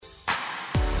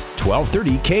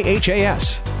1230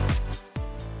 KHAS.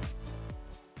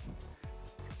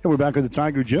 And we're back at the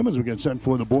Tiger Gym as we get set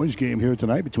for the boys' game here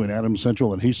tonight between Adams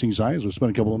Central and Hastings High. As we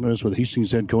spent a couple of minutes with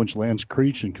Hastings head coach Lance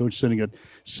Creech, and coach sitting at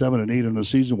 7-8 in the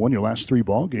season, won your last 3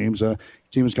 ball games.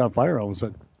 Team has got fire all of a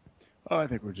sudden. Oh, I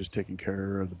think we're just taking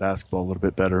care of the basketball a little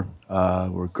bit better.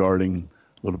 We're guarding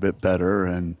a little bit better,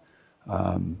 and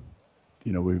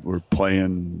we're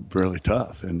playing really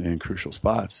tough in crucial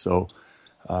spots. So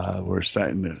we're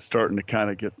starting to kind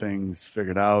of get things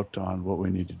figured out on what we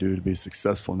need to do to be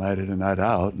successful night in and night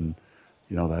out. And,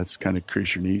 that's kind of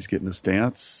crease your knees, get in the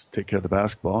stance, take care of the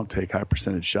basketball, and take high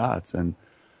percentage shots. And,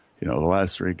 the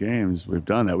last 3 games we've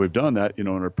done that. We've done that, in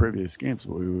our previous games.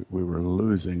 We were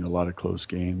losing a lot of close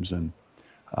games, and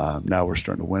now we're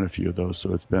starting to win a few of those.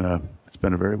 So it's been a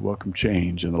very welcome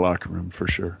change in the locker room for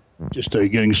sure. Just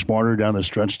getting smarter down the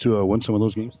stretch to win some of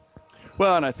those games?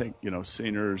 Well, and I think,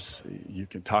 seniors, you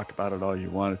can talk about it all you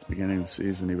want at the beginning of the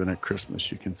season. Even at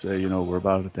Christmas, you can say, we're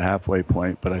about at the halfway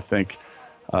point. But I think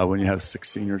when you have 6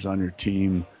 seniors on your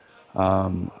team,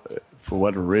 for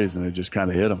whatever reason, it just kind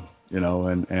of hit them,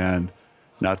 and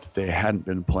not that they hadn't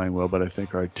been playing well, but I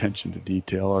think our attention to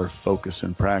detail, our focus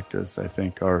in practice, I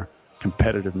think our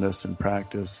competitiveness in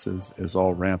practice is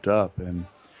all ramped up. And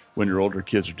when your older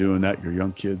kids are doing that, your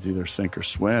young kids either sink or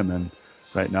swim. And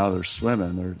right now they're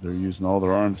swimming. They're using all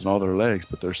their arms and all their legs,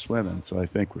 but they're swimming. So I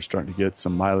think we're starting to get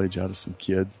some mileage out of some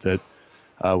kids that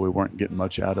we weren't getting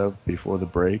much out of before the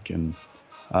break. And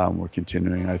we're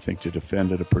continuing, I think, to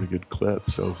defend at a pretty good clip.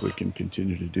 So if we can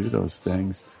continue to do those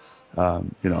things,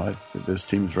 this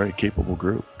team is a very capable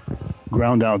group.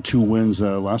 Ground out 2 wins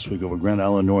last week over Grand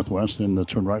Island Northwest, and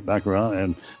turned right back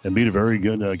around and beat a very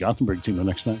good Gothenburg team the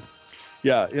next night.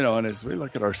 Yeah, and as we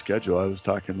look at our schedule, I was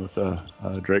talking with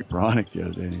Drake Bronick the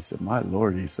other day, and he said, my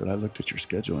Lord, he said, I looked at your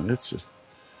schedule, and it's just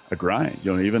a grind.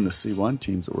 Even the C1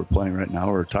 teams that we're playing right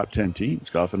now are top 10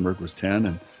 teams. Gothenburg was 10,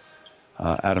 and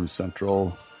Adams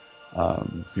Central,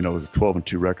 was a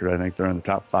 12-2 record. I think they're in the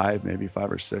top 5, maybe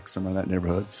 5 or 6, somewhere in that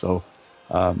neighborhood. So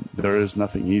there is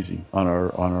nothing easy on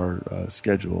our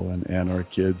schedule, and our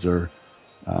kids are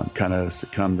kind of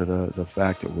succumb to the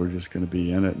fact that we're just going to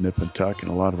be in it, nip and tuck in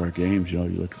a lot of our games. You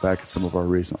look back at some of our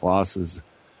recent losses,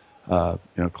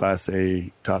 Class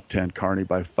A, top 10, Kearney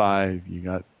by 5. You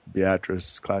got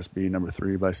Beatrice, Class B, number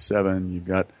 3 by 7. You've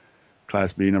got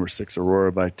Class B, number 6,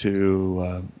 Aurora by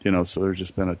 2. So there's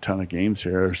just been a ton of games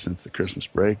here since the Christmas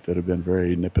break that have been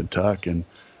very nip and tuck, and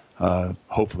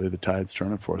hopefully the tide's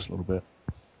turning for us a little bit.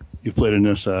 You've played in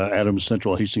this Adams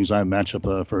Central Hastings High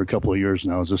matchup for a couple of years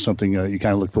now. Is this something you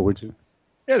kind of look forward to?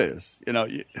 It is.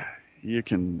 You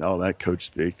can all that coach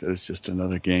speak that it's just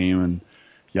another game and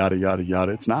yada yada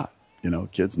yada. It's not.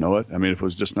 Kids know it. I mean, if it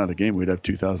was just another game, we'd have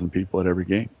 2,000 people at every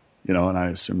game. And I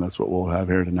assume that's what we'll have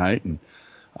here tonight. And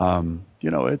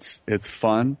it's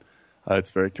fun.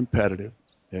 It's very competitive.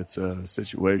 It's a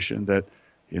situation that.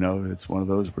 It's one of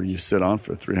those where you sit on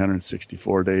for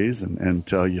 364 days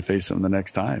until you face them the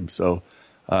next time. So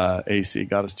AC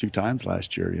got us 2 times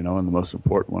last year, and the most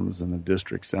important one was in the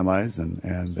district semis,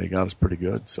 and they got us pretty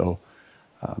good. So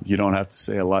you don't have to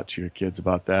say a lot to your kids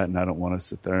about that, and I don't want to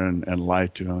sit there and lie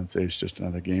to them and say it's just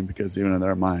another game, because even in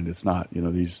their mind it's not.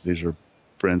 These are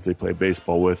friends they play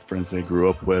baseball with, friends they grew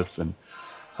up with, and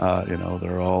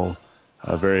they're all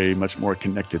very much more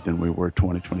connected than we were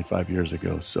 20, 25 years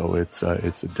ago. So it's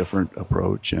a different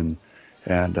approach, and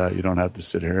you don't have to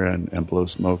sit here and blow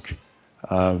smoke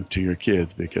to your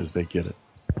kids because they get it.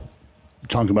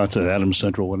 Talk about Adams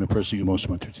Central. What impressed you most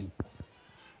about their team?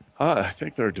 I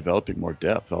think they're developing more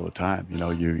depth all the time.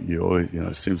 You always,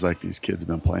 it seems like these kids have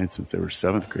been playing since they were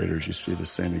 7th graders. You see the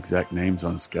same exact names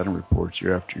on scouting reports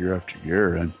year after year after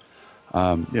year. And,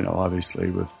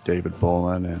 obviously with David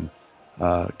Bolin and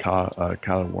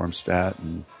Kyler Wormstadt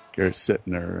and Garrett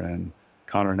Sittner and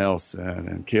Connor Nelson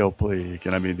and Cale Pleak.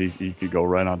 And, you could go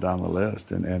right on down the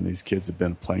list. And these kids have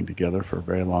been playing together for a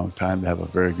very long time. They have a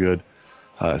very good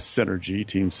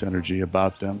team synergy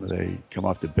about them. They come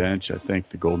off the bench. I think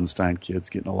the Goldenstein kids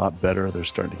getting a lot better. They're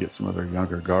starting to get some of their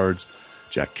younger guards.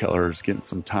 Jack Keller's getting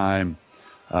some time.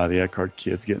 The Eckhart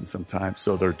kids getting some time.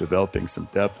 So they're developing some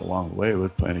depth along the way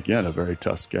with playing, again, a very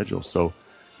tough schedule. So,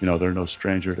 they're no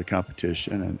stranger to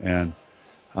competition, and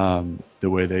the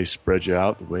way they spread you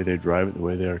out, the way they drive it, the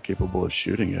way they are capable of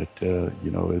shooting it,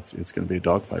 it's going to be a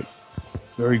dogfight.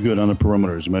 Very good on the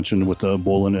perimeter. As you mentioned, with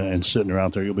Bolin and Sittner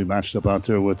out there, you'll be matched up out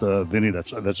there with Vinny.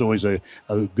 That's always a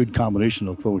good combination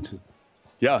to look forward to.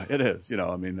 Yeah, it is.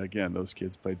 Again, those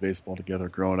kids played baseball together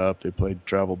growing up. They played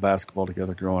travel basketball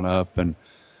together growing up, and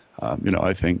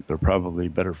I think they're probably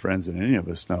better friends than any of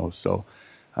us know. So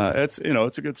it's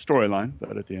a good storyline,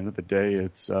 but at the end of the day,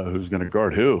 it's who's going to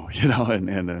guard who,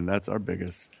 and that's our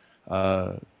biggest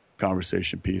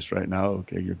conversation piece right now.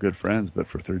 Okay, you're good friends, but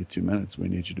for 32 minutes, we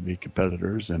need you to be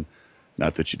competitors, and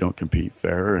not that you don't compete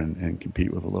fair and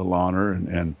compete with a little honor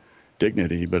and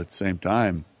dignity, but at the same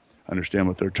time, understand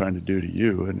what they're trying to do to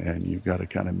you, and you've got to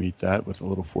kind of meet that with a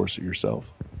little force of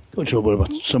yourself. Coach, what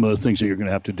about some of the things that you're going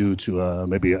to have to do to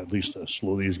maybe at least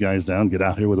slow these guys down, get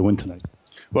out here with a win tonight?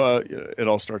 Well, it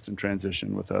all starts in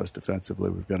transition with us defensively.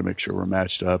 We've got to make sure we're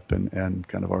matched up, and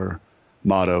kind of our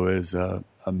motto is a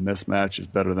mismatch is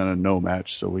better than a no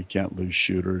match, so we can't lose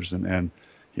shooters. And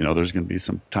there's going to be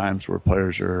some times where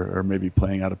players are maybe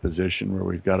playing out of position where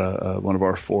we've got one of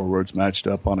our forwards matched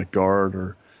up on a guard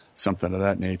or something of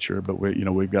that nature. But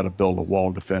we've got to build a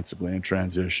wall defensively in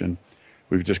transition.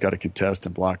 We've just got to contest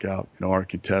and block out. Our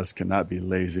contest cannot be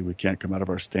lazy. We can't come out of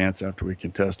our stance after we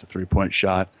contest a three-point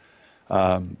shot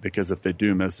because if they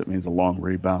do miss, it means a long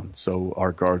rebound. So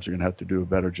our guards are going to have to do a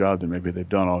better job than maybe they've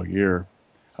done all year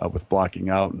with blocking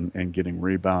out and getting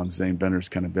rebounds. Zane Bender's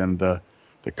kind of been the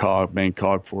main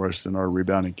cog for us in our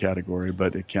rebounding category,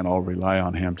 but it can't all rely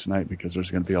on him tonight because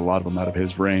there's going to be a lot of them out of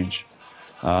his range.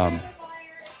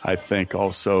 I think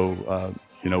also,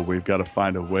 we've got to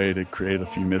find a way to create a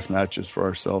few mismatches for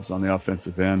ourselves on the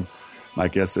offensive end. My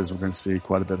guess is we're going to see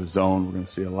quite a bit of zone. We're going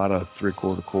to see a lot of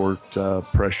three-quarter court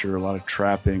pressure, a lot of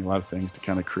trapping, a lot of things to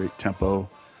kind of create tempo.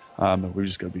 We're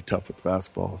just going to be tough with the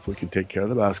basketball. If we can take care of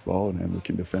the basketball and we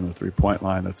can defend the three-point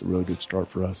line, that's a really good start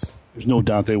for us. There's no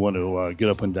doubt they want to get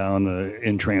up and down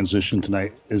in transition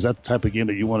tonight. Is that the type of game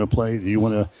that you want to play? Do you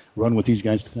want to run with these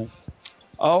guys tonight?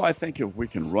 Oh, I think if we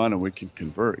can run and we can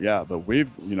convert, yeah. But we're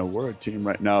a team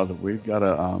right now that we've got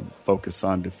to focus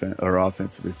on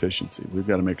offensive efficiency. We've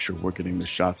got to make sure we're getting the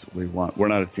shots that we want. We're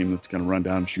not a team that's going to run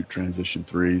down and shoot transition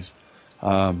threes.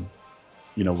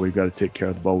 We've got to take care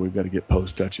of the ball. We've got to get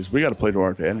post touches. We've got to play to our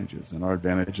advantages, and our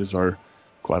advantages are,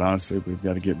 quite honestly, we've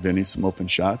got to get Vinny some open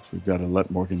shots. We've got to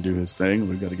let Morgan do his thing.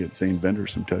 We've got to get Zane Bender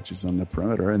some touches on the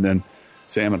perimeter, and then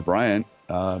Sam and Bryant.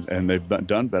 And they've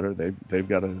done better. They've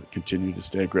got to continue to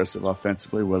stay aggressive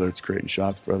offensively, whether it's creating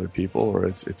shots for other people or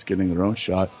it's getting their own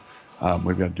shot.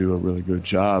 We've got to do a really good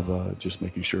job just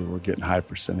making sure we're getting high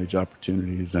percentage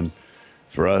opportunities. And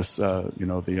for us,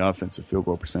 the offensive field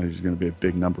goal percentage is going to be a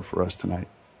big number for us tonight.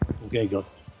 Okay, go.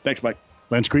 Thanks, Mike.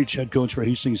 Lance Creech, head coach for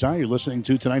Hastings High. You're listening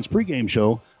to tonight's pregame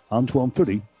show on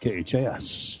 1230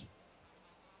 KHAS.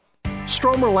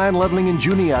 Stromer Land Leveling in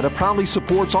Juniata proudly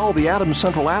supports all the Adams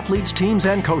Central athletes, teams,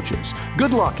 and coaches.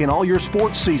 Good luck in all your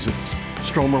sports seasons.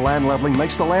 Stromer Land Leveling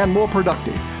makes the land more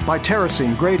productive by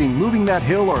terracing, grading, moving that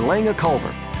hill, or laying a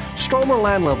culvert. Stromer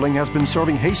Land Leveling has been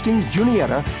serving Hastings,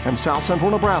 Juniata, and South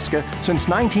Central Nebraska since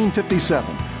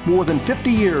 1957. More than 50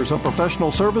 years of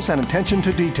professional service and attention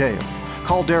to detail.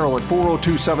 Call Darrell at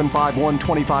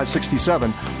 402-751-2567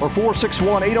 or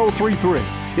 461-8033.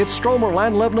 It's Stromer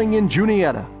Land Leveling in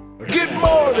Juniata. Get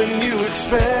more than you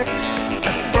expect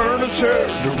at Furniture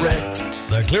Direct.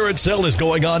 The clearance sale is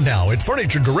going on now at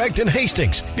Furniture Direct in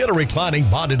Hastings. Get a reclining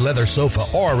bonded leather sofa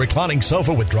or a reclining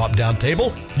sofa with drop-down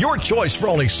table. Your choice for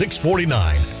only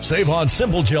 $649. Save on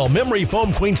Simple Gel Memory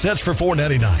Foam Queen Sets for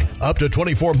 $499. Up to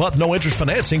 24-month no-interest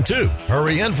financing, too.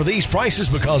 Hurry in for these prices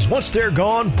because once they're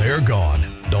gone, they're gone.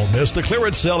 Don't miss the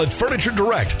clearance sale at Furniture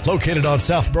Direct, located on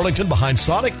South Burlington behind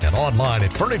Sonic and online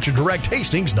at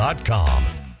FurnitureDirectHastings.com.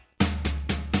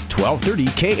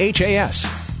 1230 KHAS.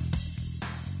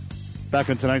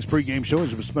 Back on tonight's pregame show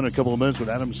as we spend a couple of minutes with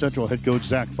Adams Central head coach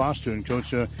Zach Foster and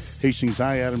Coach Hastings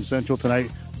High. Adams Central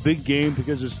tonight. Big game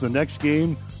because it's the next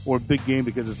game, or big game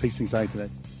because it's Hastings High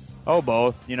today? Oh,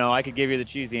 both. I could give you the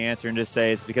cheesy answer and just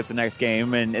say it's because the next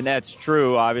game, and that's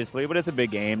true, obviously, but it's a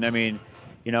big game. I mean,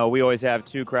 we always have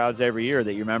two crowds every year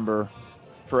that you remember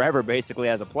forever, basically,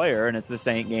 as a player, and it's the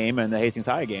Saint game and the Hastings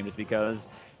High game just because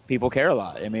people care a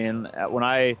lot. I mean, when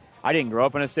I didn't grow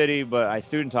up in a city, but I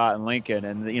student taught in Lincoln,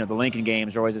 and the Lincoln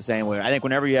games are always the same way. I think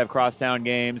whenever you have crosstown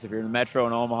games, if you're in the Metro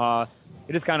in Omaha,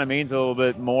 it just kind of means a little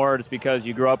bit more just because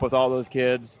you grew up with all those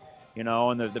kids, and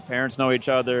the parents know each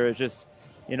other. It's just,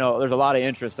 there's a lot of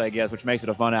interest, I guess, which makes it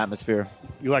a fun atmosphere.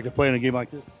 You like to play in a game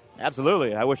like this?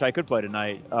 Absolutely. I wish I could play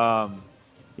tonight. And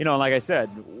like I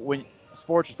said, when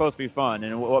sports are supposed to be fun,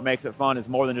 and what makes it fun is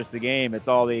more than just the game. It's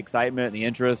all the excitement and the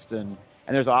interest, and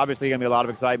there's obviously going to be a lot of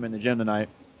excitement in the gym tonight.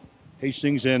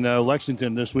 Hastings and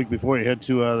Lexington this week before you head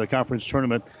to the conference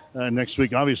tournament next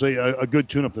week. Obviously, a good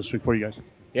tune-up this week for you guys.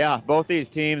 Yeah, both these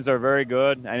teams are very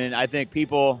good. I mean, I think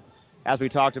people, as we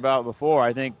talked about before,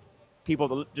 I think people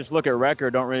that just look at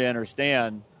record don't really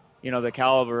understand, the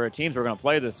caliber of teams we're going to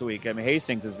play this week. I mean,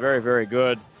 Hastings is very, very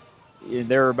good.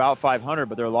 they're about 500,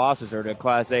 but their losses are to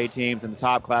Class A teams and the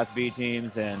top Class B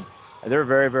teams, and they're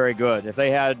very, very good. If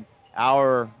they had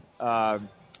our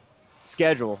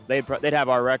schedule, they'd have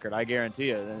our record, I guarantee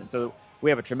you. And so we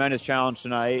have a tremendous challenge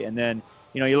tonight. And then,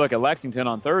 you look at Lexington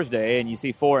on Thursday, and you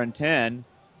see 4-10,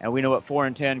 and we know what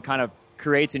 4-10 kind of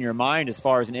creates in your mind as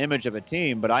far as an image of a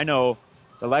team. But I know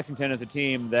that Lexington is a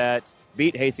team that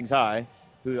beat Hastings High,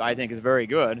 who I think is very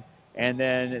good. And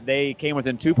then they came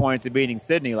within 2 points of beating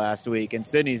Sydney last week, and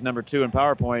Sydney's number 2 in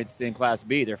power points in Class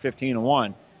B. They're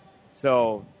 15-1.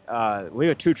 So we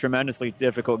have 2 tremendously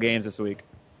difficult games this week.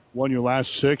 Won your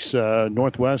last 6,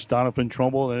 Northwest, Donovan,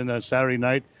 Trumbull, and then Saturday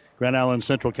night, Grand Island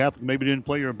Central Catholic. Maybe didn't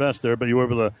play your best there, but you were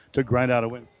able to grind out a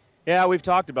win. Yeah, we've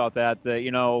talked about that.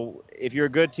 If you're a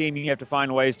good team, you have to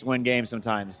find ways to win games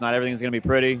sometimes. Not everything's going to be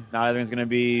pretty. Not everything's going to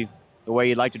be the way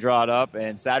you'd like to draw it up.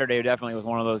 And Saturday definitely was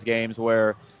one of those games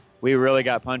where we really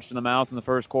got punched in the mouth in the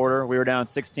first quarter. We were down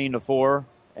 16-4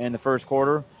 in the first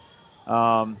quarter.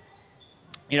 And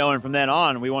from then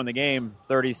on, we won the game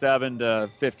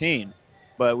 37-15.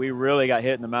 But we really got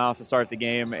hit in the mouth to start the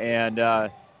game. And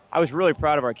I was really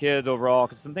proud of our kids overall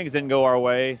because some things didn't go our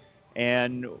way.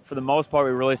 And for the most part,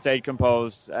 we really stayed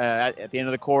composed. At the end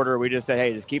of the quarter, we just said,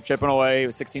 hey, just keep chipping away. It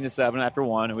was 16-7 after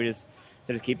one. And we just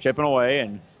said, just keep chipping away.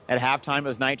 And at halftime, it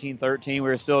was 19-13. We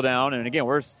were still down. And, again,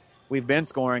 we've been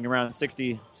scoring around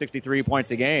 60, 63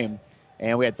 points a game,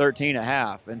 and we had 13 at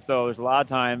half. And so there's a lot of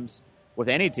times with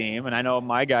any team, and I know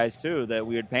my guys too, that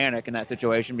we would panic in that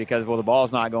situation because, the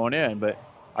ball's not going in. But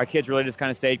our kids really just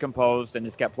kind of stayed composed and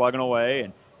just kept plugging away.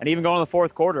 And even going to the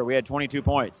fourth quarter, we had 22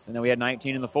 points, and then we had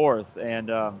 19 in the fourth. And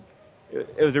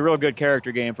it was a real good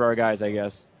character game for our guys, I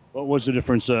guess. What was the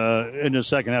difference in the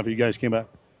second half you guys came back?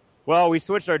 Well, we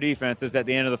switched our defenses at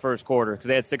the end of the first quarter because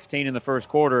they had 16 in the first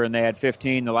quarter and they had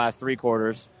 15 the last 3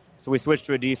 quarters. So we switched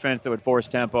to a defense that would force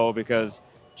tempo because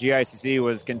GICC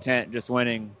was content just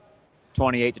winning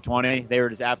 28-20. They were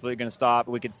just absolutely going to stop.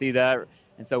 We could see that.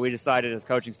 And so we decided as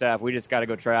coaching staff, we just got to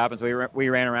go trap. And so we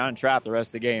ran around and trapped the rest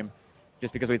of the game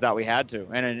just because we thought we had to.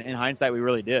 And in hindsight, we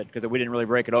really did because we didn't really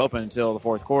break it open until the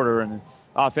fourth quarter. And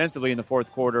offensively in the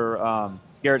fourth quarter,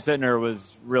 Garrett Sittner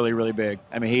was really, really big.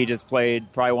 I mean, he just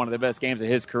played probably one of the best games of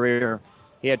his career.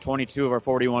 He had 22 of our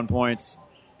 41 points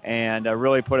and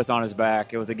really put us on his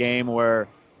back. It was a game where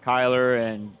Kyler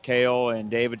and Kale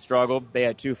and David struggled. They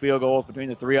had 2 field goals between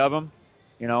the 3 of them.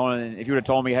 And if you would have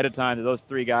told me ahead of time that those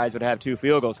 3 guys would have 2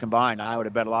 field goals combined, I would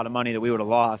have bet a lot of money that we would have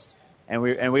lost. And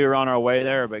we were on our way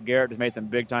there, but Garrett just made some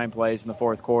big-time plays in the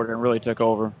fourth quarter and really took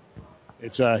over.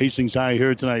 It's Hastings High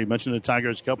here tonight. You mentioned the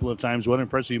Tigers a couple of times. What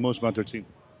impressed you most about their team?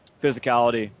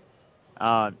 Physicality.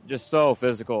 Just so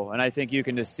physical. And I think you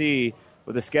can just see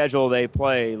with the schedule they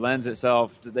play lends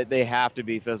itself to that they have to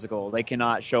be physical. They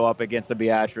cannot show up against a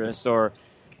Beatrice or,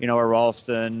 a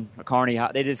Ralston, a Kearney.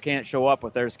 They just can't show up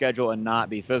with their schedule and not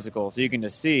be physical. So you can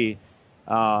just see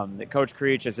that Coach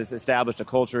Creech has established a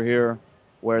culture here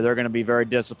where they're going to be very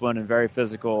disciplined and very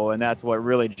physical, and that's what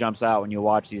really jumps out when you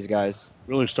watch these guys.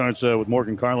 Really starts with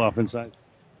Morgan Karloff inside.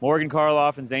 Morgan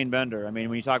Karloff and Zane Bender. I mean,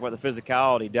 when you talk about the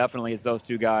physicality, definitely it's those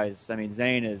 2 guys. I mean,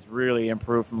 Zane has really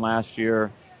improved from last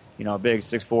year. A big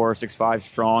 6'4", 6'5",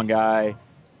 strong guy,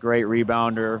 great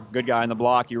rebounder, good guy in the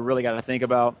block you really got to think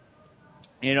about.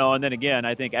 And then again,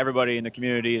 I think everybody in the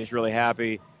community is really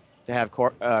happy to have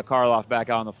Karloff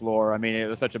back out on the floor. I mean, it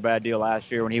was such a bad deal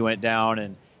last year when he went down,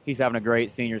 and he's having a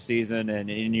great senior season.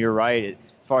 And you're right,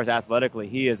 as far as athletically,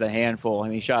 he is a handful. I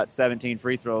mean, he shot 17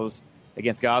 free throws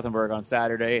against Gothenburg on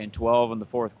Saturday and 12 in the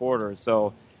fourth quarter.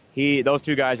 So those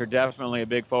 2 guys are definitely a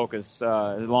big focus,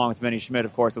 along with Vinny Schmidt,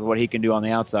 of course, with what he can do on the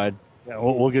outside. Yeah,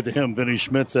 we'll get to him. Vinny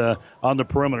Schmidt on the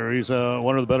perimeter. He's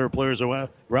one of the better players around.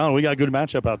 We got a good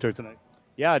matchup out there tonight.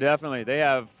 Yeah, definitely. They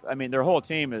have, their whole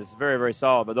team is very, very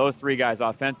solid, but those 3 guys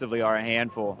offensively are a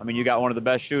handful. I mean, you got one of the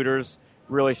best shooters,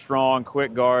 really strong,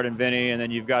 quick guard in Vinny, and then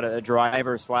you've got a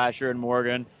driver, slasher in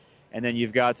Morgan, and then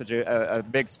you've got such a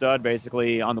big stud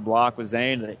basically on the block with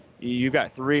Zane. You've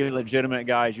got 3 legitimate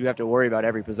guys you have to worry about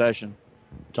every possession.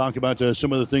 Talk about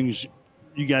some of the things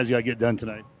you guys got to get done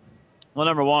tonight. Well,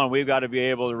 number one, we've got to be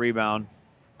able to rebound.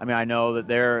 I mean, I know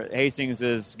that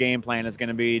Hastings' game plan is going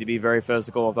to be very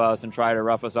physical with us and try to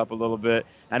rough us up a little bit.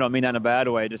 I don't mean that in a bad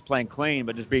way, just playing clean,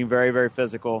 but just being very, very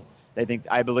physical.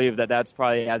 I believe that's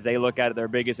probably, as they look at it, their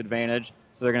biggest advantage.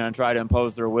 So they're going to try to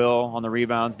impose their will on the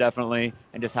rebounds, definitely,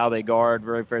 and just how they guard,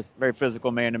 very, very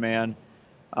physical man-to-man.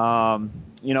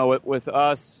 With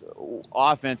us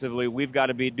offensively, we've got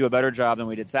to do a better job than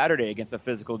we did Saturday against a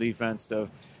physical defense of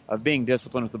being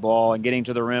disciplined with the ball and getting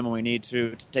to the rim when we need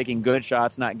to, taking good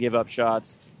shots, not give up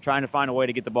shots, trying to find a way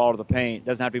to get the ball to the paint. It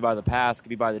doesn't have to be by the pass, it could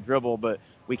be by the dribble, but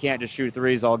we can't just shoot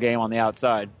threes all game on the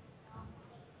outside.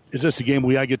 Is this a game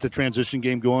we get the transition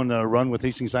game going, run with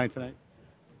Hastings High tonight?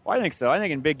 Well, I think so. I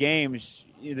think in big games,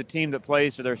 the team that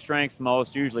plays to their strengths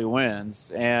most usually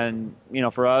wins. And,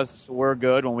 for us, we're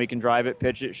good when we can drive it,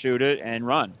 pitch it, shoot it, and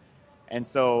run. And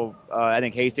so I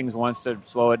think Hastings wants to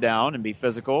slow it down and be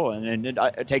physical and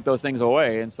take those things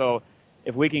away. And so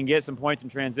if we can get some points in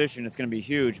transition, it's going to be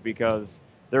huge because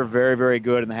they're very, very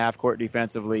good in the half court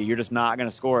defensively. You're just not going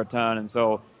to score a ton. And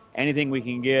so anything we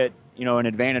can get, in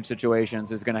advantage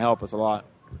situations is going to help us a lot.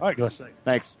 All right, go ahead.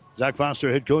 Thanks. Zach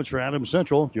Foster, head coach for Adams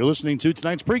Central. You're listening to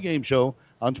tonight's pregame show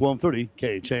on 1230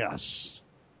 KHAS.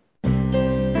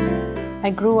 I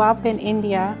grew up in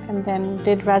India and then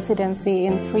did residency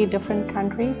in 3 different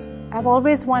countries. I've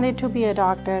always wanted to be a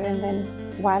doctor, and then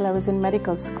while I was in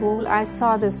medical school, I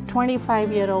saw this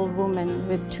 25-year-old woman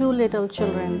with 2 little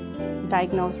children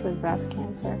diagnosed with breast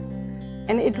cancer.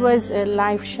 And it was a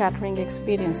life-shattering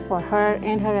experience for her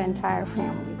and her entire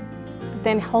family.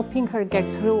 Then helping her get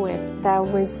through it, that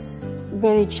was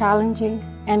very challenging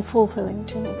and fulfilling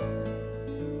to me.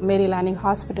 Mary Lanning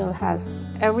Hospital has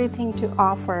everything to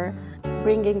offer,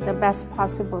 bringing the best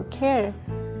possible care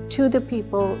to the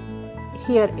people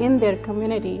here in their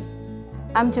community.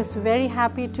 I'm just very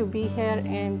happy to be here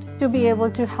and to be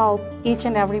able to help each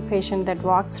and every patient that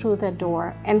walks through the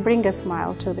door and bring a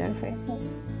smile to their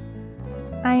faces.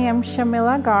 I am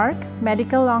Shamila Garg,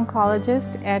 medical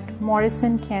oncologist at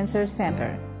Morrison Cancer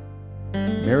Center.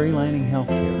 Mary Lanning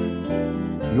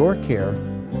Healthcare. Your care,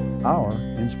 our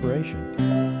inspiration.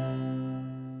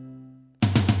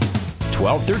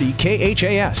 1230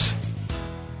 KHAS.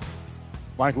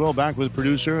 Mike Will back with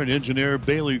producer and engineer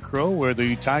Bailey Crow. We're at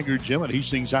the Tiger Gym at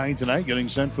Hastings High tonight, getting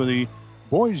set for the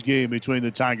boys' game between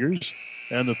the Tigers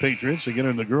and the Patriots. Again,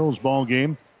 in the girls' ball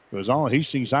game, it was all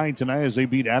Hastings High tonight as they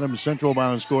beat Adams Central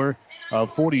by a score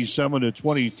of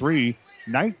 47-23,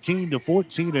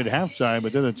 19-14 at halftime.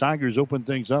 But then the Tigers opened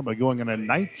things up by going on a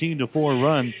 19-4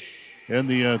 run in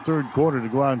the third quarter to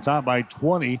go out on top by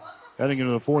 20, heading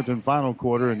into the fourth and final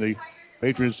quarter. And the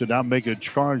Patriots did not make a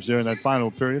charge there in that final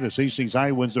period as Hastings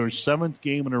High wins their 7th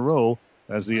game in a row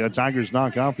as the Tigers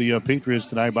knock off the Patriots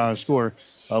tonight by a score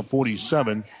of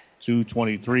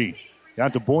 47-23.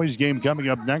 Got the boys game coming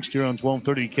up next here on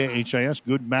 1230 KHIS.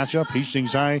 Good matchup.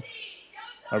 Hastings High,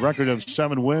 a record of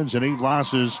 7 wins and 8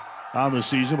 losses on the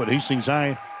season, but Hastings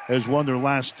High has won their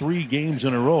last 3 games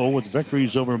in a row with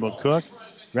victories over McCook,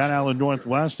 Grand Island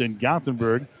Northwest, and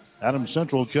Gothenburg. Adams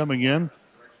Central coming in.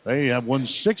 They have won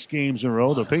 6 games in a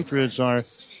row. The Patriots are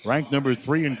ranked number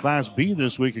 3 in Class B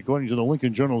this week, according to the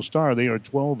Lincoln Journal-Star. They are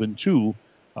 12-2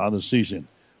 on the season.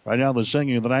 Right now, the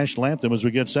singing of the national anthem as we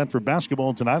get set for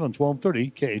basketball tonight on 1230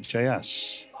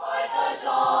 KHAS. By the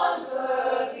dawn's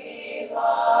early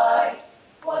light,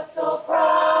 what so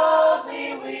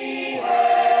proudly we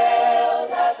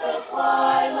hailed at the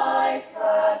twilight's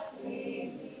last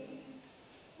gleaming,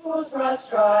 whose broad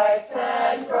stripes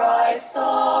and bright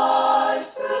stars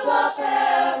through the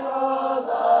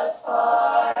perilous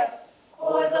fight,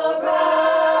 o'er the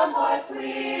ramparts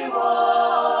we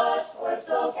watched were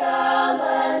so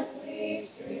gallantly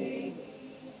streaming,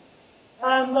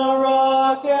 and the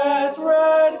rocket's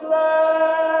red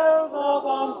glare, the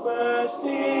bombs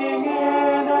bursting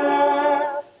in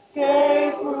air,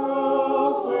 gave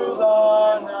proof through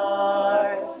the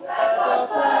night that the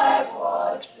flag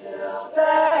was still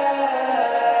there.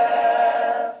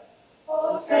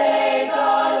 Oh, say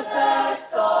does that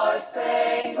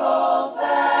star-spangled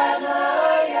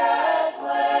banner yet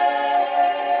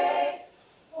wave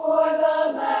for the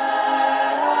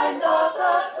land of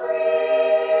the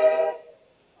free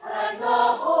and the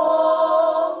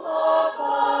home of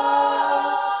the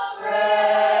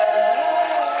brave?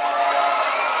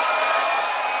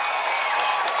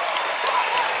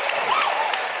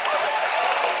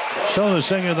 So the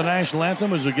singing of the national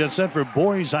anthem as we get set for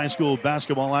boys high school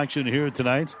basketball action here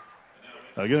tonight.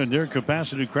 Again, a near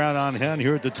capacity crowd on hand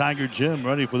here at the Tiger Gym,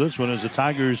 ready for this one as the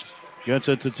Tigers get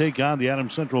set to take on the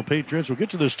Adams Central Patriots. We'll get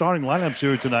to the starting lineups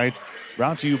here tonight.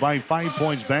 Brought to you by 5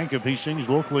 Points Bank of Hastings,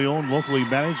 locally owned, locally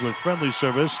managed with friendly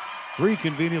service, 3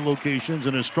 convenient locations,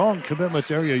 and a strong commitment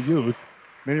to area youth.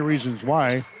 Many reasons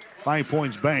why 5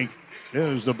 Points Bank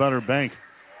is the better bank.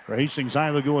 For Hastings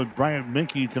High, they'll go with Bryant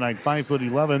Mickey tonight,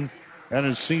 5'11", and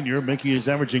a senior. Mickey is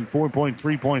averaging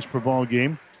 4.3 points per ball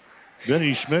game.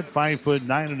 Benny Schmidt,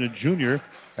 5'9", and a junior,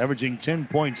 averaging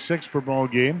 10.6 per ball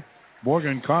game.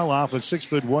 Morgan Karloff, a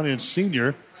 6'1"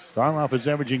 senior. Karloff is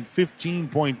averaging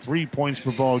 15.3 points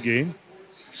per ball game.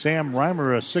 Sam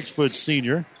Reimer, a 6'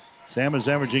 senior. Sam is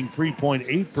averaging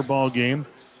 3.8 per ball game.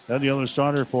 And the other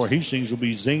starter for Hastings will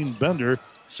be Zane Bender,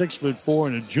 6'4"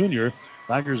 and a junior.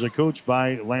 Tigers are coached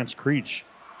by Lance Creech.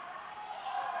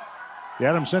 The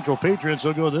Adams Central Patriots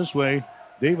will go this way.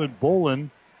 David Bolin.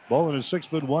 Bolin is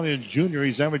 6'1" and a junior.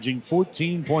 He's averaging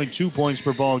 14.2 points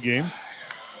per ball game.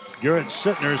 Garrett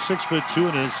Sittner, 6'2"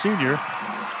 and a senior.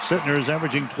 Sittner is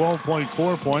averaging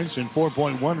 12.4 points and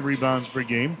 4.1 rebounds per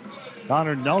game.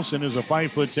 Connor Nelson is a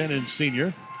 5'10" and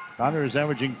senior. Connor is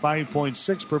averaging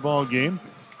 5.6 per ball game.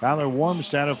 Tyler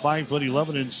Warmstad, a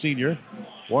 5'11" and senior.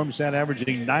 Warmstad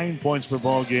averaging 9 points per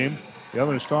ball game. The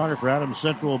other starter for Adams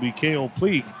Central will be Cale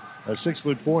Pleak, a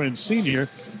 6'4" and senior,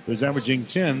 who's averaging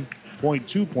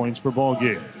 10.2 points per ball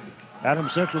game.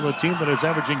 Adams Central, a team that is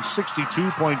averaging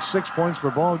 62.6 points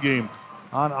per ball game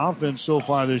on offense so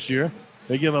far this year.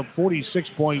 They give up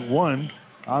 46.1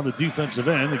 on the defensive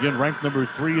end. Again, ranked number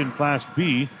 3 in Class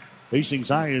B. Hastings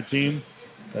High, a team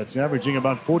that's averaging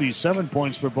about 47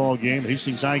 points per ball game.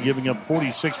 Hastings High giving up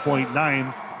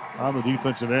 46.9 on the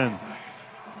defensive end.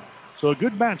 So a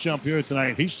good matchup here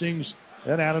tonight. Hastings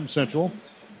and Adams Central.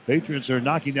 Patriots are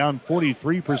knocking down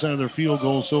 43% of their field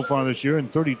goals so far this year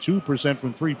and 32%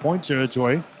 from three-point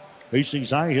territory.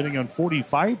 Hastings High hitting on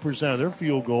 45% of their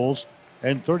field goals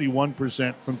and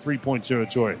 31% from three-point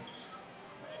territory.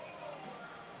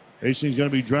 Hastings going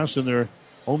to be dressed in their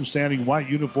homestanding white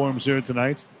uniforms here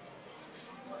tonight.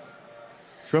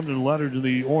 Trimmed and lettered in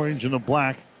the orange and the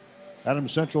black.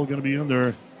 Adams Central going to be in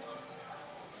their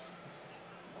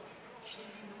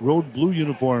road blue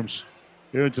uniforms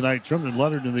here tonight. Trimmed and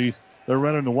lettered in the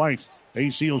red and the white.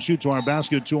 AC will shoot to our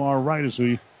basket to our right as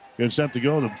we get set to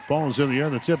go. The ball is in the air.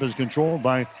 The tip is controlled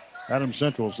by Adams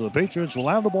Central. So the Patriots will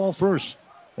have the ball first.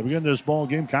 To begin this ball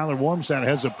game, Kyler Warmstad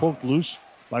has it poked loose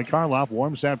by Karloff.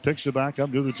 Warmstad picks it back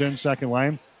up to the 10-second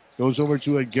line. Goes over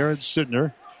to a Garrett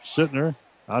Sittner. Sittner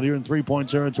out here in three-point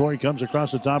territory. Comes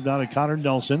across the top down to Connor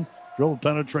Nelson. Dribble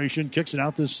penetration. Kicks it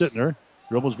out to Sittner.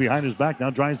 Dribbles behind his back. Now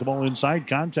drives the ball inside.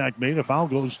 Contact made. A foul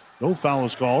goes. No foul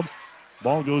is called.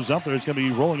 Ball goes up there. It's going to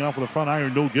be rolling off with the front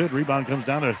iron. No good. Rebound comes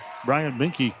down to Brian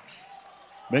Minke.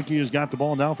 Minke has got the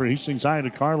ball now for Hastings High to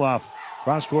Karloff.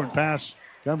 Cross-court pass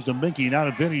comes to Minke. Now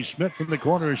to Vinny Schmidt from the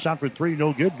corner. A shot for three.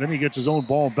 No good. Vinny gets his own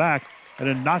ball back and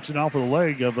then knocks it off of the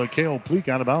leg of Cale Pleak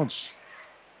out of bounds.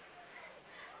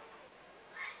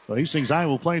 So Hastings High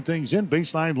will play things in.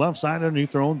 Baseline left side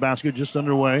underneath their own basket. Just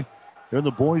underway. They're in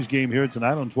the boys game here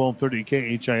tonight on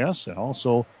 1230 KHIS and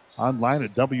also online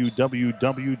at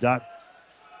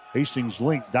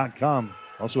www.hastingslink.com.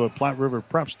 Also at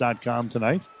PlatteRiverPreps.com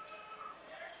tonight.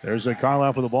 There's a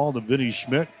Karloff with the ball to Vinny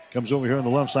Schmidt. Comes over here on the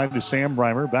left side to Sam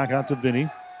Reimer. Back out to Vinny.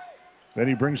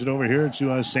 Vinny brings it over here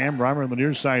to Sam Reimer on the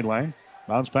near sideline.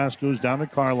 Bounce pass goes down to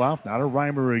Karloff. Now to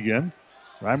Reimer again.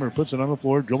 Reimer puts it on the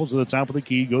floor. Dribbles to the top of the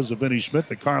key. Goes to Vinny Schmidt.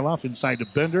 To Karloff inside to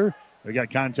Bender. They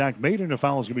got contact made and a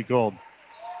foul is going to be called.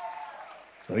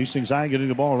 So Hastings High getting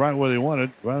the ball right where they want it.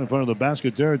 Right in front of the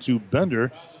basket there to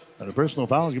Bender. And a personal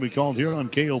foul is going to be called here on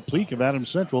Cale Pleak of Adams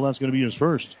Central. That's going to be his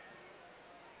first.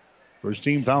 First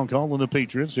team foul call on the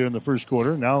Patriots here in the first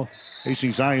quarter. Now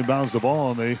Hastings High inbounds the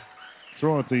ball and they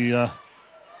throw it the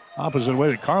opposite way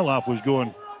that Karloff was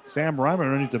going. Sam Reimer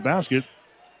underneath the basket.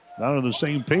 Not on the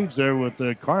same page there with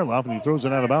Karloff, and he throws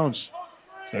it out of bounds.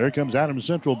 So here comes Adams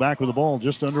Central back with the ball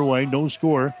just underway. No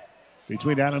score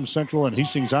between Adams Central and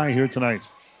Hastings High here tonight.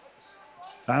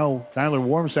 Tyler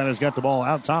Warmstad has got the ball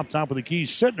out top of the key.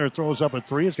 Sittner throws up a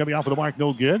three. It's going to be off of the mark.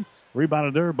 No good.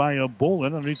 Rebounded there by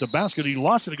Bolin underneath the basket. He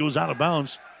lost it. It goes out of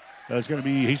bounds. It's going to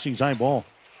be Hastings High ball.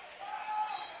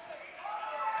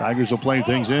 Tigers will play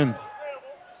things in.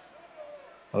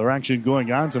 Other action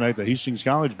going on tonight. The Hastings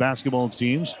College basketball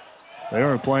teams. They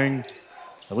are playing,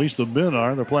 at least the men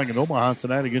are. They're playing in Omaha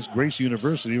tonight against Grace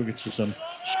University. We'll get you some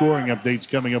scoring updates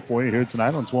coming up for you here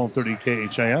tonight on 1230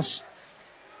 KHIS.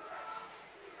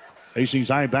 Hastings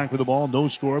High back with the ball. No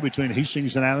score between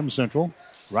Hastings and Adams Central.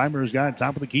 Reimer's got it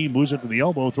top of the key. Moves it to the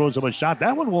elbow. Throws up a shot.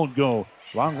 That one won't go.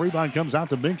 Long rebound comes out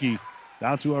to Minke.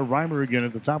 Down to a Reimer again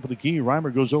at the top of the key.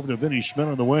 Reimer goes over to Vinny Schmidt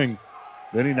on the wing.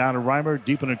 Vinny down to Reimer.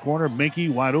 Deep in the corner. Minke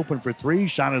wide open for three.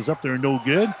 Shot is up there. No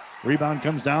good. Rebound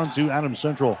comes down to Adams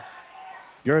Central.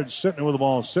 Garrett Sittner with the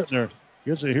ball. Sittner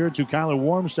gets it here to Kyler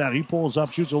Warmstad. He pulls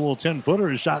up, shoots a little 10-footer.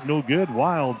 His shot no good.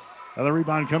 Wild. Another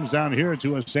rebound comes down here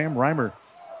to a Sam Reimer.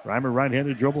 Reimer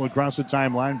right-handed dribble across the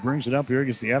timeline. Brings it up here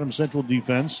against the Adams Central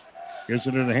defense. Gets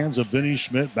it in the hands of Vinny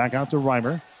Schmidt. Back out to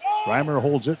Reimer. Reimer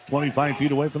holds it 25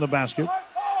 feet away from the basket.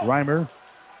 Reimer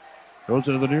goes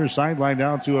into the near sideline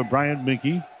down to Brian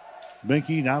Minke.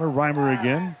 Minke now to Reimer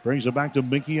again. Brings it back to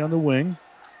Minke on the wing.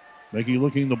 Minke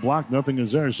looking to block. Nothing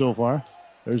is there so far.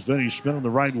 There's Vinny Schmidt on the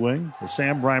right wing. To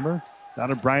Sam Reimer. Down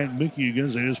to Bryant Mickey again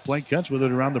as they just play catch with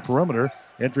it around the perimeter.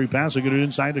 Entry pass will get it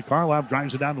inside to Karloff.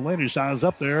 Drives it down the lane. His shot is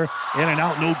up there. In and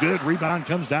out, no good. Rebound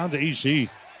comes down to EC.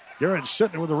 Garrett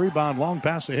Sittner with a rebound. Long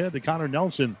pass ahead to Connor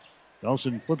Nelson.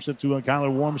 Nelson flips it to Kyler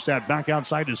Warmstad. Back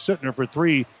outside to Sittner for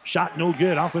three. Shot no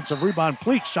good. Offensive rebound.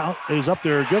 Pleak shot is up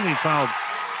there. Good. He's fouled.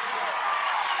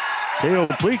 K.O.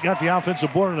 Pleak got the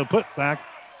offensive board and the putback.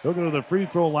 He'll go to the free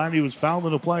throw line. He was fouled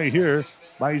in the play here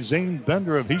by Zane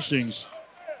Bender of Hastings.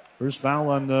 First foul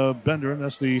on Bender, and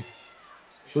that's the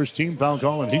first team foul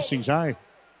call in Hastings High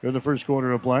in the first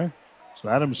quarter of play. So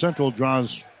Adams Central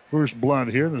draws first blood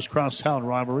here in this crosstown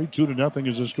rivalry. 2-0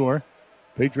 is the score.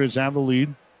 Patriots have the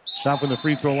lead. Shot from the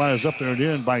free throw line is up there and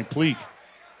in by Pleak.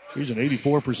 He's an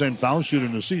 84% foul shooter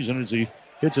in the season as he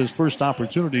hits his first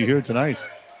opportunity here tonight.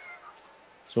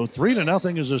 So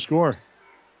 3-0 is the score.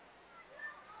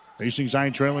 Hastings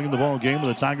High trailing in the ball game, but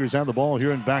the Tigers have the ball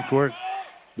here in backcourt.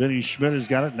 Vinny Schmidt has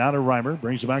got it. Now to Reimer.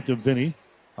 Brings it back to Vinny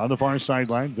on the far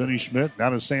sideline. Vinny Schmidt. Now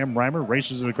to Sam Reimer.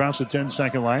 Races it across the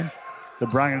 10-second line to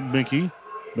Brian Mickey.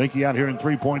 Mickey out here in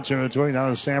three-point territory. Now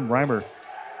to Sam Reimer.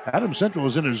 Adams Central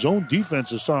is in his own defense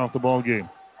to start off the ball game.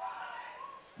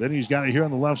 Vinny's got it here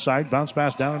on the left side. Bounce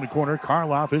pass down in the corner.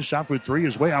 Karloff, his shot for three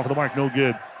is way off of the mark. No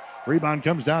good. Rebound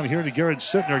comes down here to Garrett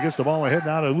Sittner. Gets the ball ahead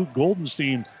now to Luke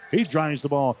Goldenstein. He drives the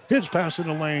ball. His pass in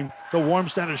the lane. The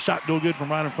Warmstad is shot no good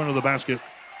from right in front of the basket.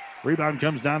 Rebound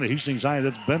comes down to Hastings High.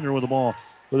 That's Bender with the ball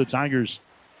for the Tigers.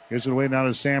 Gets it away now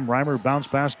to Sam Reimer. Bounce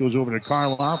pass goes over to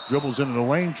Karloff. Dribbles into the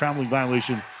lane. Traveling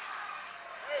violation.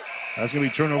 That's going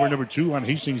to be turnover number 2 on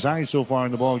Hastings High so far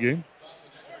in the ball game.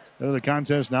 Into the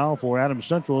contest now for Adams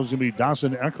Central is going to be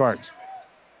Dawson Eckhart.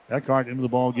 Eckhart into the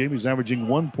ball game. He's averaging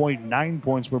 1.9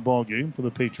 points per ball game for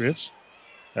the Patriots.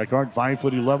 Eckhart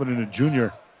 5'11" and a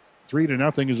junior.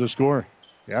 3-0 is the score.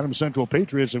 The Adams Central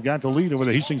Patriots have got the lead over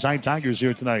the Hastings High Tigers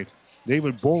here tonight.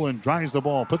 David Boland drives the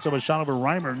ball, puts up a shot over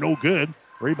Reimer, no good.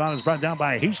 Rebound is brought down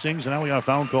by Hastings, and now we got a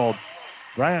foul called.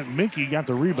 Bryant Mickey got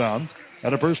the rebound,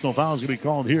 and a personal foul is going to be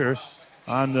called here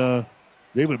on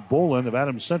David Boland of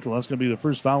Adams Central. That's going to be the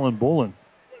first foul on Boland.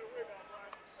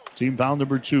 Team foul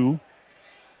number 2.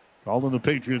 Called on the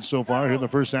Patriots so far here in the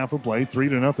first half of play.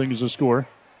 3-0 is the score.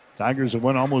 Tigers have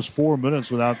went almost 4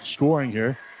 minutes without scoring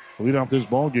here. Lead off this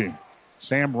ball game.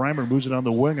 Sam Reimer moves it on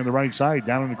the wing on the right side,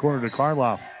 down in the corner to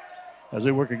Karloff as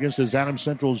they work against his Adams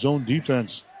Central zone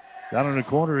defense. Down in the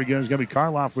corner again is going to be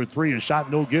Karloff for three. A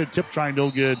shot no good. Tip try no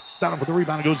good. Down for the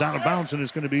rebound. It goes out of bounds, and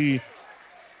it's going to be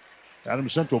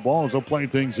Adams Central ball as they'll play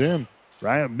things in.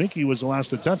 Bryant Mickey was the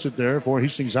last to touch it there for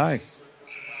Hastings High.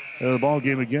 The ball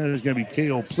game again is going to be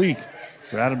K.O. Pleak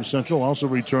for Adams Central. Also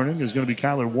returning is going to be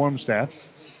Kyler Warmstad.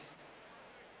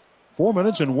 4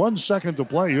 minutes and 1 second to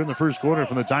play here in the first quarter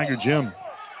from the Tiger Gym.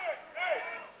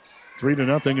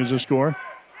 3-0 is the score.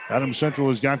 Adams Central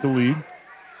has got the lead.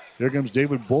 Here comes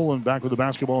David Boland back with the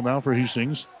basketball now for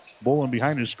Hastings. Boland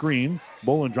behind his screen.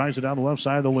 Boland drives it down the left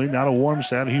side of the lane. Now to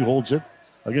Warmstad. He holds it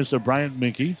against the Bryant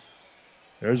Mickey.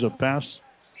 There's a pass.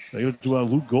 They go to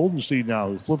Luke Goldenstein now,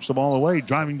 who flips the ball away.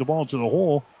 Driving the ball to the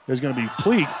hole is going to be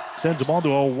Pleak. Sends the ball to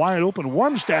a wide open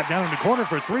Warmstad down in the corner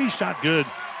for three. Shot good.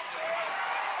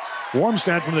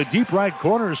 Warmstad from the deep right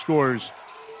corner scores.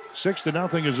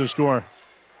 6-0 is the score.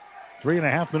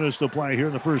 3.5 minutes to play here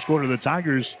in the first quarter. The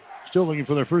Tigers still looking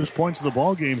for their first points of the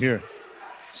ball game here.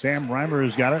 Sam Reimer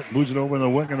has got it. Moves it over in the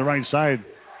wing on the right side.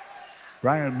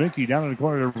 Brian Mickey down in the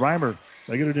corner to Reimer.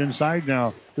 They get it inside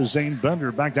now to Zane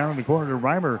Bender. Back down in the corner to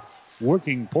Reimer.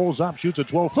 Working, pulls up, shoots a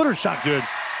 12-footer. Shot good.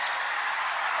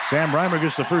 Sam Reimer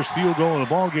gets the first field goal of the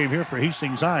ball game here for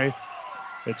Hastings High.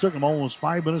 It took him almost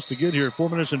 5 minutes to get here. 4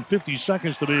 minutes and 50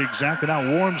 seconds to be exact. And now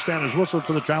Warmstad is whistled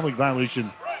for the traveling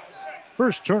violation.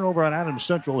 First turnover on Adams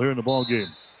Central here in the ball game.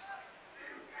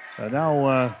 And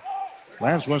now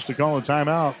Lance wants to call a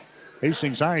timeout.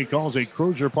 Hastings High calls a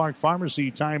Crozier Park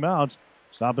Pharmacy timeout.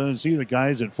 Stop in and see the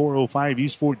guys at 405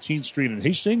 East 14th Street in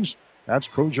Hastings. That's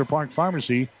Crozier Park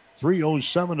Pharmacy.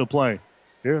 3:07 to play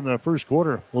here in the first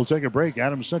quarter. We'll take a break.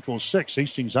 Adams Central 6,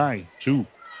 Hastings High 2.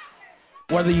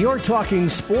 Whether you're talking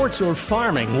sports or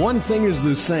farming, one thing is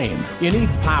the same. You need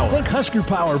power. Think Husker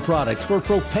Power products for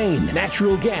propane,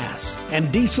 natural gas,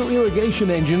 and diesel irrigation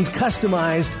engines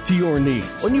customized to your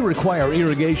needs. When you require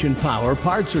irrigation power,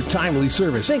 parts, or timely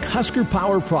service, think Husker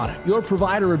Power products, your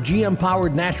provider of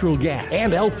GM-powered natural gas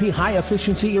and LP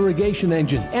high-efficiency irrigation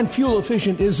engine and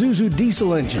fuel-efficient Isuzu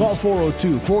diesel engines. Call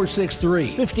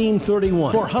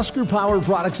 402-463-1531 for Husker Power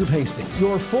products of Hastings,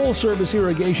 your full-service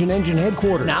irrigation engine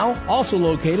headquarters. Now, also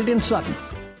located in Sutton.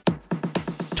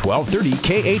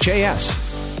 1230 KHAS.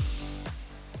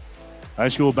 High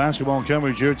school basketball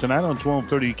coverage here tonight on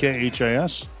 1230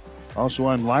 KHAS. Also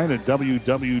online at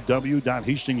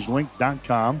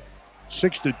www.hastingslink.com.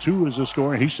 6-2 is the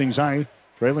score. Hastings High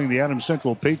trailing the Adams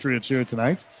Central Patriots here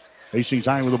tonight. Hastings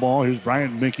High with the ball. Here's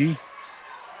Bryant Mickey.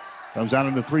 Comes out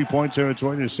into 3-point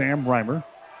territory to Sam Reimer.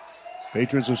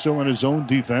 Patriots are still in his own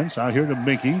defense. Out here to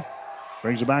Mickey.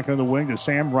 Brings it back on the wing to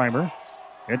Sam Reimer.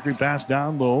 Entry pass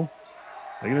down low.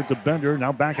 They get it to Bender.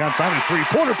 Now back outside. A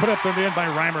three-pointer put up in the end by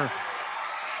Reimer.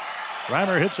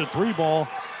 Reimer hits a three ball.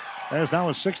 That is now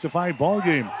a 6-5 ball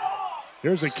game.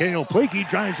 Here's a Kale Pleak. He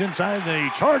drives inside.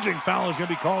 The charging foul is going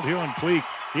to be called here on Pleak.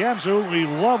 He absolutely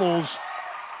levels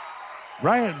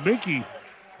Bryant Mickey.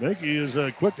 Mickey is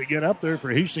quick to get up there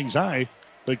for Hastings High.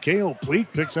 But Kale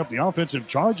Pleak picks up the offensive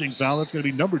charging foul. That's going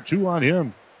to be number 2 on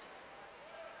him.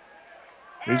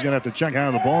 He's going to have to check out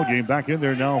of the ball game. Back in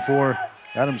there now for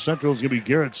Adams Central is going to be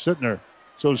Garrett Sittner.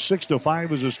 So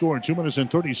 6-5 is the score. 2 minutes and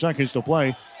 30 seconds to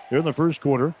play here in the first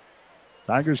quarter.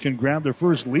 Tigers can grab their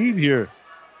first lead here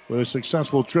with a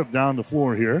successful trip down the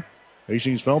floor here.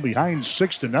 Hastings fell behind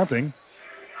 6-0.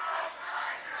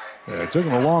 It took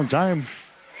them a long time,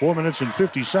 4 minutes and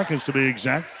 50 seconds to be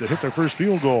exact, to hit their first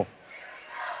field goal.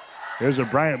 There's a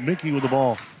Bryant Mickey with the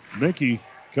ball. Mickey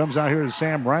comes out here to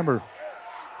Sam Reimer.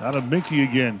 Out of Mickey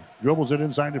again. Dribbles it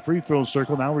inside the free throw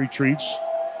circle. Now retreats.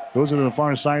 Goes into the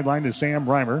far sideline to Sam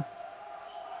Reimer.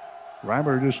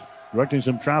 Reimer just directing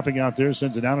some traffic out there.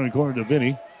 Sends it down in the corner to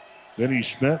Vinny. Vinny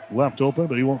Schmidt left open,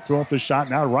 but he won't throw up the shot.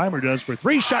 Now Reimer does for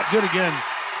 3. Shot good again.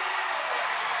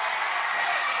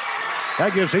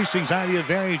 That gives Hastings High the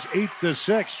advantage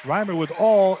 8-6. Reimer with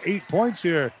all 8 points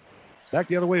here. Back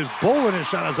the other way is Bolin. His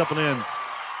shot is up and in.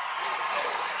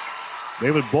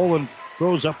 David Bolin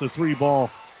throws up the 3 ball.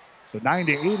 So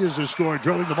 9-8 is the score.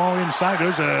 Drilling the ball inside.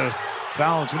 There's a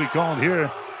foul that's going to be called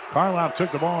here. Karloff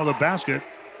took the ball to the basket.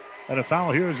 And a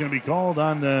foul here is going to be called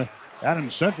on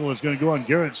Adams Central. It's going to go on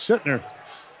Garrett Sittner.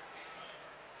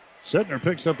 Sittner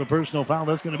picks up the personal foul.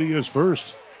 That's going to be his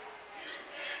first.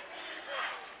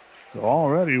 So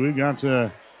already we've got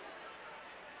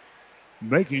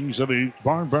makings of a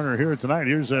barn burner here tonight.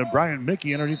 Here's Bryant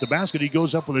Mickey underneath the basket. He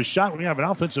goes up with a shot. We have an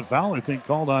offensive foul, I think,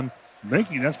 called on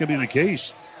Mickey. That's going to be the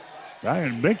case.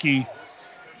 Bryant Mickey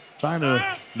trying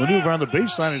to maneuver on the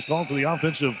baseline. Is called for the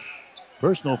offensive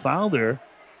personal foul there.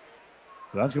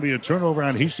 That's going to be a turnover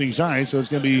on Hastings High. So it's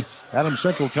going to be Adams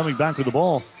Central coming back with the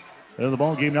ball. And the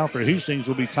ball game now for Hastings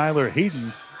will be Tyler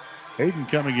Hayden. Hayden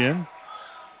coming in.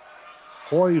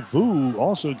 Hoy Vu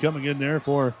also coming in there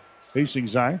for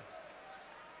Hastings High.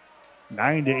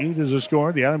 9-8 is the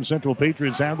score. The Adams Central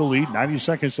Patriots have the lead. 90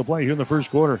 seconds to play here in the first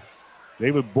quarter.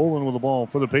 David Bolin with the ball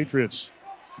for the Patriots.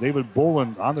 David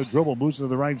Bolin on the dribble, moves to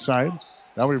the right side.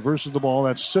 Now reverses the ball.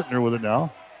 That's Sittner with it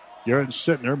now. Garrett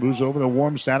Sittner moves over to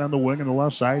Warmstad on the wing on the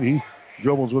left side. He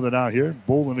dribbles with it out here.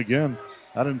 Bolin again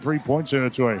out in 3-point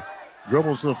territory.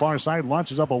 Dribbles to the far side,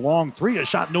 launches up a long 3. A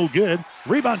shot no good.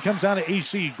 Rebound comes out of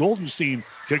AC. Goldenstein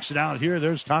kicks it out here.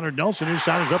 There's Connor Nelson. His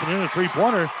shot is up and in, a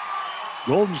 3-pointer.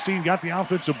 Goldenstein got the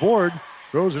offensive board.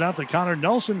 Throws it out to Connor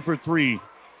Nelson for 3.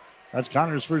 That's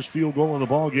Connor's first field goal in the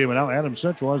ball game. And now Adams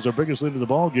Central has their biggest lead of the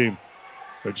ball game.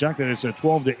 They're checking. It's a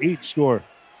 12-8 score.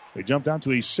 They jumped out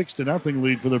to a 6-0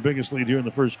 lead for their biggest lead here in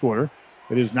the first quarter.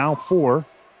 It is now 4.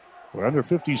 We're under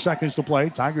 50 seconds to play.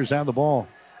 Tigers have the ball.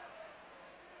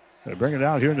 They bring it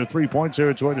out here in the 3-point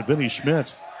territory to Vinny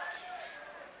Schmidt.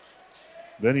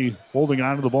 Vinny holding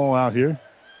on to the ball out here.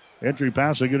 Entry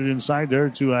pass, they get it inside there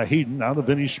to Hayden. Now to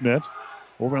Vinny Schmidt.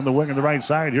 Over on the wing on the right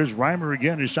side. Here's Reimer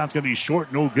again. His shot's going to be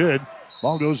short, no good.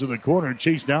 Ball goes to the corner.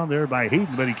 Chased down there by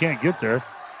Hayden, but he can't get there.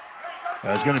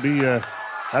 It's going to be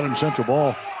Adams Central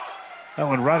ball. That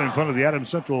one right in front of the Adams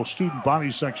Central student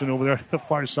body section over there at the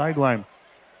far sideline.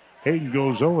 Hayden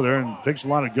goes over there and takes a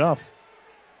lot of guff.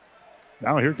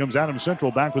 Now here comes Adams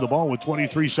Central back with the ball with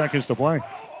 23 seconds to play.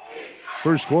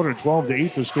 First quarter,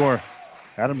 12-8 to score.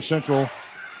 Adams Central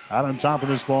out on top of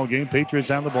this ball game. Patriots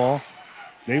have the ball.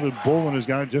 David Bolin has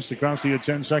got it just across the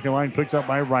 10-second line, picked up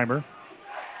by Reimer.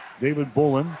 David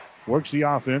Bolin works the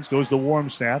offense, goes to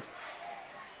Warmstadt.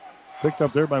 Picked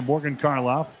up there by Morgan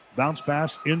Karloff. Bounce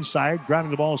pass inside,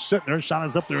 grabbing the ball, Sittner. Shot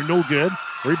is up there, no good.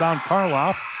 Rebound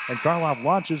Karloff, and Karloff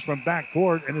launches from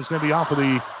backcourt, and it's going to be off of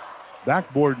the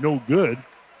backboard, no good.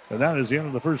 And that is the end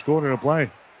of the first quarter of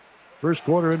play. First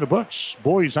quarter in the books.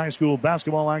 Boys High School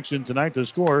basketball action tonight. To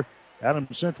score,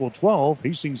 Adams Central 12,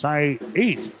 Hastings High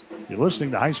 8. You're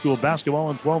listening to high school basketball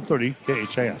on 1230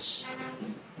 KHAS.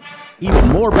 Even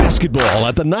more basketball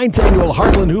at the 9th Annual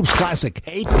Heartland Hoops Classic.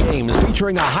 8 games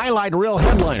featuring a highlight reel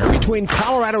headliner between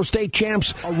Colorado State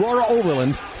champs Aurora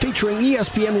Overland, featuring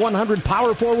ESPN 100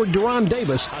 power forward Deron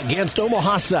Davis against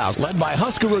Omaha South, led by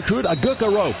Husker recruit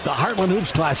Aguka Rope. The Heartland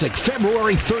Hoops Classic,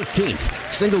 February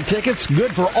 13th. Single tickets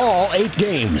good for all 8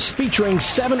 games, featuring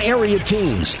 7 area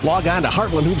teams. Log on to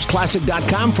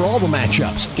heartlandhoopsclassic.com for all the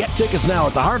matchups. Get tickets now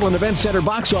at the Heartland Event Center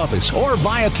box office or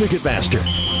via Ticketmaster.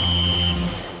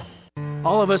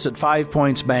 All of us at 5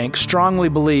 Points Bank strongly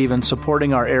believe in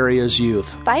supporting our area's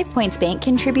youth. 5 Points Bank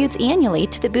contributes annually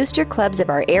to the booster clubs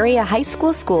of our area high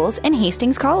school schools and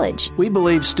Hastings College. We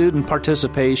believe student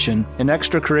participation in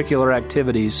extracurricular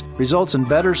activities results in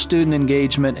better student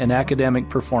engagement and academic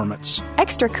performance.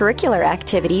 Extracurricular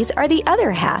activities are the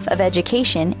other half of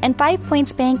education, and 5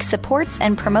 Points Bank supports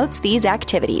and promotes these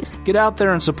activities. Get out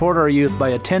there and support our youth by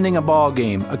attending a ball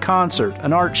game, a concert,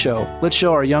 an art show. Let's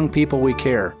show our young people we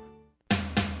care.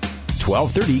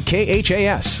 1230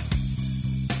 KHAS.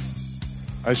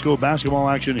 High school basketball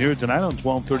action here tonight on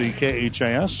 1230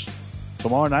 KHAS.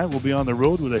 Tomorrow night we'll be on the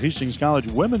road with the Hastings College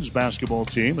women's basketball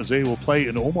team as they will play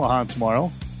in Omaha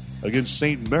tomorrow against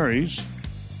St. Mary's.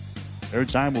 Their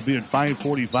time will be at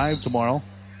 5:45 tomorrow.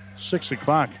 6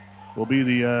 o'clock will be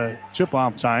the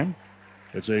tip-off time.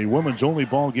 It's a women's only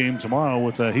ball game tomorrow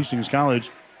with Hastings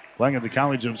College playing at the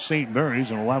College of St.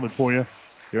 Mary's, and we'll have it for you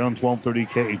here on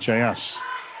 1230 KHAS.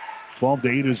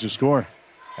 12-8 is the score.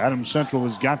 Adams Central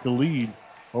has got the lead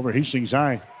over Hastings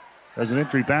High. There's an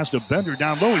entry pass to Bender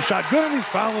down low. He shot good, and he's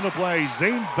fouling the play.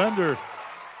 Zane Bender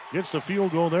gets the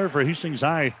field goal there for Hastings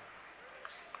High.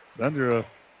 Bender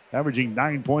averaging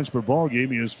 9 points per ball game.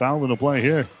 He is fouling the play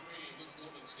here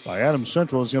by Adams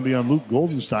Central. It's going to be on Luke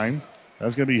Goldenstein.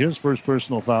 That's going to be his first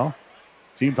personal foul.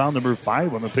 Team foul number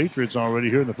 5 on the Patriots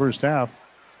already here in the first half.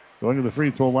 Going to the free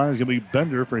throw line is going to be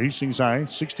Bender for Hastings High,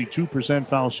 62%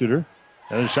 foul shooter.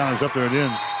 And his shot is up there and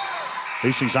in.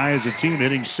 Hastings High as a team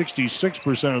hitting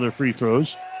 66% of their free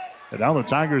throws. And now the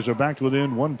Tigers are back to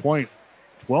within 1 point.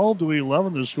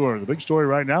 12-11 the score. The big story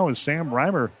right now is Sam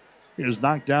Reimer. He has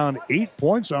knocked down 8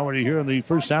 points already here in the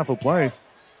first half of play.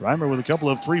 Reimer with a couple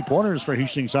of three-pointers for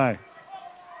Hastings High.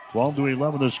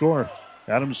 12-11 the score.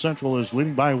 Adams Central is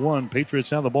leading by 1. Patriots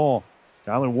have the ball.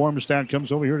 Tyler Warmstad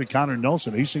comes over here to Connor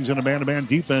Nelson. Hastings in a man-to-man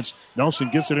defense. Nelson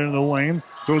gets it into the lane,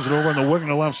 throws it over in the wing on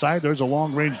the left side. There's a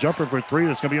long-range jumper for 3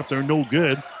 that's going to be up there, no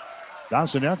good.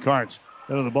 Dawson Eckhart,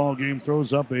 out of the ball game,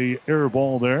 throws up a air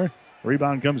ball there.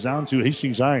 Rebound comes down to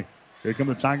Hastings High. Here come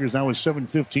the Tigers now with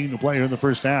 7:15 to play here in the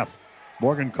first half.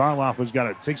 Morgan Karloff has got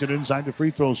it. Takes it inside the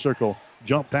free throw circle.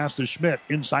 Jump pass to Schmidt.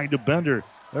 Inside to Bender.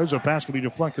 There's a pass to be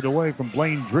deflected away from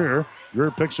Blaine Dreer.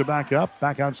 Dreer picks it back up.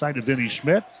 Back outside to Vinny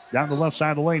Schmidt. Down the left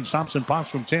side of the lane. Thompson pops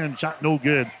from 10. Shot no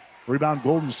good. Rebound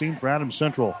Goldenstein for Adams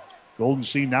Central.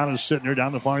 Goldenstein now to Sittner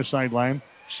down the far sideline.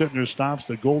 Sittner stops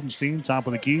to Goldenstein, top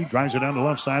of the key. Drives it down the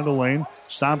left side of the lane.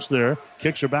 Stops there.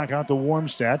 Kicks her back out to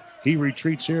Warmstad. He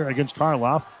retreats here against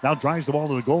Karloff. Now drives the ball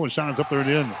to the goal. And shot is up there and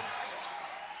in.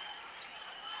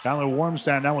 Tyler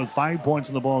Warmstad now with 5 points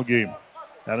in the ball game.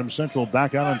 Adams Central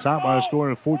back out on top by a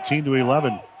score of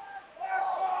 14-11.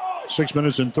 6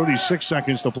 minutes and 36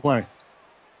 seconds to play.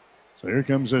 So here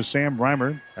comes Sam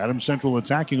Reimer. Adams Central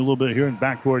attacking a little bit here in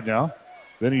backcourt now.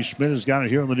 Vinny Schmidt has got it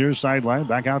here on the near sideline.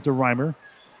 Back out to Reimer.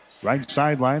 Right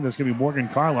sideline, that's going to be Morgan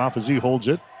Karloff as he holds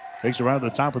it. Takes it around the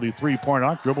top of the three-point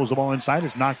arc. Dribbles the ball inside.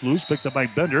 It's knocked loose. Picked up by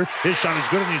Bender. His shot is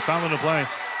good and he's fouling the play.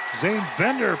 Zane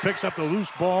Bender picks up the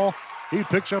loose ball. He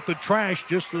picks up the trash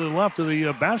just to the left of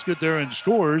the basket there and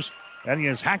scores. And he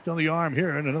has hacked on the arm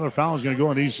here. And another foul is going to go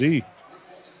on EC.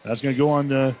 That's going to go on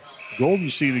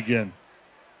Goldenstein again.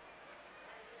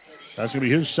 That's going to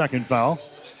be his second foul.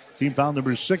 Team foul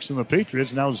number 6 in the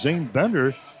Patriots. Now Zane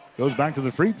Bender goes back to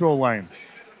the free throw line.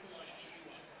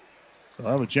 So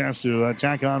I'll have a chance to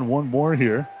tack on one more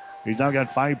here. He's now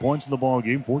got 5 points in the ball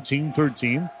game,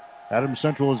 14-13. Adams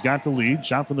Central has got the lead.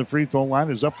 Shot from the free throw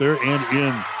line is up there and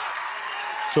in.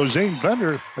 So Zane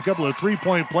Bender, a couple of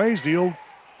three-point plays the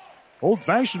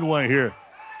old-fashioned way here.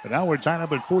 And now we're tied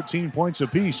up at 14 points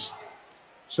apiece.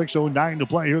 6:09 to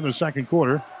play here in the second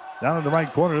quarter. Down in the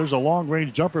right corner, there's a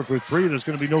long-range jumper for 3 that's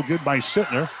going to be no good by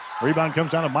Sittner. Rebound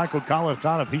comes down to Michael Collins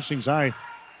of Hastings High.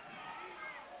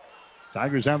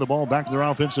 Tigers have the ball back to their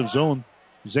offensive zone.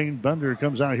 Zane Bender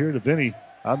comes out here to Vinny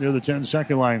out near the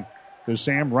 10-second line. There's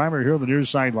Sam Reimer here on the near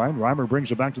sideline. Reimer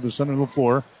brings it back to the center of the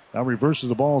floor. Now reverses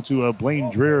the ball to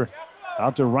Blaine Dreer.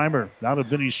 Out to Reimer. Now to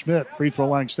Vinny Schmidt. Free throw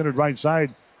line extended right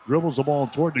side. Dribbles the ball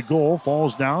toward the goal.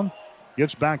 Falls down.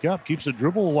 Gets back up. Keeps the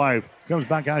dribble alive. Comes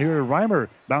back out here to Reimer.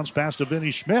 Bounce pass to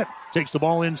Vinny Schmidt. Takes the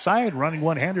ball inside. Running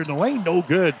one-hander in the lane. No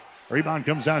good. Rebound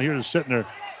comes down here to Sittner.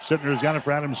 Sittner's got it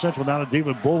for Adams Central. Now to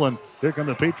David Bolin. Here come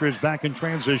the Patriots back in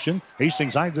transition.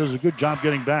 Hastings High does a good job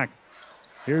getting back.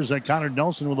 Here's Connor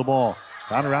Nelson with the ball.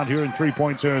 Connor out here in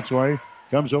 3-point territory.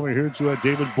 Comes over here to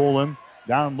David Bolin.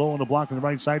 Down low on the block on the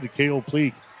right side to K.O.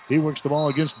 Pleak. He works the ball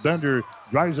against Bender.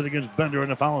 Drives it against Bender,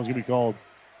 and a foul is going to be called.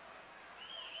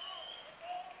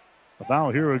 A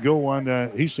foul here will go on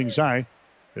Hastings High.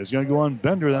 It's going to go on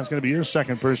Bender. That's going to be his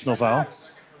second personal foul.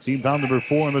 Team foul number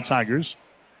 4 on the Tigers.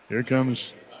 Here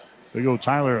comes, there go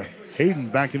Tyler Hayden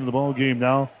back into the ball game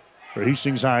now for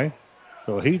Hastings High.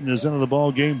 So Hayden is into the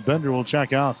ball game. Bender will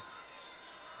check out.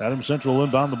 Adams Central will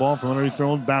inbound the ball from underneath their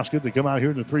own basket. They come out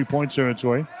here in the 3-point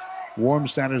territory.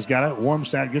 Warmstad has got it.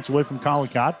 Warmstad gets away from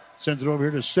Collicott. Sends it over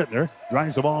here to Sittner.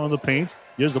 Drives the ball in the paint.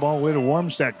 Gives the ball away to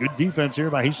Warmstad. Good defense here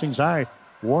by Hastings High.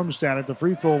 Warmstad at the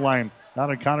free throw line. Now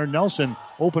to Connor Nelson.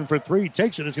 Open for 3.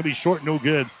 Takes it. It's going to be short. No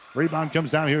good. Rebound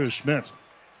comes down here to Schmidt.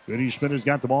 Goody Schmidt has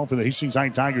got the ball for the Hastings High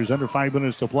Tigers. Under 5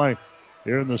 minutes to play.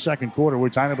 Here in the second quarter, we're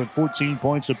tied up at 14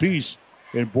 points apiece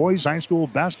in boys high school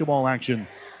basketball action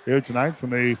here tonight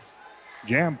from a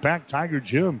jam-packed Tiger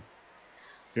gym.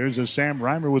 Here's Sam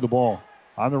Reimer with the ball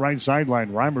on the right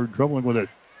sideline. Reimer dribbling with it.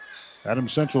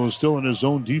 Adams Central is still in his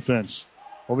zone defense.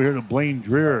 Over here to Blaine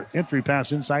Dreer. Entry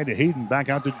pass inside to Hayden. Back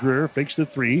out to Dreer. Fakes the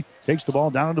 3. Takes the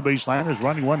ball down on the baseline. His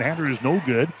running one-hander is no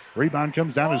good. Rebound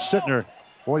comes down to Sittner.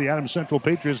 For the Adams Central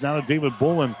Patriots, now to David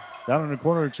Bolin. Down in the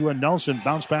corner to Nelson.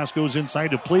 Bounce pass goes inside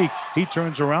to Pleak. He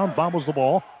turns around, bobbles the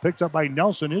ball. Picked up by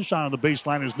Nelson. His shot on the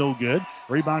baseline is no good.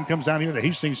 Rebound comes down here to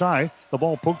Hastings High. The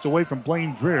ball poked away from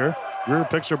Blaine Dreer. Dreer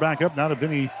picks her back up now to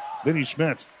Vinny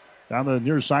Schmidt. Down the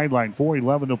near sideline.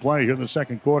 4:11 to play here in the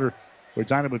second quarter. We're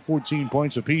tied up at 14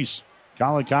 points apiece.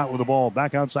 Collicott with the ball.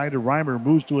 Back outside to Reimer.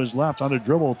 Moves to his left on the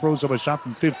dribble. Throws up a shot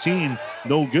from 15.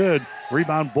 No good.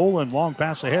 Rebound Bolin. Long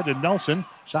pass ahead to Nelson.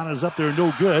 Shot is up there.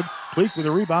 No good. Pleak with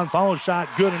a rebound. Follow shot.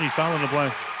 Good, and he's fouling the play.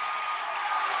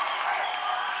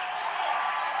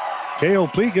 K.O.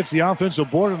 Pleak gets the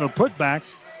offensive board on the putback.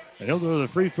 And he'll go to the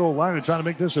free throw line and try to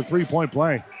make this a 3-point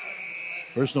play.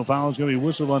 Personal foul is going to be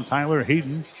whistled on Tyler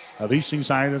Hayden of Hastings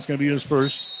High. That's going to be his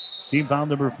first. Team foul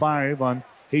number 5 on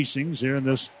Hastings here in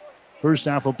this first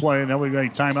half of play. And now we've got a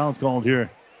timeout called here.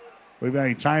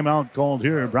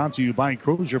 Brought to you by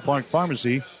Crozier Park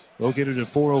Pharmacy, located at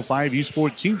 405 East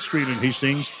 14th Street in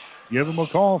Hastings. Give them a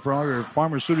call for all your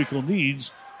pharmaceutical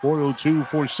needs,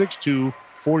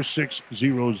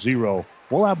 402-462-4600.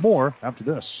 We'll have more after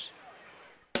this.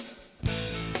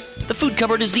 The Food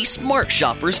Cupboard is the smart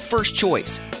shopper's first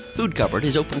choice. Food Cupboard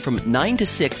is open from 9 to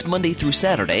 6 Monday through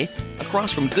Saturday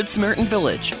across from Good Samaritan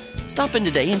Village. Stop in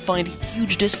today and find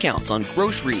huge discounts on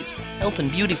groceries, health and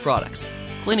beauty products,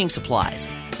 cleaning supplies,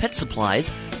 pet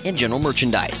supplies, and general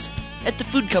merchandise. At the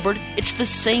Food Cupboard, it's the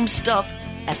same stuff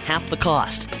at half the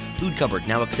cost. Food Cupboard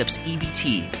now accepts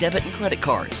EBT, debit, and credit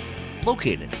cards.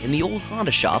 Located in the old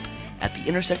Honda shop at the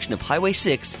intersection of Highway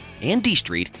 6 and D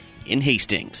Street in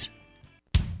Hastings.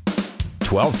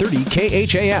 1230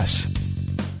 KHAS.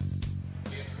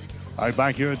 All right,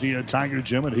 back here at the Tiger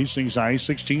Gym at Hastings High,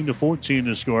 16-14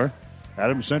 to score.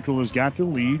 Adams Central has got the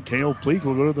lead. K.O. Pleak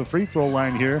will go to the free throw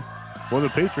line here for the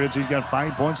Patriots. He's got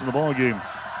 5 points in the ball game.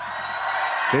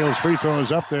 K.O.'s free throw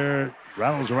is up there,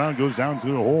 rattles around, goes down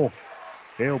through the hole.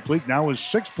 K.O. Pleak now with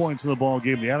 6 points in the ball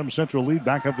game. The Adams Central lead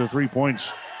back up to 3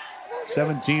 points.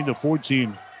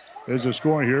 17-14 is the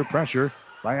score here. Pressure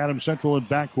by Adams Central in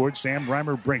backcourt. Sam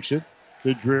Reimer breaks it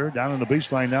to Dreer. Down on the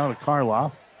baseline now to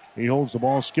Karloff. He holds the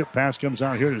ball. Skip pass comes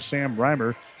out here to Sam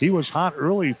Reimer. He was hot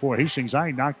early for Hastings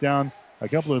High. Knocked down a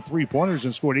couple of three-pointers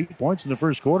and scored 8 points in the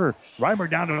first quarter. Reimer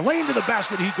down to the lane to the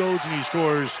basket. He goes and he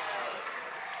scores.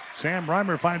 Sam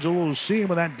Reimer finds a little seam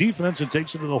with that defense and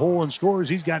takes it to the hole and scores.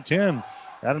 He's got 10.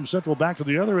 Adams Central back to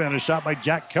the other end. A shot by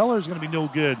Jack Keller is going to be no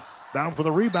good. Bound for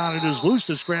the rebound. It is loose.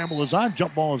 The scramble is on.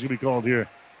 Jump ball is going to be called here.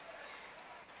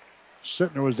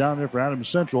 Sittner was down there for Adams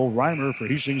Central. Reimer for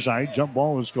Hastings High. Jump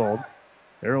ball is called.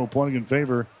 Arrow pointing in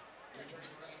favor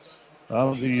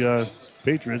of the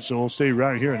Patriots, so we'll stay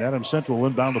right here. And Adams Central will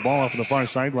inbound the ball off of the far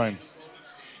sideline.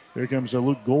 Here comes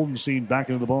Luke Goldenstein back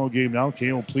into the ball game now.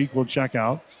 K.O. Pleak will check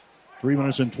out. 3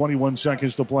 minutes and 21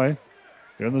 seconds to play.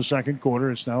 Here in the second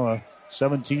quarter, it's now a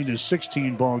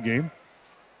 17-16 ball game.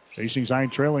 Hastings High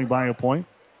trailing by a point.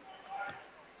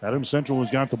 Adams Central has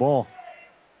got the ball.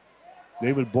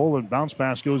 David Bolin, bounce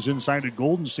pass goes inside to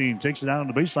Goldenstein. Takes it out on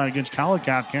the baseline against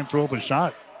Collicott. Can't throw up a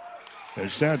shot.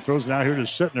 Instead, throws it out here to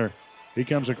Sittner. He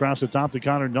comes across the top to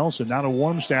Connor Nelson. Now to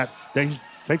Warmstad. Then he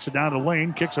takes it down to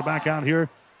Lane. Kicks it back out here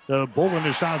to Bolin.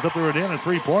 His shot is up there at in. A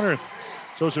three-pointer.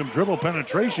 So some dribble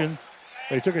penetration.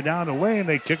 They took it down to Lane.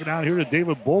 They kick it out here to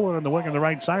David Bolin on the wing on the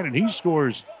right side, and he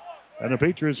scores. And the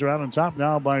Patriots are out on top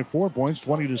now by 4 points,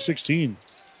 20-16.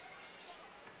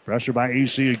 Pressure by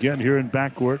AC again here in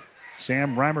backcourt.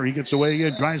 Sam Reimer, he gets away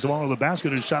again, drives the ball to the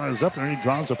basket. His shot is up there, and he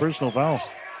draws a personal foul.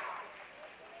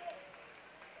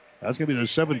 That's going to be the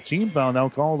 17th foul now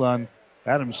called on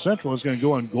Adams Central. It's going to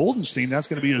go on Goldenstein. That's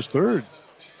going to be his third.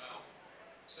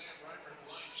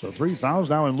 So 3 fouls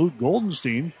now in Luke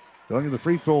Goldenstein. Going to the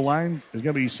free throw line is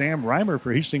going to be Sam Reimer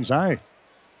for Hastings High.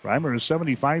 Reimer is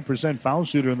 75% foul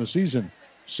shooter in the season.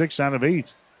 6 out of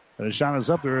 8. And his shot is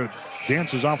up there. It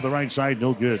dances off the right side.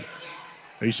 No good.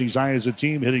 Hastings High is a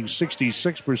team hitting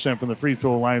 66% from the free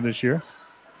throw line this year.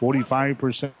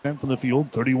 45% from the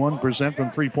field. 31%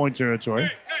 from three-point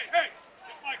territory.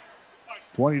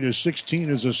 20-16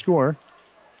 is the score.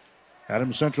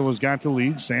 Adams Central has got the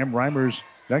lead. Sam Reimer's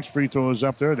next free throw is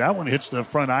up there. That one hits the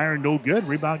front iron. No good.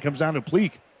 Rebound comes down to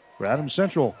Pleak for Adams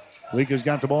Central. Pleak has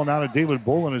got the ball now to David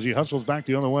Bolin as he hustles back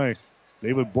the other way.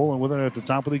 David Bolin with it at the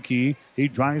top of the key. He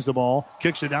drives the ball,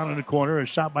 kicks it down in the corner. A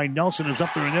shot by Nelson is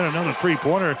up there, and then another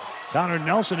three-pointer. Connor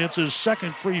Nelson hits his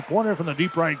second three-pointer from the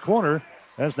deep right corner.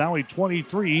 That's now a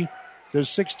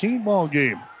 23-16 ball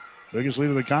game. Biggest lead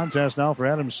of the contest now for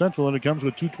Adams Central, and it comes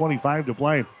with 2:25 to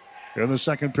play here in the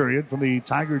second period from the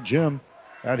Tiger Gym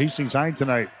at Hastings High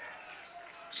tonight.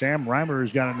 Sam Reimer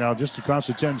has got it now just across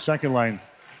the 10-second line.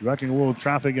 Directing a little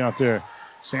traffic out there.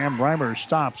 Sam Reimer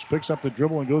stops, picks up the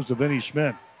dribble, and goes to Vinny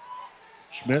Schmidt.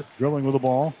 Schmidt dribbling with the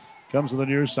ball. Comes to the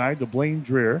near side to Blaine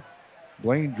Dreer.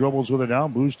 Blaine dribbles with it now,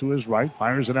 moves to his right,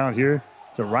 fires it out here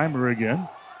to Reimer again.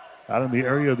 Out in the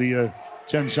area of the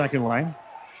 10-second line.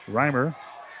 Reimer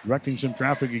directing some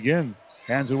traffic again.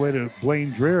 Hands it away to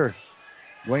Blaine Dreer.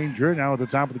 Blaine Dreer now at the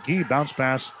top of the key. Bounce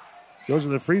pass. Goes to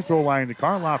the free throw line to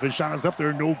Karloff. His shot is up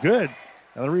there, no good.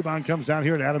 And the rebound comes down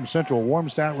here to Adams Central.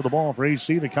 Warmstadt with the ball for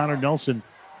AC to Connor Nelson.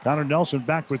 Connor Nelson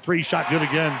back for 3. Shot good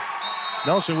again.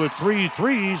 Nelson with 3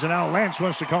 threes. And now Lance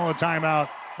wants to call a timeout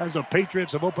as the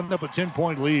Patriots have opened up a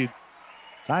 10-point lead.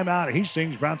 Timeout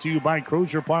Hastings brought to you by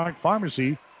Crozier Park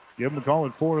Pharmacy. Give them a call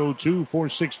at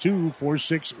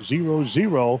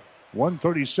 402-462-4600.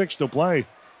 1:36 to play.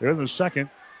 Here in the second.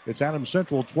 It's Adams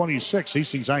Central 26,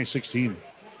 Hastings High 16.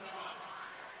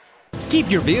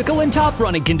 Keep your vehicle in top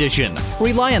running condition.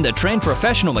 Rely on the trained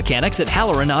professional mechanics at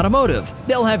Halloran Automotive.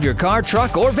 They'll have your car,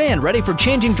 truck, or van ready for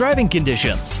changing driving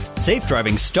conditions. Safe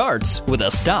driving starts with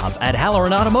a stop at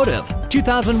Halloran Automotive,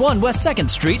 2001 West 2nd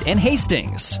Street in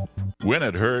Hastings. When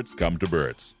it hurts, come to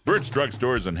Burt's. Burt's Drug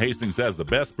Stores in Hastings has the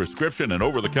best prescription and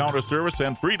over-the-counter service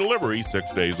and free delivery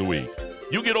 6 days a week.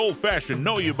 You get old-fashioned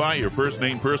Know You Buy Your First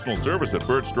Name personal service at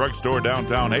Burt's Drug Store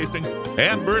downtown Hastings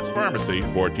and Burt's Pharmacy,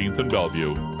 14th and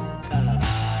Bellevue.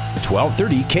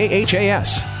 1230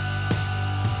 KHAS.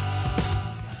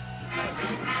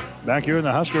 Back here in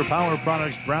the Husker Power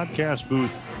Products broadcast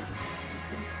booth.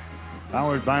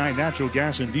 Powered by natural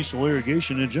gas and diesel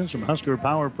irrigation engines from Husker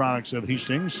Power Products of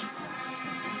Hastings.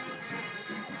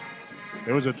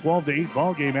 It was a 12-8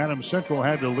 ball game. Adams Central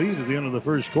had the lead at the end of the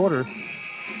first quarter.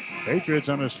 Patriots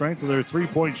on the strength of their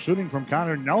three-point shooting from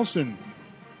Connor Nelson.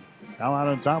 Now out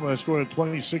on top of a score of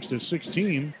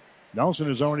 26-16. Nelson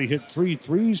has already hit 3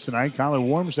 threes tonight. Colin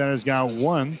Wormstad has got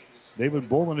 1. David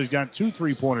Bolin has got 2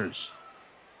 3-pointers.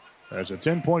 There's a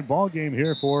 10-point ball game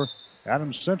here for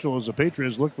Adams Central as the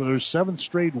Patriots look for their 7th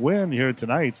straight win here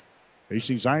tonight.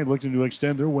 Hastings High looking to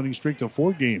extend their winning streak to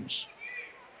 4 games.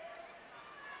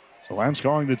 So Lance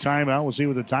calling the timeout. We'll see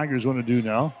what the Tigers want to do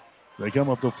now. They come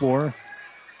up the floor.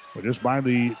 We're just by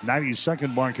the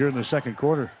 90-second mark here in the second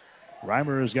quarter.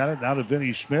 Reimer has got it now to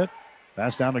Vinny Schmidt.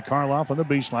 Pass down to Karloff on the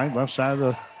baseline. Left side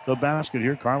of the basket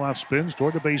here. Karloff spins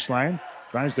toward the baseline.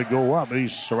 Tries to go up, but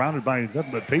he's surrounded by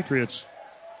nothing but Patriots.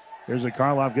 Here's a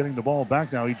Karloff getting the ball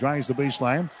back now. He drives the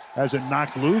baseline. Has it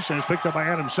knocked loose, and it's picked up by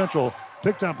Adams Central.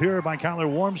 Picked up here by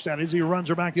Kyler Wormstad as he runs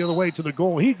her back the other way to the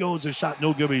goal. He goes, a shot,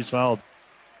 no good, he's fouled.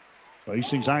 So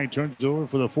Hastings High turns it over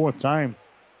for the 4th time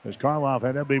as Karloff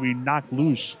had that baby knocked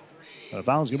loose. A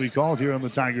foul's going to be called here on the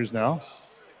Tigers now.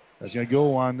 That's going to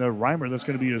go on Reimer. That's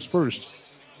going to be his first.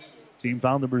 Team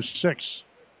foul number 6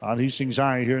 on Hastings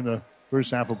High here in the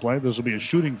first half of play. This will be a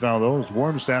shooting foul, though, as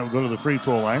Wormstad will go to the free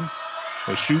throw line.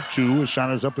 A shoot 2. A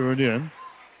shot is up there and in.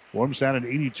 Wormstad an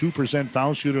 82%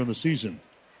 foul shooter in the season.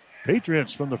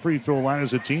 Patriots from the free throw line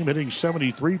as a team hitting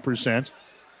 73%,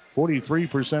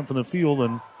 43% from the field,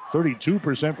 and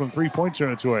 32% from three-point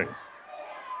territory.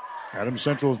 Adams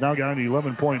Central has now got an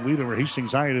 11-point lead over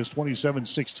Hastings High. It is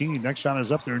 27-16. Next shot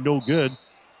is up there, no good.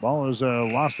 Ball is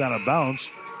lost out of bounds.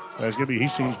 That's going to be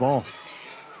Hastings' ball.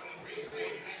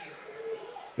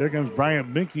 There comes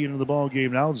Bryant Minke into the ball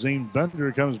game now. Zane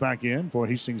Bender comes back in for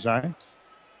Hastings High.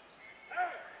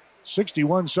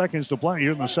 61 seconds to play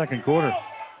here in the second quarter.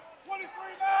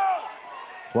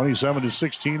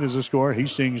 27-16 is the score.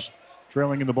 Hastings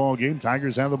trailing in the ball game.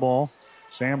 Tigers have the ball.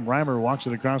 Sam Reimer walks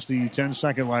it across the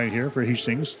 10-second line here for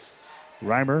Hastings.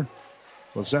 Reimer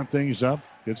will set things up.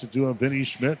 Gets it to a Vinny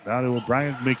Schmidt. Now to a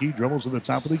Bryant Mickey. Dribbles to the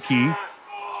top of the key.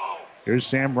 Here's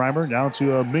Sam Reimer. Now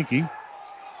to a Mickey.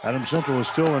 Adams Central is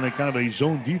still in a kind of a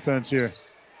zone defense here.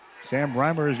 Sam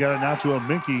Reimer has got it now to a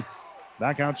Mickey.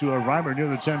 Back out to a Reimer near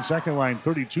the 10-second line.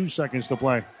 32 seconds to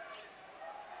play.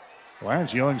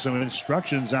 Lance yelling some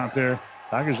instructions out there.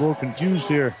 Tigers a little confused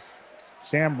here.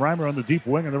 Sam Reimer on the deep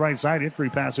wing on the right side.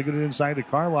 Entry pass to get it inside to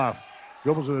Karloff.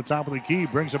 Dribbles to the top of the key.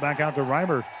 Brings it back out to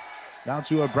Reimer. Down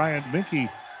to a Bryant Mickey.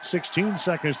 16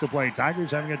 seconds to play.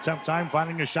 Tigers having a tough time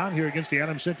finding a shot here against the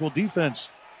Adams Central defense.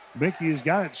 Mickey has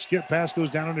got it. Skip pass goes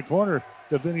down in the corner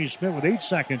to Vinny Schmidt with 8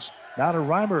 seconds. Now to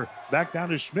Reimer. Back down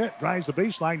to Schmidt. Drives the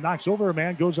baseline. Knocks over a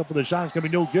man. Goes up for the shot. It's going to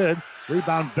be no good.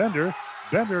 Rebound Bender.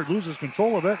 Bender loses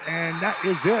control of it. And that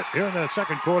is it here in the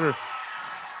second quarter.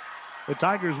 The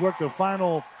Tigers worked the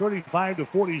final 35 to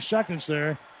 40 seconds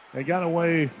there. They got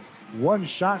away one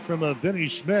shot from a Vinny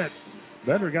Schmidt.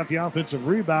 Bender got the offensive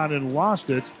rebound and lost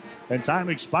it. And time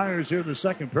expires here in the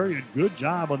second period. Good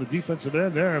job on the defensive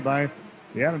end there by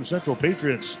the Adams Central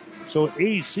Patriots. So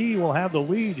AC will have the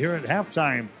lead here at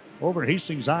halftime over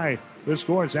Hastings High. The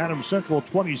score is Adams Central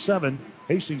 27,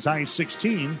 Hastings High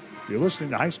 16. You're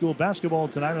listening to high school basketball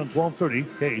tonight on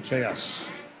 1230 KHAS.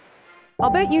 I'll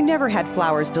bet you never had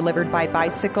flowers delivered by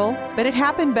bicycle, but it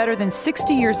happened better than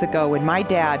 60 years ago when my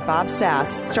dad, Bob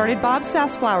Sass, started Bob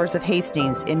Sass Flowers of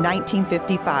Hastings in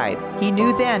 1955. He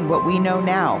knew then what we know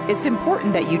now. It's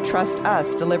important that you trust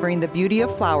us delivering the beauty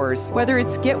of flowers, whether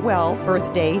it's get well,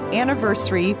 birthday,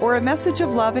 anniversary, or a message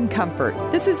of love and comfort.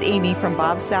 This is Amy from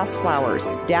Bob Sass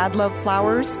Flowers. Dad loved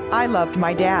flowers. I loved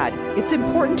my dad. It's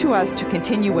important to us to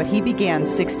continue what he began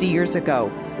 60 years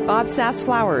ago. Bob Sass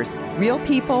Flowers. Real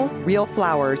people, real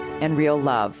flowers, and real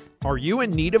love. Are you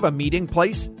in need of a meeting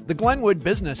place? The Glenwood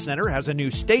Business Center has a new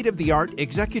state-of-the-art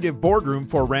executive boardroom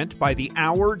for rent by the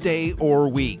hour, day, or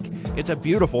week. It's a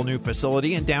beautiful new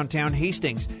facility in downtown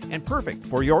Hastings and perfect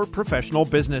for your professional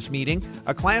business meeting,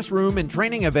 a classroom and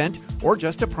training event, or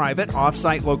just a private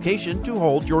off-site location to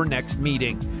hold your next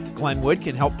meeting. Glenwood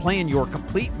can help plan your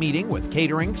complete meeting with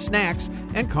catering, snacks,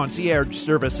 and concierge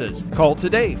services. Call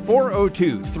today,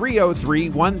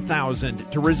 402-303-1000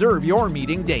 to reserve your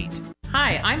meeting date.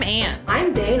 Hi, I'm Ann.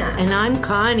 I'm Dana. And I'm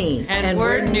Connie. And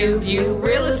we're New View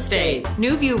Real Estate.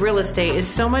 New View Real Estate is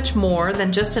so much more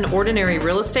than just an ordinary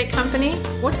real estate company.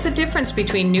 What's the difference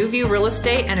between New View Real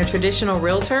Estate and a traditional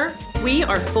realtor? We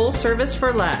are full service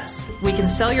for less. We can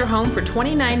sell your home for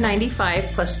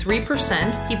 $29.95 plus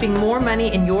 3%, keeping more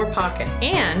money in your pocket.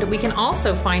 And we can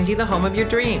also find you the home of your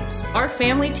dreams. Our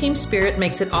family team spirit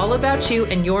makes it all about you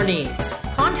and your needs.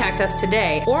 Contact us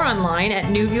today or online at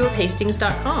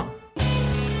newviewofhastings.com.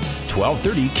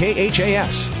 1230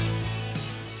 KHAS.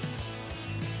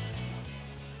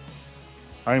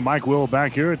 All right, Mike Will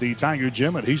back here at the Tiger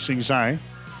Gym at Hastings High.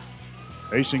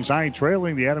 Hastings High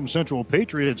trailing the Adams Central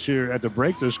Patriots here at the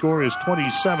break. The score is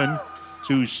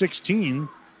 27-16.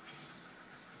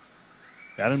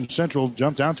 Adams Central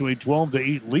jumped out to a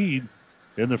 12-8 lead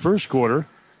in the first quarter.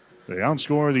 They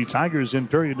outscore the Tigers in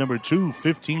period number 2,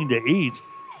 15-8.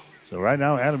 So right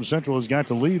now, Adams Central has got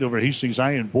the lead over Hastings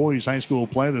High in boys high school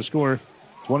play. The score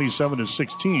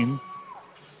 27-16.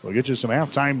 We'll get you some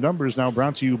halftime numbers now,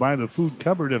 brought to you by the Food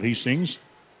Cupboard of Hastings.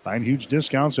 Find huge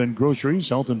discounts on groceries,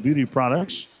 health and beauty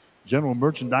products, general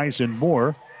merchandise, and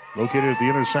more. Located at the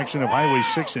intersection of Highway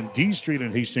 6 and D Street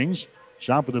in Hastings.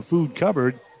 Shop at the Food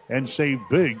Cupboard and save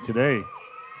big today.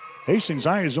 Hastings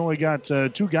High has only got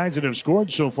two guys that have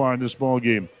scored so far in this ball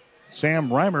game. Sam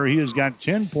Reimer, he has got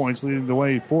 10 points leading the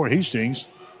way for Hastings.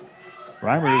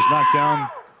 Reimer has knocked down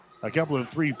a couple of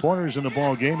three-pointers in the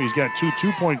ball game. He's got two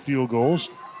two-point field goals.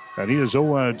 And he is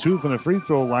 0-2 from the free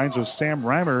throw line. So Sam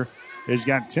Reimer has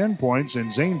got 10 points.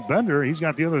 And Zane Bender, he's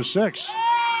got the other 6.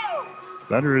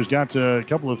 Bender has got a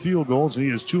couple of field goals, and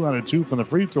he is 2-2 from the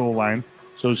free throw line.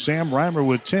 So Sam Reimer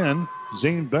with 10,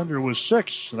 Zane Bender with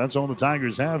 6. And that's all the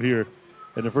Tigers have here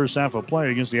in the first half of play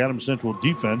against the Adams Central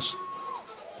defense.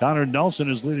 Connor Nelson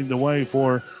is leading the way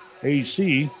for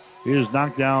AC. He has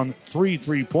knocked down 3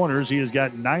 3-pointers. He has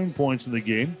got 9 points in the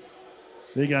game.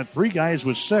 They got 3 guys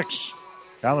with 6.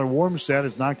 Tyler Wormstad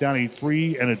has knocked down a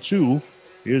 3 and a 2.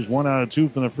 He is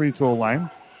 1-2 from the free throw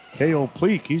line. K.O.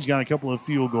 Pleak, he's got a couple of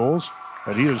field goals,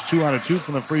 but he is 2-2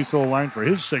 from the free throw line for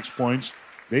his 6 points.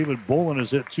 David Bolin has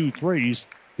hit 2 threes.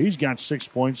 He's got 6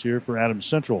 points here for Adams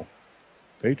Central.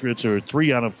 Patriots are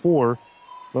 3 out of 4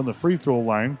 from the free throw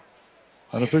line.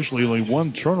 Unofficially, only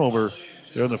one turnover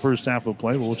there in the first half of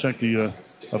play. But we'll check the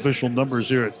official numbers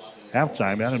here at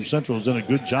halftime. Adams Central has done a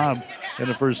good job in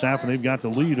the first half, and they've got the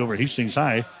lead over Hastings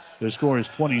High. Their score is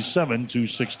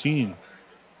 27-16.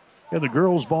 In the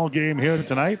girls' ball game here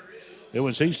tonight, it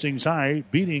was Hastings High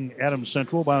beating Adams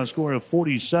Central by a score of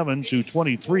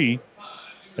 47-23.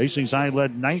 Hastings High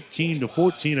led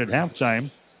 19-14 at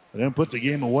halftime, and then put the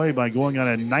game away by going on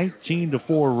a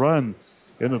 19-4 run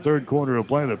in the third quarter of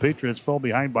play. The Patriots fell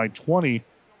behind by 20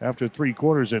 after three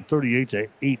quarters at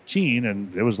 38-18,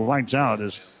 and it was lights out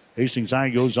as Hastings High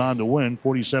goes on to win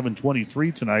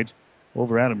 47-23 tonight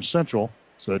over Adams Central.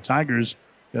 So the Tigers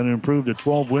going to improve to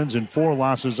 12 wins and 4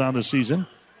 losses on the season.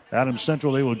 Adams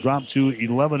Central, they will drop to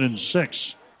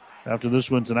 11-6 after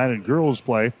this one tonight in girls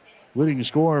play. Leading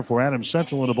scorer for Adams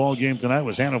Central in the ball game tonight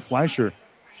was Hannah Fleischer,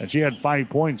 and she had 5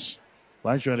 points.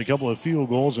 Fleischer had a couple of field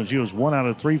goals, and she was 1 out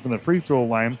of 3 from the free throw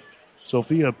line.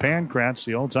 Sophia Pankratz,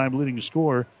 the all-time leading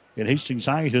scorer in Hastings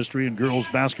High history in girls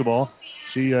basketball.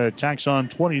 She tacks on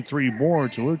 23 more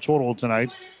to her total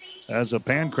tonight as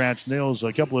Pankratz nails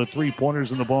a couple of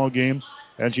three-pointers in the ball game,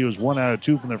 and she was 1 out of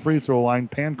 2 from the free throw line.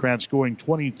 Pankratz scoring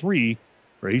 23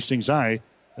 for Hastings High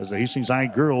as the Hastings High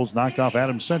girls knocked off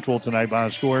Adams Central tonight by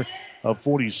a score of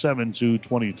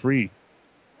 47-23.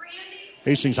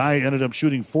 Hastings High ended up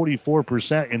shooting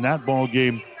 44% in that ball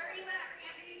game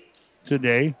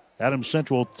today. Adams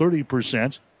Central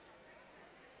 30%.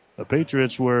 The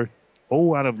Patriots were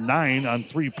 0 out of 9 on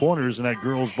three-pointers in that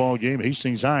girls' ball game.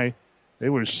 Hastings High, they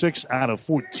were 6 out of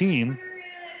 14.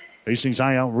 Hastings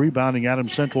High out-rebounding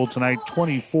Adams Central tonight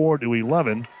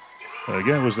 24-11.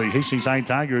 Again, it was the Hastings High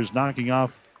Tigers knocking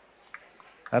off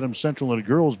Adams Central in a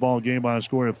girls' ball game by a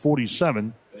score of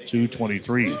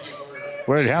 47-23.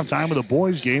 We're at halftime of the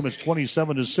boys' game. It's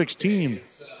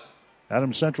 27-16.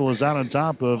 Adams Central is out on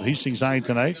top of Hastings High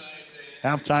tonight.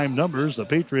 Halftime numbers, the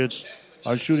Patriots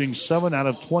are shooting 7 out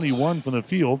of 21 from the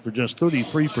field for just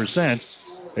 33%.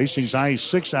 Hastings High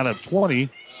 6 out of 20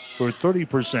 for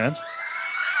 30%.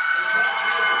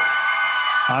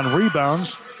 On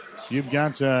rebounds, you've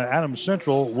got Adams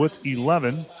Central with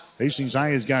 11. Hastings High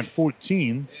has got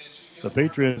 14. The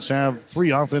Patriots have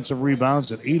 3 offensive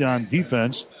rebounds and 8 on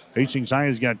defense. Hastings High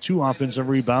has got 2 offensive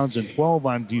rebounds and 12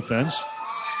 on defense.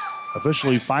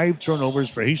 Officially 5 turnovers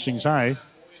for Hastings High.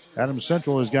 Adams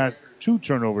Central has got 2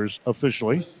 turnovers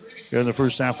officially here in the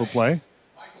first half of play.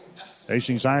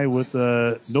 Hastings High with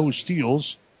no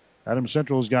steals. Adams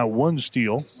Central has got 1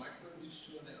 steal.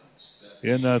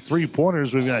 In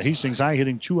three-pointers, we've got Hastings High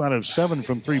hitting 2 out of 7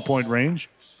 from three-point range,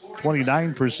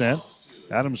 29%.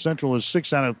 Adams Central is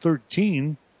 6 out of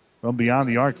 13 from beyond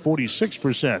the arc,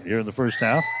 46% here in the first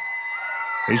half.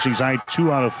 Hastings High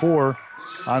 2 out of 4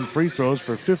 on free throws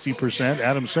for 50%.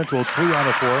 Adams Central 3 out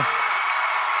of 4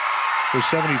 for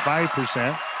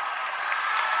 75%.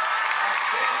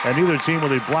 And neither team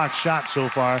with a blocked shot so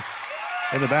far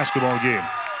in the basketball game.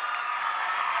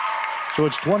 So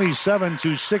it's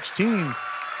 27-16.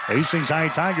 Hastings High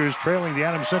Tigers trailing the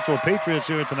Adams Central Patriots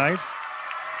here tonight.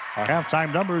 Our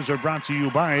halftime numbers are brought to you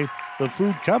by the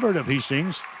Food Cupboard of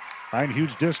Hastings. Find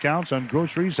huge discounts on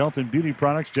groceries, health and beauty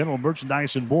products, general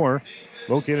merchandise, and more.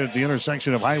 Located at the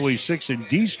intersection of Highway 6 and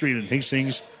D Street in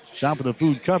Hastings. Shop at the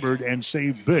Food Cupboard and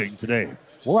save big today.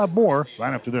 We'll have more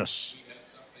right after this.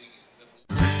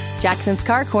 Jackson's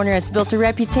Car Corner has built a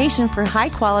reputation for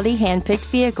high-quality, hand-picked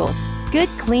vehicles. Good,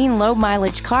 clean,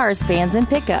 low-mileage cars, vans, and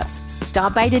pickups.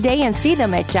 Stop by today and see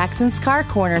them at Jackson's Car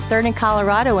Corner, 3rd and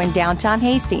Colorado in downtown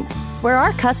Hastings, where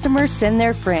our customers send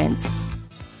their friends.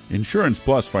 Insurance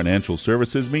Plus Financial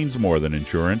Services means more than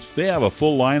insurance. They have a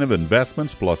full line of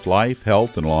investments plus life,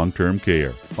 health, and long-term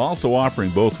care. Also offering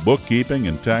both bookkeeping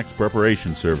and tax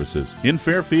preparation services in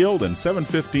Fairfield and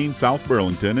 715 South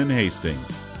Burlington in Hastings.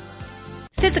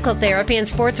 Physical Therapy and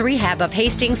Sports Rehab of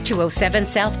Hastings 207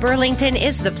 South Burlington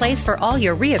is the place for all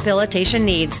your rehabilitation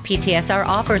needs. PTSR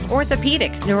offers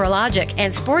orthopedic, neurologic,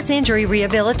 and sports injury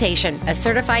rehabilitation. A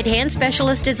certified hand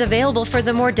specialist is available for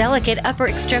the more delicate upper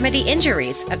extremity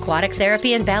injuries. Aquatic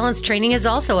therapy and balance training is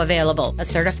also available. A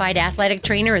certified athletic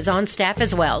trainer is on staff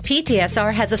as well.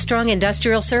 PTSR has a strong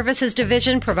industrial services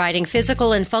division providing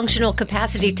physical and functional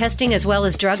capacity testing as well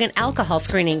as drug and alcohol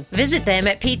screening. Visit them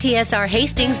at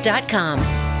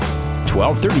ptsrhastings.com.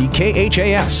 1230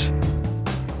 KHAS.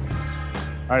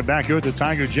 All right, back here at the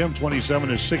Tiger Gym,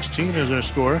 27-16 is their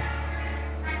score.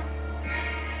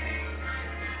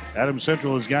 Adams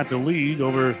Central has got the lead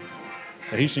over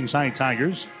the Hastings High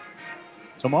Tigers.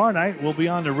 Tomorrow night, we'll be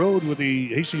on the road with the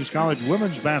Hastings College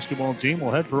women's basketball team.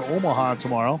 We'll head for Omaha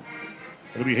tomorrow.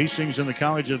 It'll be Hastings and the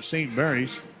College of St.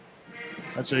 Mary's.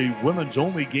 That's a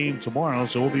women's-only game tomorrow,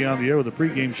 so we'll be on the air with a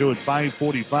pregame show at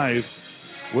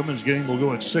 5:45. Women's game will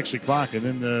go at 6 o'clock, and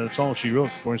then that's all she wrote.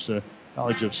 Of course, the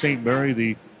College of St. Mary,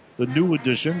 the new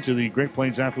addition to the Great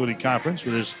Plains Athletic Conference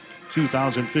for this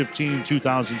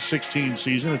 2015-2016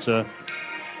 season. It's a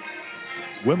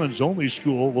women's-only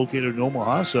school located in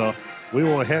Omaha, so we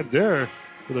will head there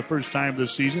for the first time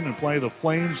this season and play the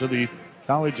Flames of the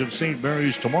College of St.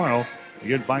 Mary's tomorrow.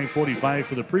 Again, 5:45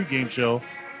 for the pregame show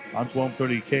on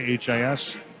 1230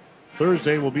 KHIS.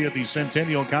 Thursday will be at the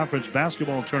Centennial Conference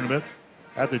Basketball Tournament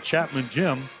at the Chapman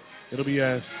Gym. It'll be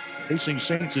Hastings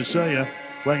St. Cecilia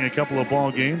playing a couple of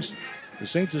ball games. The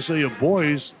St. Cecilia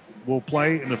boys will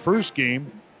play in the first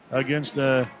game against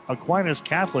Aquinas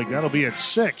Catholic. That'll be at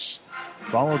 6.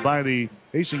 Followed by the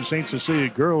Hastings St. Cecilia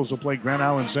girls will play Grand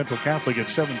Island Central Catholic at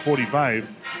 7:45.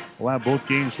 We'll have both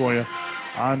games for you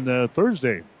on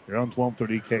Thursday here on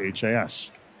 1230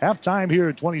 KHIS. Halftime here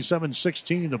at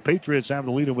 27-16. The Patriots have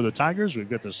the lead over the Tigers. We've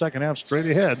got the second half straight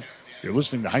ahead. You're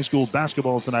listening to high school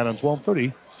basketball tonight on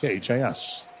 1230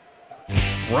 KHIS.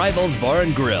 Rivals Bar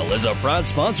and Grill is a proud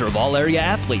sponsor of all area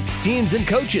athletes, teams, and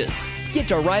coaches. Get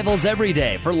to Rivals every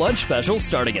day for lunch specials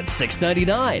starting at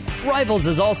 $6.99. Rivals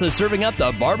is also serving up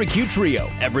the Barbecue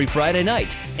Trio every Friday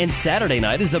night, and Saturday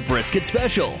night is the Brisket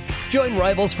Special. Join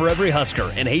Rivals for every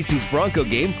Husker and Hastings Bronco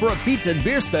game for a pizza and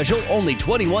beer special only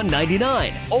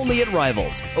 $21.99. Only at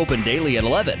Rivals. Open daily at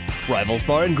 11. Rivals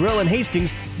Bar and Grill in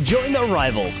Hastings. Join the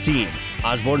Rivals team.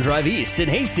 Osborne Drive East in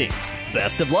Hastings.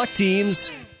 Best of luck,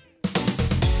 teams.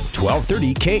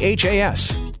 1230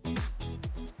 KHAS. All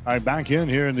right, back in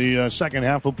here in the second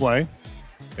half of play.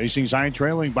 Hastings High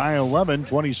trailing by 11,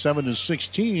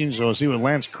 27-16. So we'll see what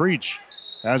Lance Creech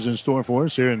has in store for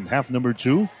us here in half number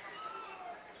 2.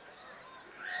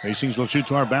 Hastings will shoot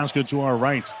to our basket to our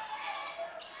right.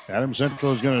 Adams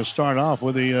Central is going to start off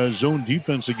with a zone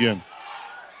defense again.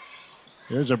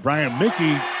 There's a Brian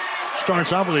Mickey.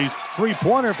 Starts off with a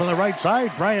three-pointer from the right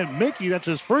side. Brian Mickey, that's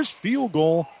his first field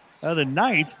goal of the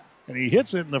night. And he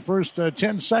hits it in the first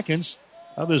 10 seconds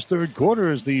of this third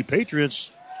quarter as the Patriots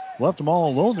left him all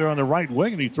alone there on the right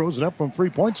wing, and he throws it up from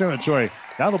three-point territory.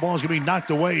 Now the ball is going to be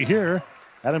knocked away here.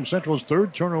 Adams Central's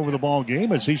third turnover of the ball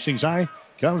game as Hastings High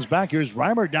comes back. Here's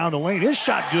Reimer down the lane. His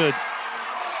shot good.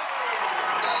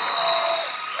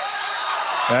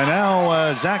 And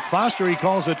now Zach Foster, he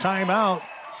calls a timeout.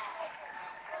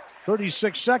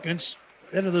 36 seconds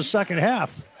into the second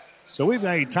half. So we've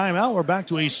got a timeout. We're back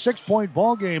to a 6-point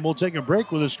ball game. We'll take a break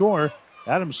with a score.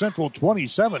 Adams Central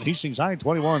 27, Hastings High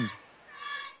 21.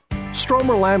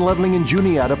 Stromer Land Leveling in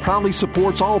Juniata proudly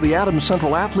supports all the Adams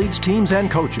Central athletes, teams,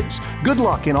 and coaches. Good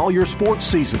luck in all your sports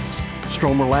seasons.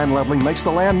 Stromer Land Leveling makes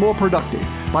the land more productive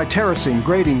by terracing,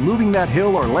 grading, moving that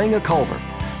hill, or laying a culvert.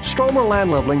 Stromer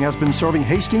Land Leveling has been serving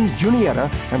Hastings, Juniata,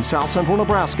 and South Central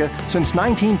Nebraska since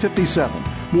 1957.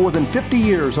 More than 50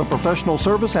 years of professional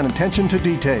service and attention to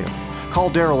detail. Call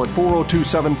Darrell at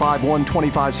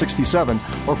 402-751-2567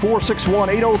 or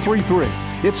 461-8033.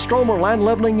 It's Stromer Land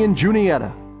Leveling in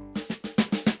Juniata.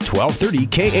 1230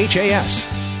 KHAS.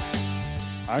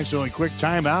 All right, so a quick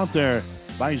timeout there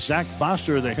by Zach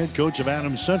Foster, the head coach of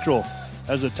Adams Central,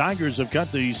 as the Tigers have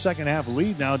cut the second half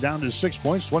lead now down to 6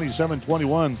 points,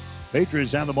 27-21.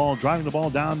 Patriots have the ball, driving the ball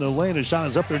down the lane. A shot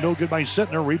is up there, no good by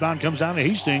Sittner. Rebound comes down to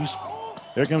Hastings.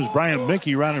 Here comes Brian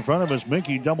Mickey right in front of us.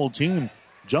 Mickey double team.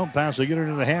 Jump pass to get it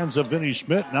into the hands of Vinny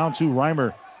Schmidt. Now to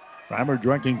Reimer. Reimer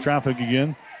directing traffic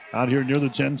again out here near the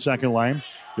 10-second line.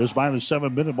 Just by the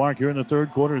 7-minute mark here in the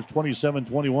third quarter. It's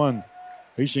 27-21.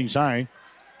 Hastings High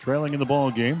trailing in the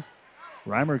ball game.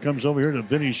 Reimer comes over here to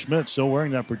Vinny Schmidt, still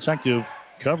wearing that protective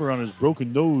cover on his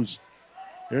broken nose.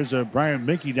 There's a Brian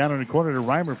Mickey down in the corner to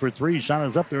Reimer for three. Shot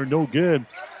is up there, no good.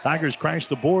 Tigers crash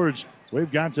the boards.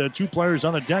 We've got two players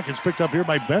on the deck. It's picked up here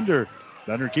by Bender.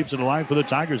 Bender keeps it alive for the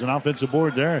Tigers. An offensive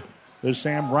board there. There's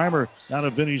Sam Reimer down to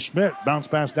Vinny Schmidt. Bounce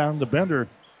pass down to Bender.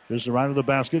 Just the right of the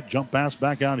basket. Jump pass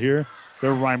back out here to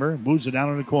Reimer. Moves it down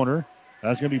in the corner.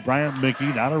 That's going to be Brian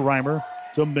Mickey. Down to Reimer.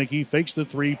 To Mickey. Fakes the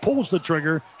three. Pulls the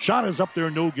trigger. Shot is up there.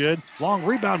 No good. Long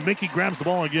rebound. Mickey grabs the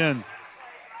ball again.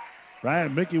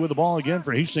 Brian Mickey with the ball again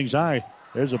for Hastings High.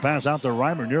 There's a pass out to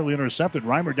Reimer. Nearly intercepted.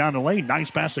 Reimer down the lane. Nice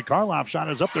pass to Karloff. Shot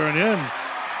is up there and in.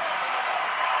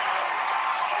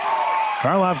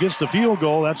 Karloff gets the field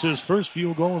goal. That's his first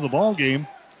field goal of the ball game.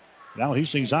 Now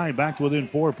Hastings High back to within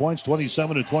 4 points,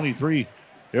 27-23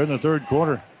 here in the third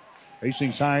quarter.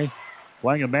 Hastings High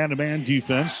playing a man-to-man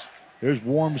defense. There's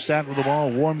Warmstadt with the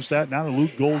ball. Warmstadt now to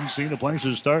Luke Goldenstein. The place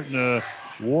is starting to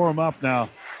warm up now.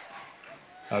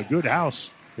 A good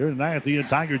house here tonight at the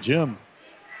Tiger Gym.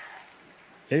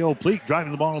 K.O. Pleak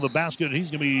driving the ball to the basket. He's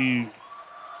going to be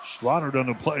slaughtered on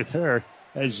the play there.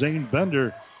 as Zane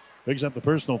Bender picks up the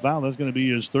personal foul. That's going to be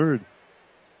his third.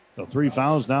 So 3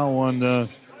 fouls now on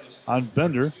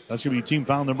Bender. That's going to be team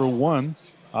foul number 1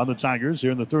 on the Tigers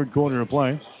here in the third quarter of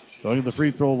play. Going to the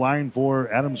free throw line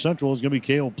for Adams Central is going to be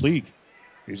Cale Pleak.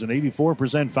 He's an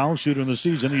 84% foul shooter in the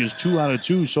season. He is 2 out of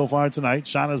 2 so far tonight.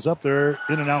 Shot is up there,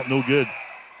 in and out, no good.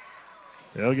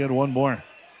 They'll get one more.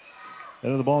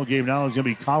 End of the ball game now is going to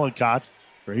be Collicott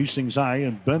for Hastings High,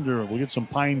 and Bender will get some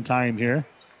pine time here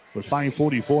with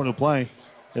 5:44 to play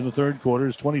in the third quarter.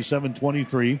 It's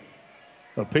 27-23.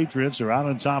 The Patriots are out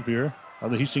on top here of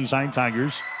the Hastings High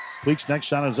Tigers. Pleak's next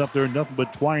shot is up there, nothing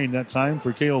but twine that time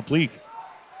for Cale Pleak.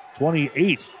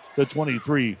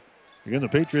 28-23. Again, the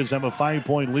Patriots have a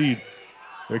 5-point lead.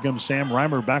 Here comes Sam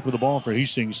Reimer back with the ball for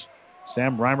Hastings.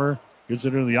 Sam Reimer gets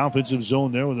it into the offensive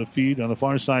zone there with a feed on the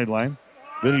far sideline.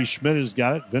 Vinny Schmidt has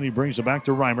got it. Vinny brings it back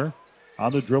to Reimer.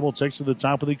 On the dribble, takes to the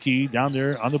top of the key. Down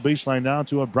there on the baseline now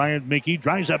to a Bryant Mickey.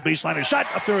 Drives that baseline. A shot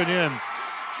up there and in.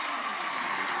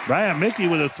 Bryant Mickey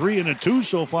with a 3 and a 2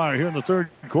 so far here in the third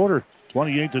quarter.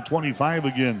 28-25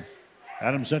 again.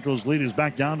 Adams Central's lead is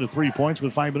back down to 3 points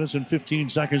with 5 minutes and 15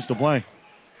 seconds to play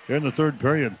here in the third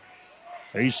period.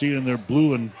 AC in their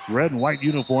blue and red and white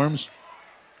uniforms.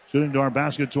 Shooting to our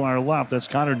basket to our left. That's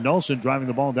Connor Nelson driving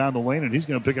the ball down the lane, and he's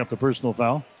going to pick up the personal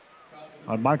foul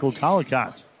on Michael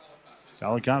Collicott.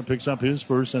 Collicott picks up his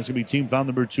first. That's going to be team foul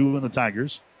number 2 in the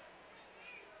Tigers.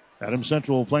 Adams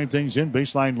Central playing things in.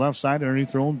 Baseline left side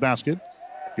underneath their own basket.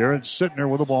 Garrett Sittner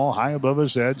with the ball high above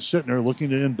his head. Sittner looking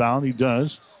to inbound. He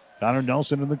does. Connor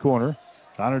Nelson in the corner.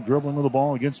 Connor dribbling with the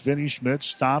ball against Vinny Schmidt.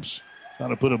 Stops. Trying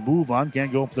to put a move on.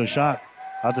 Can't go for the shot.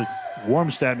 Out to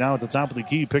Warmstad now at the top of the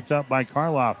key. Picked up by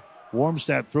Karloff.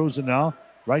 Warmstad throws it now.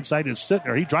 Right side is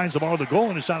Sittner. He drives the ball to the goal,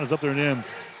 and his shot is up there and in.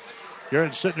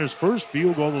 Garrett Sittner's first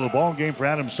field goal of the ball game for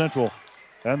Adams Central.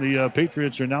 And the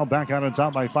Patriots are now back out on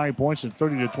top by 5 points at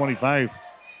 30-25.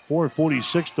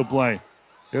 4:46 to play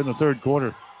here in the third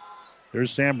quarter.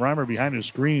 There's Sam Reimer behind his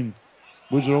screen.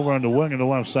 Moves it over on the wing on the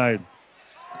left side.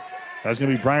 That's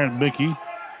going to be Bryant Mickey.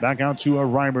 Back out to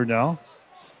Reimer now.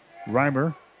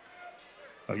 Reimer,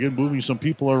 again, moving some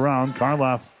people around.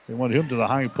 Karloff, they want him to the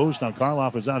high post. Now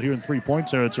Karloff is out here in 3-point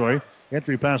territory.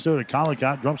 Entry pass there to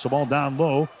Collicott. Dumps the ball down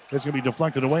low. It's going to be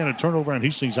deflected away and a turnover on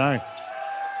Hastings High.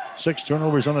 6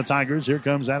 turnovers on the Tigers. Here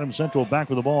comes Adams Central back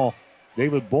with the ball.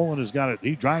 David Bolin has got it.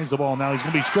 He drives the ball now. He's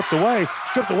going to be stripped away.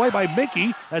 Stripped away by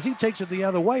Mickey as he takes it the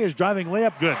other way. His driving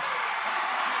layup good.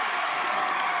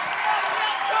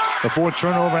 The 4th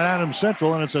turnover at Adams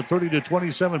Central, and it's a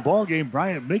 30-27 ball game.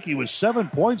 Bryant Mickey with 7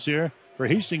 points here for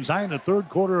Hastings High in the third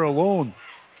quarter alone.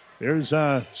 There's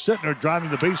Sittner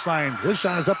driving the baseline. His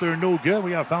shot is up there, no good.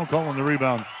 We got a foul call on the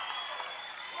rebound.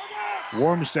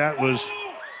 Warmstad was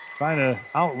trying to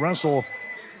out-wrestle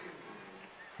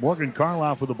Morgan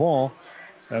Karloff with the ball.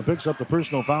 And picks up the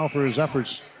personal foul for his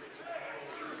efforts.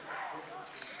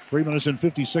 3 minutes and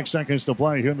 56 seconds to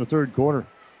play here in the third quarter.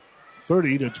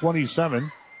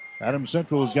 30-27. Adams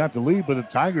Central has got the lead, but the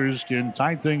Tigers can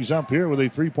tie things up here with a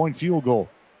 3-point field goal.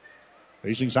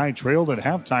 Hastings High trailed at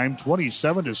halftime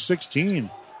 27-16.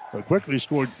 But quickly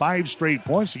scored 5 straight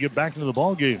points to get back into the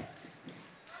ball game.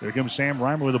 Here comes Sam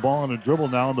Reimer with the ball on a dribble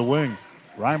now on the wing.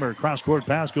 Reimer, cross-court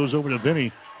pass, goes over to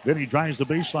Vinny. Vinny drives the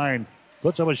baseline,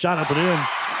 puts up a shot up and in.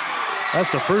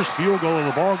 That's the first field goal of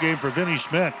the ball game for Vinny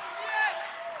Schmidt.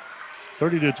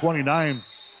 30-29,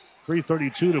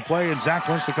 3:32 to play, and Zach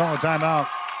wants to call a timeout.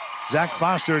 Zach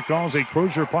Foster calls a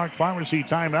Crozier Park Pharmacy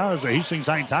timeout as the Hastings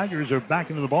High Tigers are back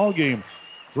into the ball game.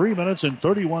 3 minutes and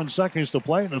 31 seconds to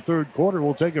play in the third quarter.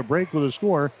 We'll take a break with a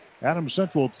score. Adams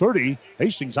Central 30,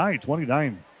 Hastings High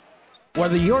 29.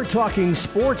 Whether you're talking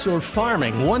sports or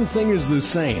farming, one thing is the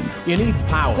same. You need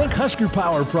power. Think Husker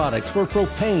Power products for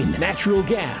propane, natural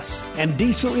gas, and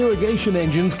diesel irrigation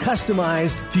engines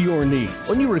customized to your needs.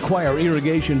 When you require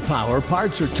irrigation power,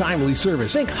 parts, or timely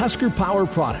service, think Husker Power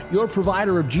products, your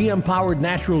provider of GM-powered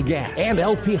natural gas and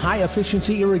LP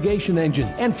high-efficiency irrigation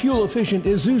engines and fuel-efficient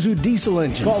Isuzu diesel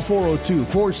engines. Call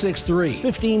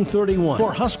 402-463-1531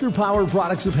 for Husker Power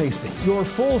Products of Hastings, your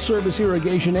full-service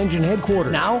irrigation engine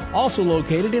headquarters. Now, also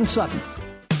located in Sutton.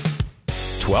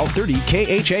 1230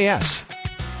 KHAS.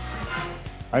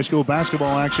 High school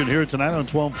basketball action here tonight on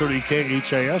 1230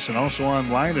 KHAS and also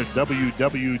online at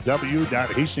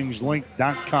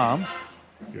www.hastingslink.com.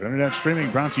 Your internet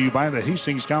streaming brought to you by the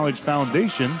Hastings College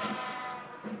Foundation.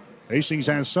 Hastings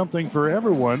has something for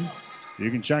everyone.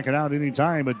 You can check it out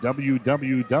anytime at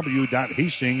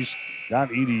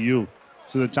www.hastings.edu.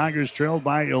 So the Tigers trailed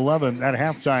by 11 at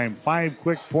halftime. 5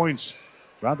 quick points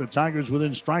brought the Tigers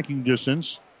within striking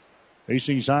distance.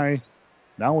 Hastings High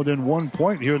now within 1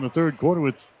 point here in the third quarter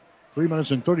with 3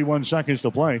 minutes and 31 seconds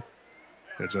to play.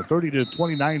 It's a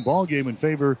 30-29 ball game in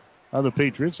favor of the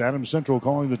Patriots. Adams Central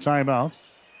calling the timeout.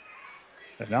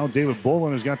 And now David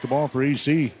Bolin has got the ball for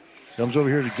AC. Comes over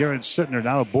here to Garrett Sittner.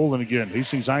 Now to Bolin again.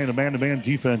 Hastings High in a man-to-man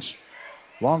defense.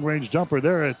 Long-range jumper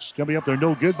there. It's going to be up there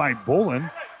no good by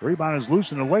Bolin. Rebound is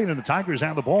loose in the lane, and the Tigers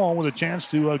have the ball with a chance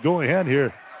to go ahead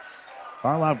here.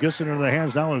 Karloff gets it into the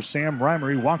hands now of Sam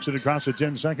Reimer. He walks it across the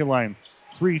 10-second line.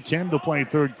 3:10 to play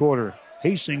third quarter.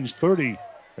 Hastings 30.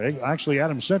 Actually,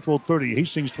 Adams Central 30.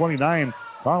 Hastings 29.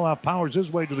 Karloff powers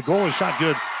his way to the goal. His shot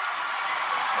good.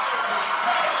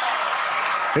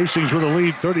 Hastings with a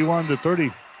lead,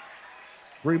 31-30.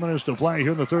 3 minutes to play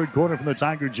here in the third quarter from the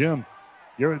Tiger Gym.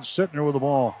 Garrett Sittner with the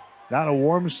ball. Now to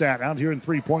Wormstadt out here in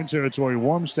three-point territory.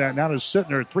 Wormstadt now to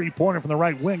Sittner. Three-pointer from the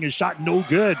right wing. His shot no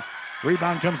good.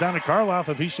 Rebound comes down to Karloff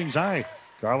of Hastings High.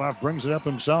 Karloff brings it up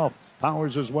himself.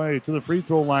 Powers his way to the free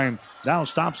throw line. Now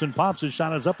stops and pops. His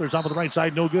shot is up there. It's off of the right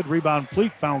side. No good. Rebound.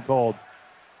 Pleak foul called.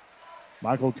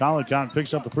 Michael Collicott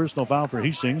picks up the personal foul for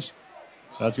Hastings.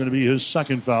 That's going to be his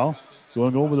second foul.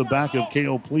 Going over the back of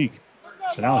K.O. Pleak.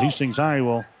 So now Hastings High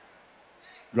will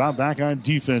drop back on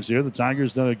defense here. The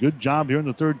Tigers done a good job here in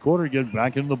the third quarter, getting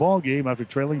back into the ball game after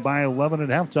trailing by 11 at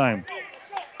halftime.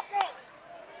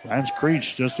 Lance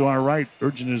Creech just to our right,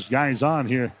 urging his guys on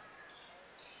here.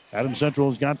 Adams Central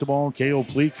has got the ball. K.O.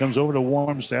 Pleak comes over to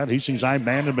Wormstadt. Hastings High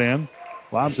man-to-man.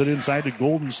 Lobs it inside to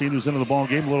Goldenstein, who's into the ball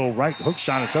game. A little right hook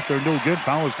shot. It's up there, no good.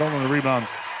 Foul is called on the rebound.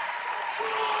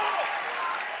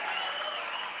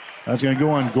 That's going to go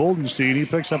on Goldenstein. He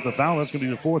picks up the foul. That's going to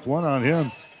be the fourth one on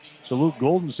him. So Luke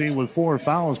Goldenstein with 4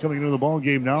 fouls coming into the ball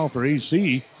game now for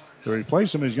AC. To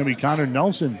replace him is going to be Connor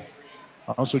Nelson.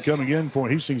 Also coming in for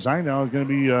Hastings High now is going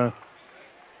to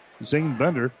be Zane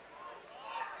Bender.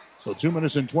 So 2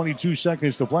 minutes and 22